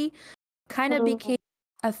Tilly kind of became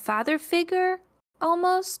a father figure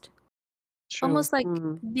almost. True. Almost like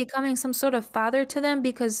becoming some sort of father to them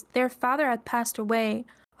because their father had passed away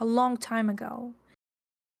a long time ago.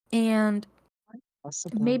 And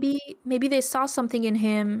maybe they saw something in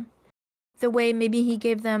him, the way maybe he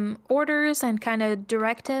gave them orders and kind of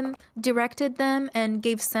directed them and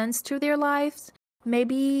gave sense to their lives.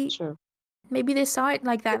 Maybe they saw it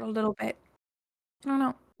like that a little bit. I don't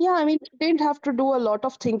know. Yeah, I mean, they didn't have to do a lot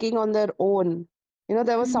of thinking on their own. You know,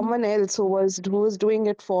 there was someone else who was doing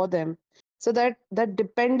it for them. So that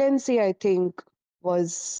dependency, I think,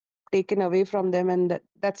 was taken away from them, and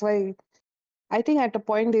that's why I think at a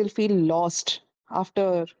point they'll feel lost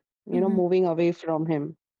after moving away from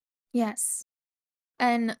him. Yes.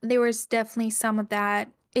 And there was definitely some of that.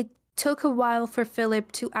 It took a while for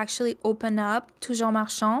Philip to actually open up to Jean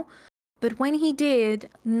Marchand, but when he did,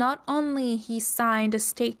 not only he signed a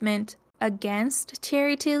statement against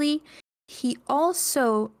Thierry Tilly, he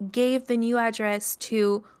also gave the new address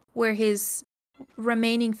to where his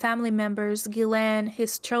remaining family members, Guylaine,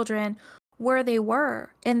 his children, where they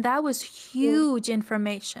were. And that was huge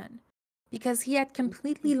information because he had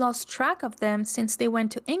completely lost track of them since they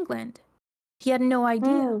went to England. He had no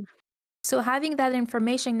idea. So having that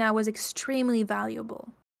information now was extremely valuable.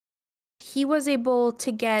 He was able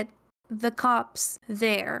to get the cops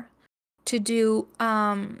there to do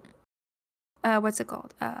what's it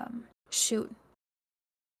called? Shoot.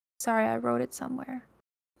 Sorry, I wrote it somewhere.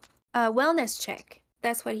 Wellness check.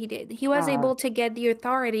 That's what he did. He was able to get the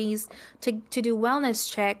authorities to do wellness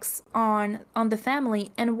checks on the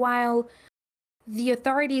family. And while the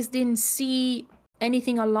authorities didn't see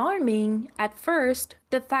anything alarming at first,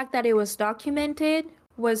 the fact that it was documented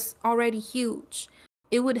was already huge.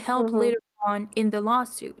 It would help later on in the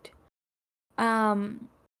lawsuit. I'll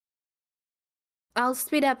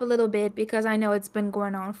speed up a little bit because I know it's been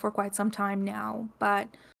going on for quite some time now, but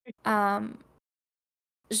Jean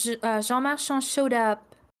Marchand showed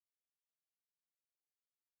up.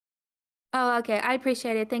 Oh, okay, I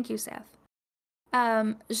appreciate it. Thank you, Seth.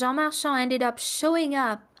 Jean Marchand ended up showing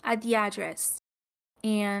up at the address,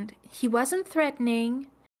 and he wasn't threatening,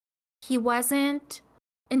 he wasn't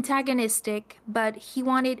antagonistic, but he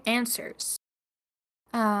wanted answers.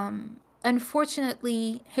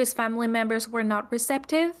 Unfortunately, his family members were not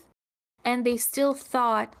receptive, and they still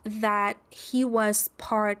thought that he was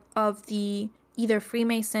part of the either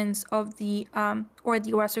Freemasons of the or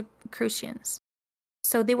the Rosicrucians.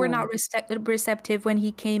 So they were not receptive when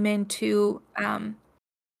he came in to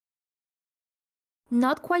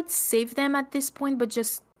not quite save them at this point, but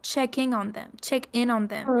just check in on them.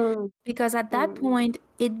 Because at that point,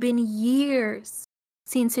 it'd been years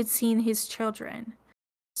since he'd seen his children.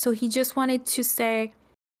 So he just wanted to say,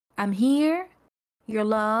 I'm here, you're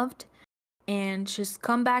loved, and just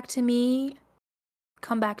come back to me.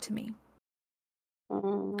 Come back to me.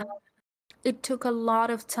 It took a lot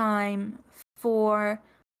of time for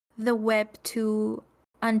the web to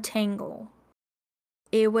untangle.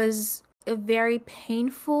 It was very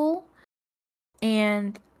painful,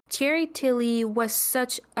 and Thierry Tilly was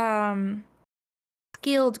such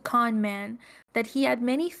skilled con man that he had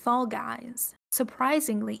many fall guys.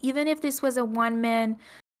 Surprisingly, even if this was a one-man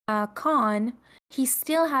con, he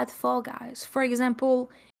still had fall guys. For example,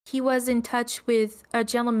 he was in touch with a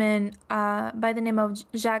gentleman by the name of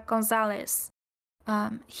Jacques Gonzalez.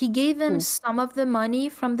 He gave him some of the money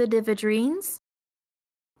from the Dividrines,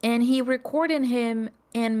 and he recorded him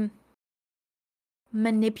and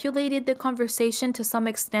manipulated the conversation to some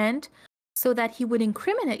extent so that he would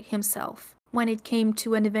incriminate himself when it came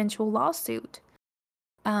to an eventual lawsuit.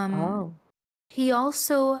 He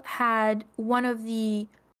also had one of the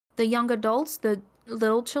young adults, the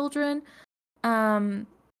little children,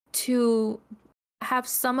 to have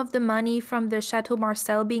some of the money from the Chateau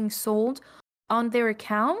Marcel being sold on their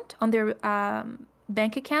account, on their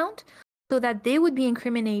bank account, so that they would be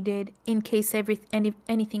incriminated in case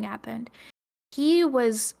anything happened. He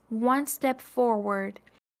was one step forward.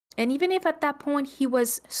 And even if at that point he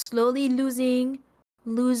was slowly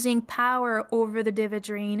losing power over the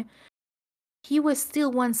Dividrine, he was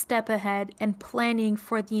still one step ahead and planning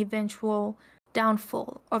for the eventual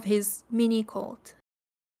downfall of his mini cult.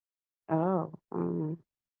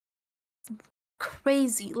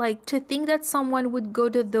 Crazy. Like, to think that someone would go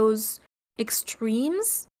to those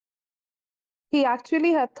extremes. He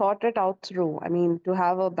actually had thought it out through. I mean, to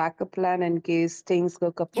have a backup plan in case things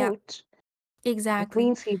go kaput. That Exactly.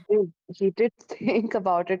 means he did think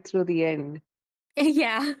about it through the end.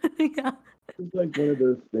 Yeah. Yeah. It's like one of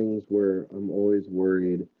those things where I'm always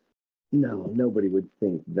worried. No, nobody would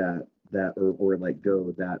think or like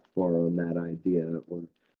go that far on that idea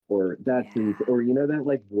or that seems Yeah. or that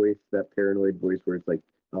like voice, that paranoid voice where it's like,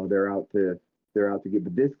 oh, they're out to get,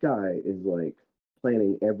 but this guy is like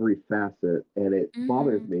planning every facet, and it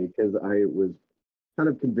bothers Mm-hmm. me because I was kind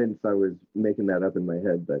of convinced I was making that up in my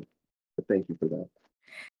head, but thank you for that.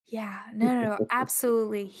 Yeah, no,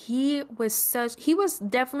 absolutely. He was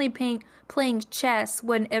definitely playing chess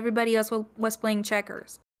when everybody else was playing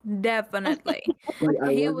checkers. Definitely. Like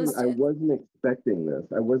He was I just, wasn't expecting this.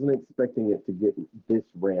 I wasn't expecting it to get this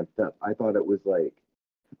ramped up. I thought it was like,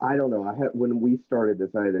 I don't know. I had when we started this,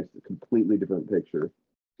 I had a completely different picture.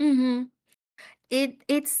 mm-hmm. He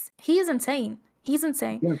is insane. He's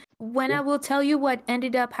insane. Yeah, When yeah. I will tell you what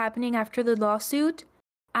ended up happening after the lawsuit,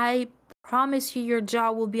 I promise you your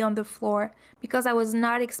jaw will be on the floor because I was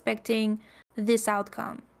not expecting this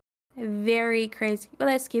outcome. Very crazy. But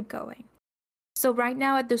let's keep going. So right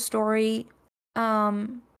now at the story,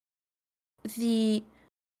 um, the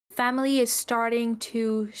family is starting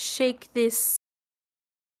to shake this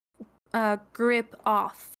grip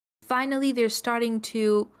off. Finally, they're starting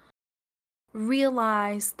to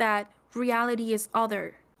realize that reality is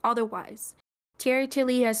otherwise. Thierry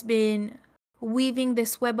Tilly has been weaving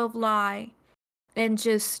this web of lie and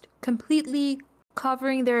just completely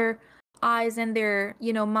covering their eyes and their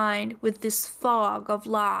mind with this fog of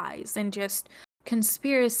lies and just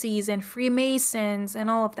conspiracies and Freemasons and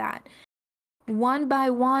all of that. One by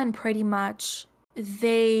one, pretty much,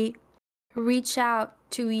 they reach out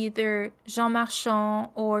to either Jean Marchand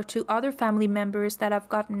or to other family members that have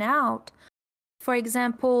gotten out. For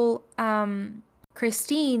example,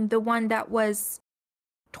 Christine, the one that was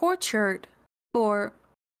tortured for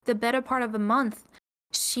the better part of a month,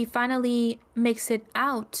 she finally makes it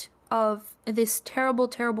out of this terrible,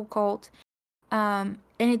 terrible cult. And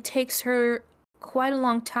it takes her quite a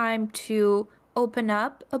long time to open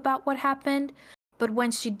up about what happened. But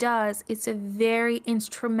when she does, it's a very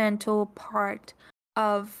instrumental part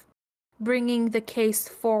of bringing the case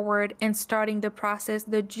forward and starting the process,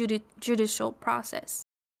 the judicial process.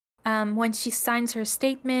 When she signs her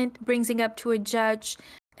statement, brings it up to a judge,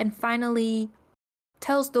 and finally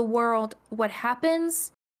tells the world what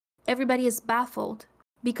happens, everybody is baffled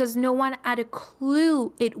because no one had a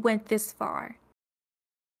clue it went this far.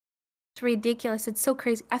 It's ridiculous. It's so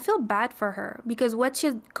crazy. I feel bad for her because what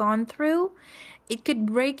she's gone through, it could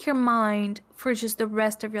break your mind for just the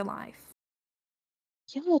rest of your life.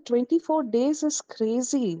 Yeah, 24 days is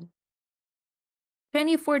crazy.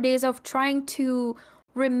 24 days of trying to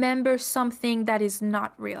remember something that is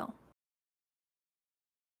not real.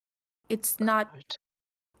 It's not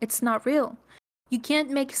real. You can't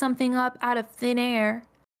make something up out of thin air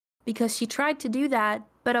because she tried to do that,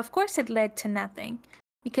 but of course it led to nothing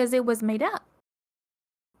because it was made up.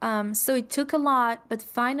 So it took a lot, but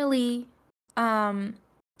finally,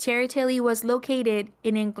 Thierry Tilly was located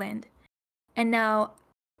in England. And now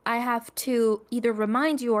I have to either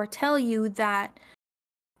remind you or tell you that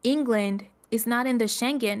England is not in the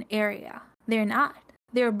Schengen area. They're not.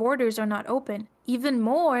 Their borders are not open. Even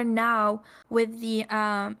more now with the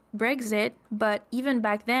Brexit, but even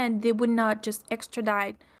back then, they would not just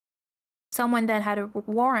extradite someone that had a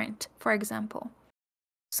warrant, for example.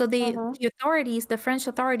 So the authorities, the French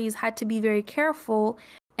authorities, had to be very careful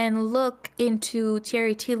and look into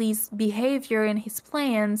Thierry Tilly's behavior and his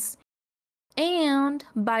plans. And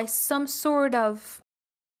by some sort of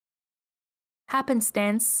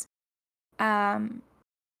happenstance,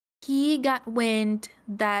 he got wind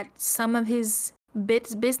that some of his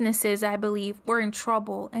businesses, I believe, were in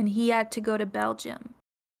trouble, and he had to go to Belgium.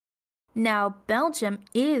 Now, Belgium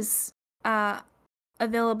is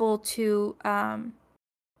available to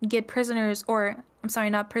get prisoners, or I'm sorry,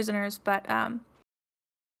 not prisoners, but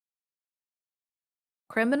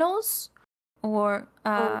criminals, or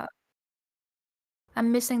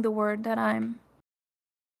I'm missing the word that I'm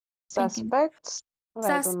thinking. Suspects? I don't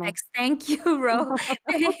know. Suspects. Thank you, Ro.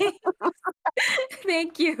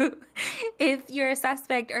 Thank you. If you're a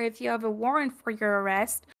suspect or if you have a warrant for your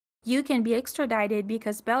arrest, you can be extradited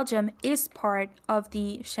because Belgium is part of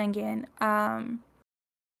the Schengen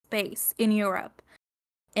space in Europe.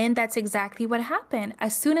 And that's exactly what happened.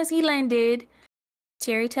 As soon as he landed,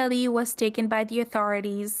 Thierry Tilly was taken by the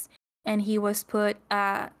authorities and he was put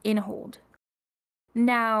in hold.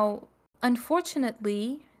 Now,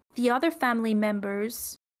 unfortunately, the other family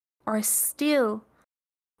members are still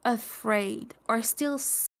afraid, are still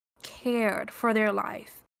scared for their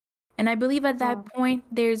life. And I believe at that point,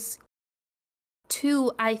 there's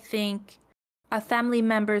 2, I think, family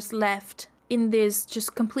members left in this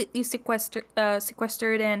just completely sequestered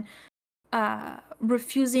and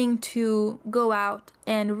refusing to go out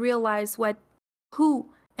and realize who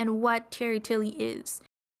and what Thierry Tilly is.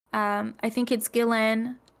 I think it's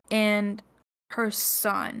Ghislaine and her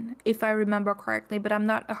son, if I remember correctly, but I'm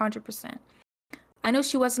not 100%. I know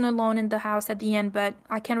she wasn't alone in the house at the end, but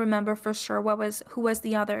I can't remember for sure who was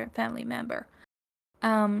the other family member.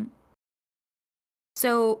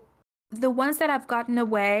 So the ones that have gotten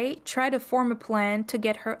away try to form a plan to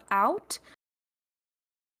get her out.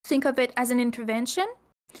 Think of it as an intervention.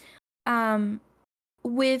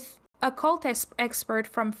 With a cult expert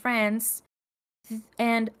from France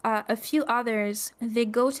and a few others, they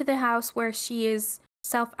go to the house where she is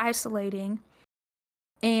self-isolating,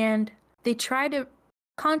 and they try to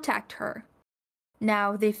contact her.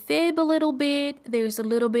 Now, they fib a little bit. There's a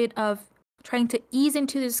little bit of trying to ease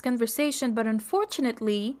into this conversation, but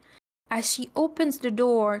unfortunately, as she opens the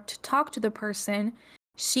door to talk to the person,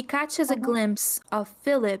 she catches a glimpse of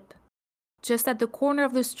Philip just at the corner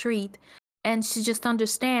of the street, and she just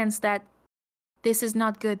understands that this is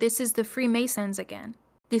not good. This is the Freemasons again.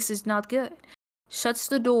 This is not good. Shuts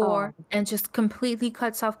the door and just completely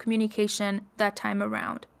cuts off communication that time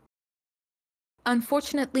around.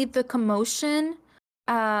 Unfortunately, with the commotion,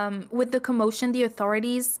 the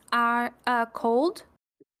authorities are called,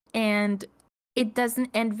 and it doesn't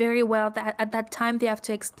end very well. That at that time they have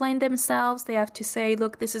to explain themselves. They have to say,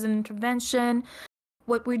 look, this is an intervention.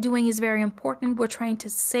 What we're doing is very important. We're trying to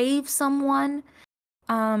save someone.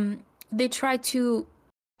 They try to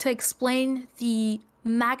explain the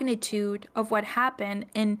magnitude of what happened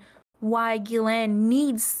and why Ghislaine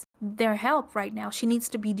needs their help right now. She needs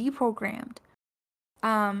to be deprogrammed.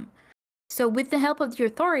 So with the help of the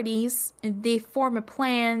authorities, they form a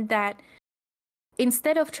plan that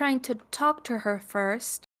instead of trying to talk to her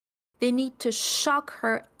first, they need to shock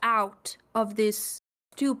her out of this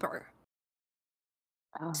stupor.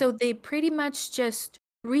 So they pretty much just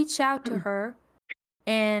reach out to her,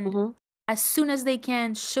 and as soon as they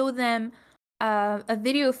can, show them a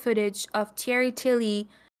video footage of Thierry Tilly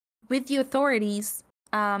with the authorities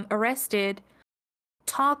arrested,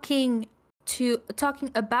 talking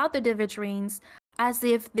about the Davidrines as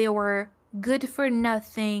if they were good for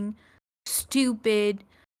nothing, stupid,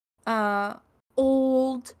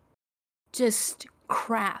 old, just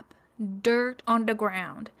crap, dirt on the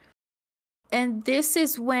ground. And this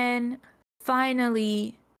is when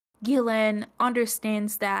finally Ghislaine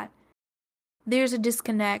understands that there's a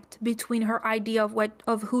disconnect between her idea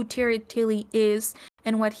of who Thierry Tilly is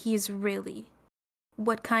and what he is really,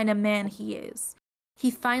 what kind of man he is.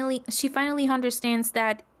 She finally understands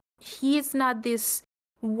that he is not this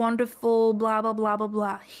wonderful blah blah blah blah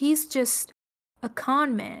blah. He's just a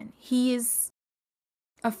con man. He is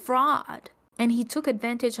a fraud, and he took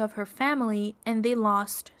advantage of her family, and they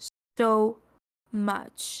lost so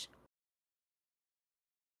much.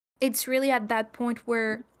 It's really at that point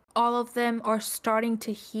where all of them are starting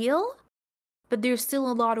to heal, but there's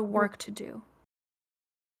still a lot of work to do.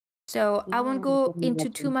 So I won't go into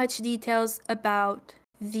too much details about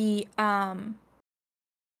the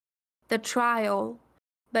trial,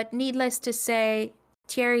 but needless to say,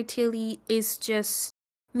 Thierry Tilly is just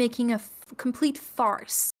making a complete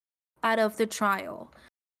farce out of the trial.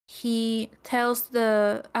 He tells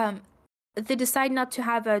they decide not to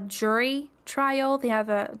have a jury trial. They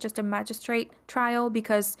have just a magistrate trial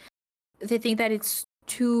because they think that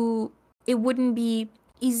it wouldn't be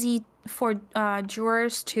easy for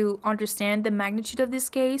jurors to understand the magnitude of this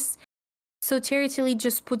case. So Thierry Tilly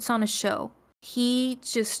just puts on a show. He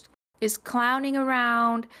just is clowning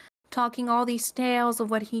around, talking all these tales of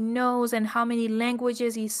what he knows and how many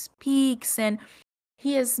languages he speaks, and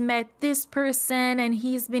he has met this person and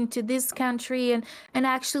he's been to this country, and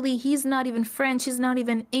actually he's not even French, he's not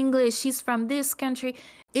even English, he's from this country.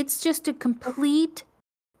 It's just complete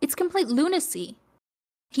lunacy.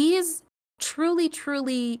 He is truly,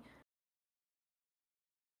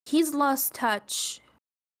 he's lost touch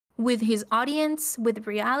with his audience, with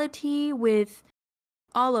reality, with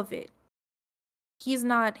all of it. He's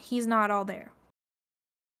not all there.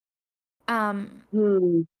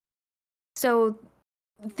 So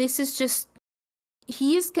this is just,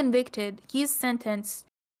 he is convicted, he is sentenced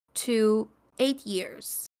to 8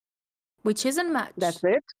 years, which isn't much. That's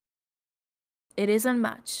it? It isn't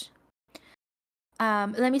much.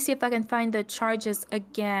 Let me see if I can find the charges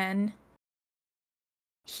again.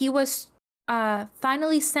 He was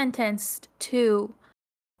finally sentenced to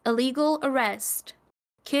illegal arrest,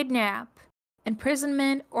 kidnap,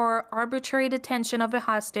 imprisonment or arbitrary detention of a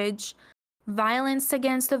hostage, violence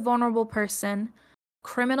against a vulnerable person,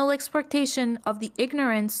 criminal exploitation of the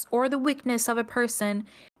ignorance or the weakness of a person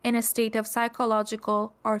in a state of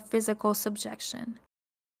psychological or physical subjection.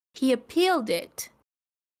 He appealed it,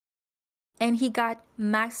 and he got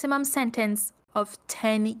maximum sentence of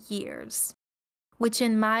 10 years, which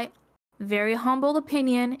in my very humble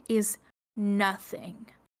opinion is nothing.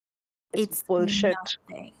 It's bullshit.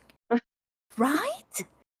 nothing. Right?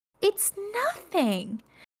 It's nothing.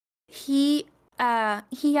 He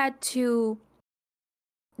had to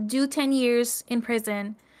do 10 years in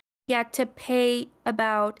prison. He had to pay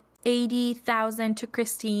about 80,000 to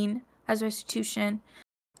Christine as restitution.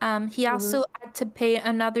 He also had to pay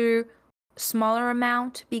another smaller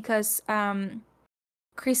amount because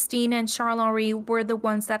Christine and Charles-Henri were the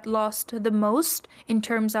ones that lost the most in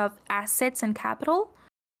terms of assets and capital.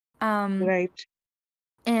 Right.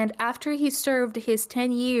 And after he served his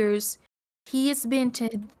 10 years, he has been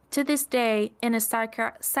to this day in a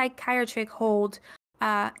psychiatric hold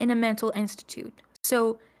in a mental institute.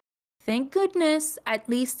 So thank goodness, at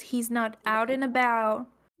least he's not out and about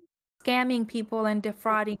scamming people and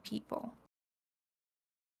defrauding people.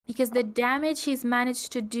 Because the damage he's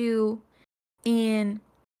managed to do in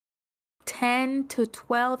 10 to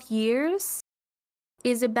 12 years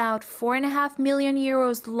is about 4.5 million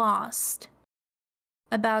euros lost,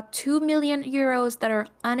 about 2 million euros that are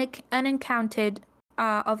unaccounted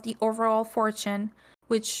of the overall fortune,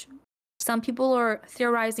 which some people are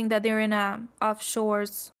theorizing that they're in a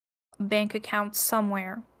offshore's bank account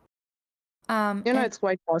somewhere. It's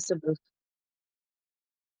quite possible.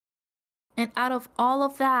 And out of all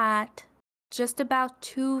of that, just about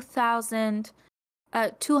 200,000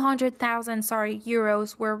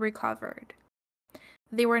 euros were recovered.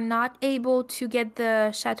 They were not able to get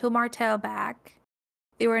the Chateau Martel back.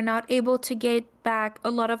 They were not able to get back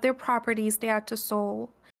a lot of their properties they had to sell.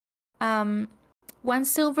 One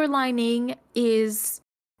silver lining is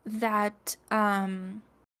that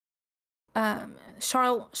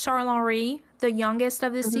Charles-Henri, the youngest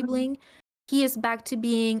of the sibling, he is back to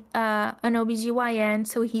being an OBGYN,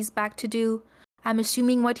 so he's back to do, I'm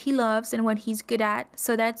assuming, what he loves and what he's good at.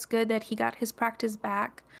 So that's good that he got his practice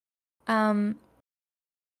back.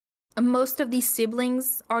 Most of these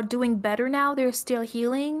siblings are doing better now. They're still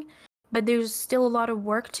healing, but there's still a lot of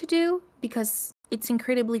work to do because it's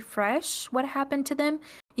incredibly fresh what happened to them,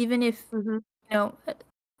 even if a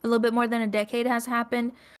little bit more than a decade has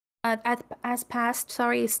happened. As passed,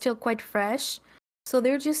 it's still quite fresh. So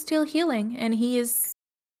they're just still healing, and he is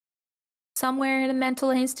somewhere in a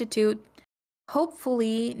mental institute,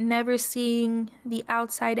 hopefully never seeing the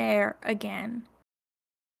outside air again.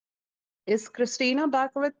 Is Christina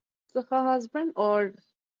back with her husband, or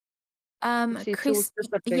she chose to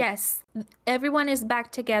separate? Yes, everyone is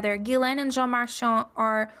back together. Guylaine and Jean Marchand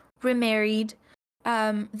are remarried.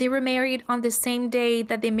 They were married on the same day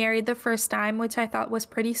that they married the first time, which I thought was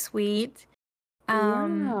pretty sweet.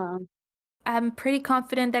 I'm pretty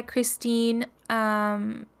confident that Christine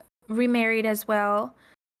remarried as well.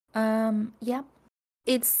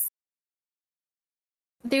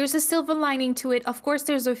 There's a silver lining to it. Of course,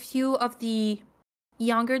 there's a few of the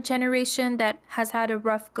younger generation that has had a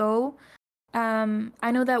rough go.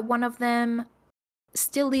 I know that one of them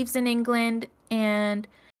still lives in England and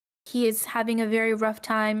he is having a very rough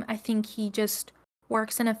time. I think he just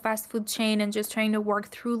works in a fast food chain and just trying to work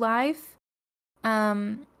through life.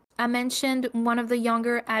 I mentioned one of the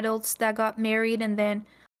younger adults that got married and then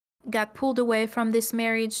got pulled away from this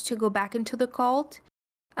marriage to go back into the cult.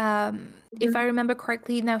 If I remember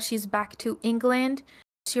correctly, now she's back to England.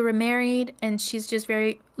 She remarried and she's just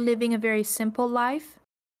living a very simple life.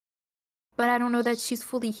 But I don't know that she's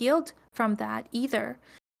fully healed from that either,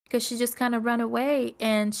 because she just kind of ran away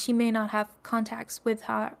and she may not have contacts with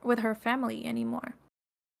her family anymore.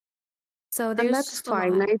 So there's, and that's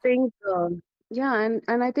fine. I think, and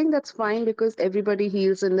I think that's fine because everybody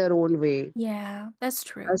heals in their own way. Yeah, that's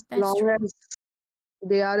true. As long as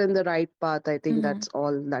they are in the right path, I think that's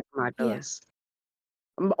all that matters. Yeah.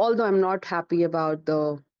 Although I'm not happy about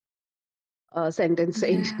the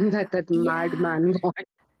sentencing that madman got.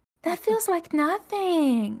 That feels like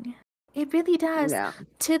nothing. It really does. Yeah.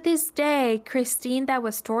 To this day, Christine that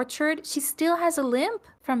was tortured, she still has a limp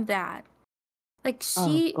from that. Like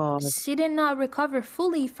she did not recover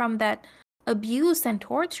fully from that abuse and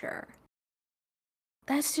torture.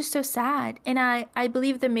 That's just so sad. And I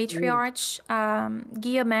believe the matriarch,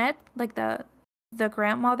 Guillemette, like the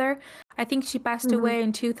grandmother, I think she passed away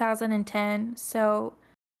in 2010. So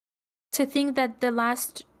to think that the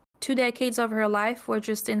last 2 decades of her life were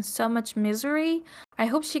just in so much misery, I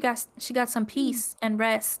hope she got some peace and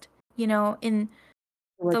rest, in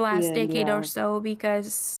the last decade or so,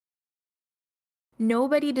 because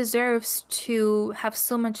nobody deserves to have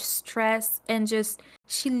so much stress, and just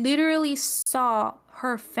she literally saw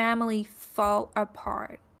her family fall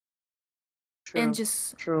apart and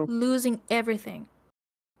just losing everything.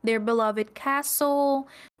 Their beloved castle,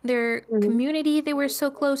 their community they were so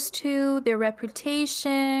close to, their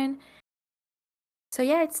reputation. So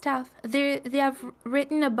yeah, it's tough. They have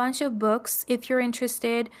written a bunch of books. If you're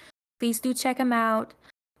interested, please do check them out.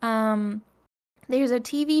 There's a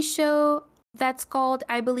TV show that's called,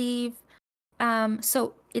 I believe,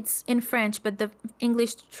 so it's in French, but the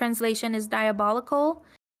English translation is Diabolical.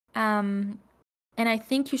 And I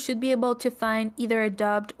think you should be able to find either a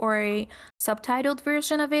dubbed or a subtitled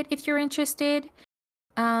version of it if you're interested.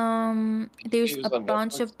 There's a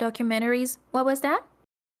bunch of documentaries. What was that?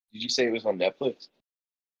 Did you say it was on Netflix?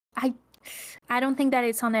 I don't think that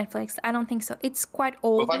it's on Netflix. I don't think so. It's quite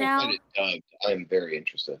old Well, if I now. can find it dubbed, I'm very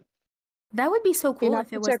interested. That would be so cool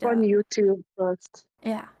if it was check dubbed. on YouTube first.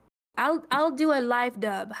 Yeah. I'll do a live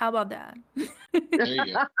dub. How about that? There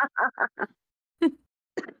you go.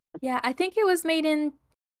 Yeah, I think it was made in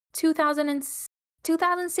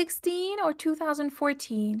 2016 or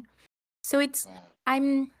 2014. So it's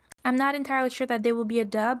I'm not entirely sure that there will be a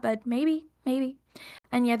dub, but maybe.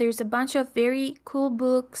 And yeah, there's a bunch of very cool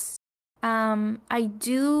books. I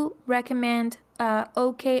do recommend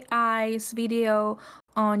OK Eyes video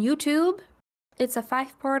on YouTube. It's a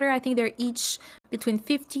 5-parter. I think they're each between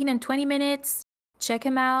 15 and 20 minutes. Check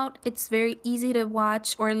them out. It's very easy to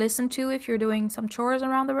watch or listen to if you're doing some chores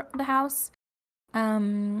around the house.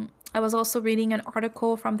 I was also reading an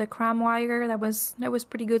article from the Crime Wire that was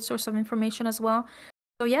pretty good source of information as well.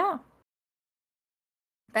 So yeah,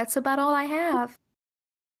 that's about all I have.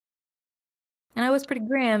 And I was pretty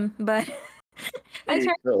grim, but I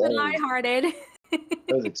tried to be lighthearted. That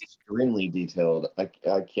was extremely detailed. I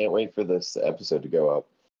can't wait for this episode to go up.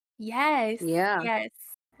 Yes. Yeah. Yes.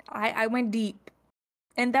 I went deep.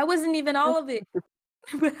 And that wasn't even all of it.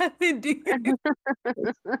 But I went deep.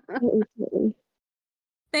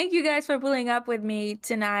 Thank you guys for pulling up with me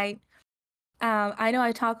tonight. I know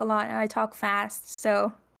I talk a lot and I talk fast,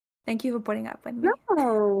 so thank you for putting up with me.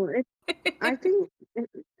 No, I think,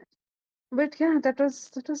 but yeah, that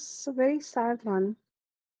was a very sad one,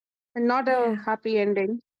 and not a happy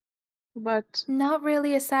ending. But not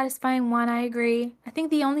really a satisfying one, I agree. I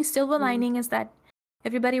think the only silver lining is that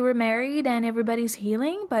everybody were married and everybody's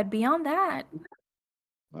healing, but beyond that.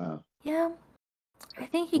 Wow. Yeah. I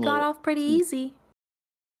think he got off pretty easy.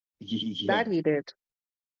 That he did.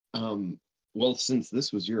 Well, since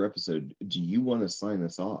this was your episode, do you want to sign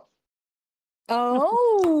us off?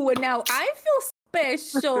 Oh, now I feel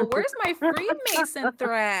special. Where's my Freemason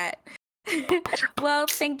threat? Well,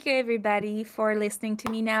 thank you everybody for listening to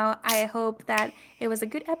me now. I hope that it was a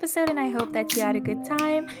good episode and I hope that you had a good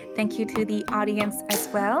time. Thank you to the audience as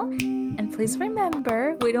well. And please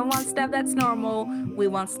remember, we don't want stuff that's normal. We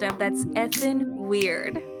want stuff that's effing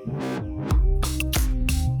weird.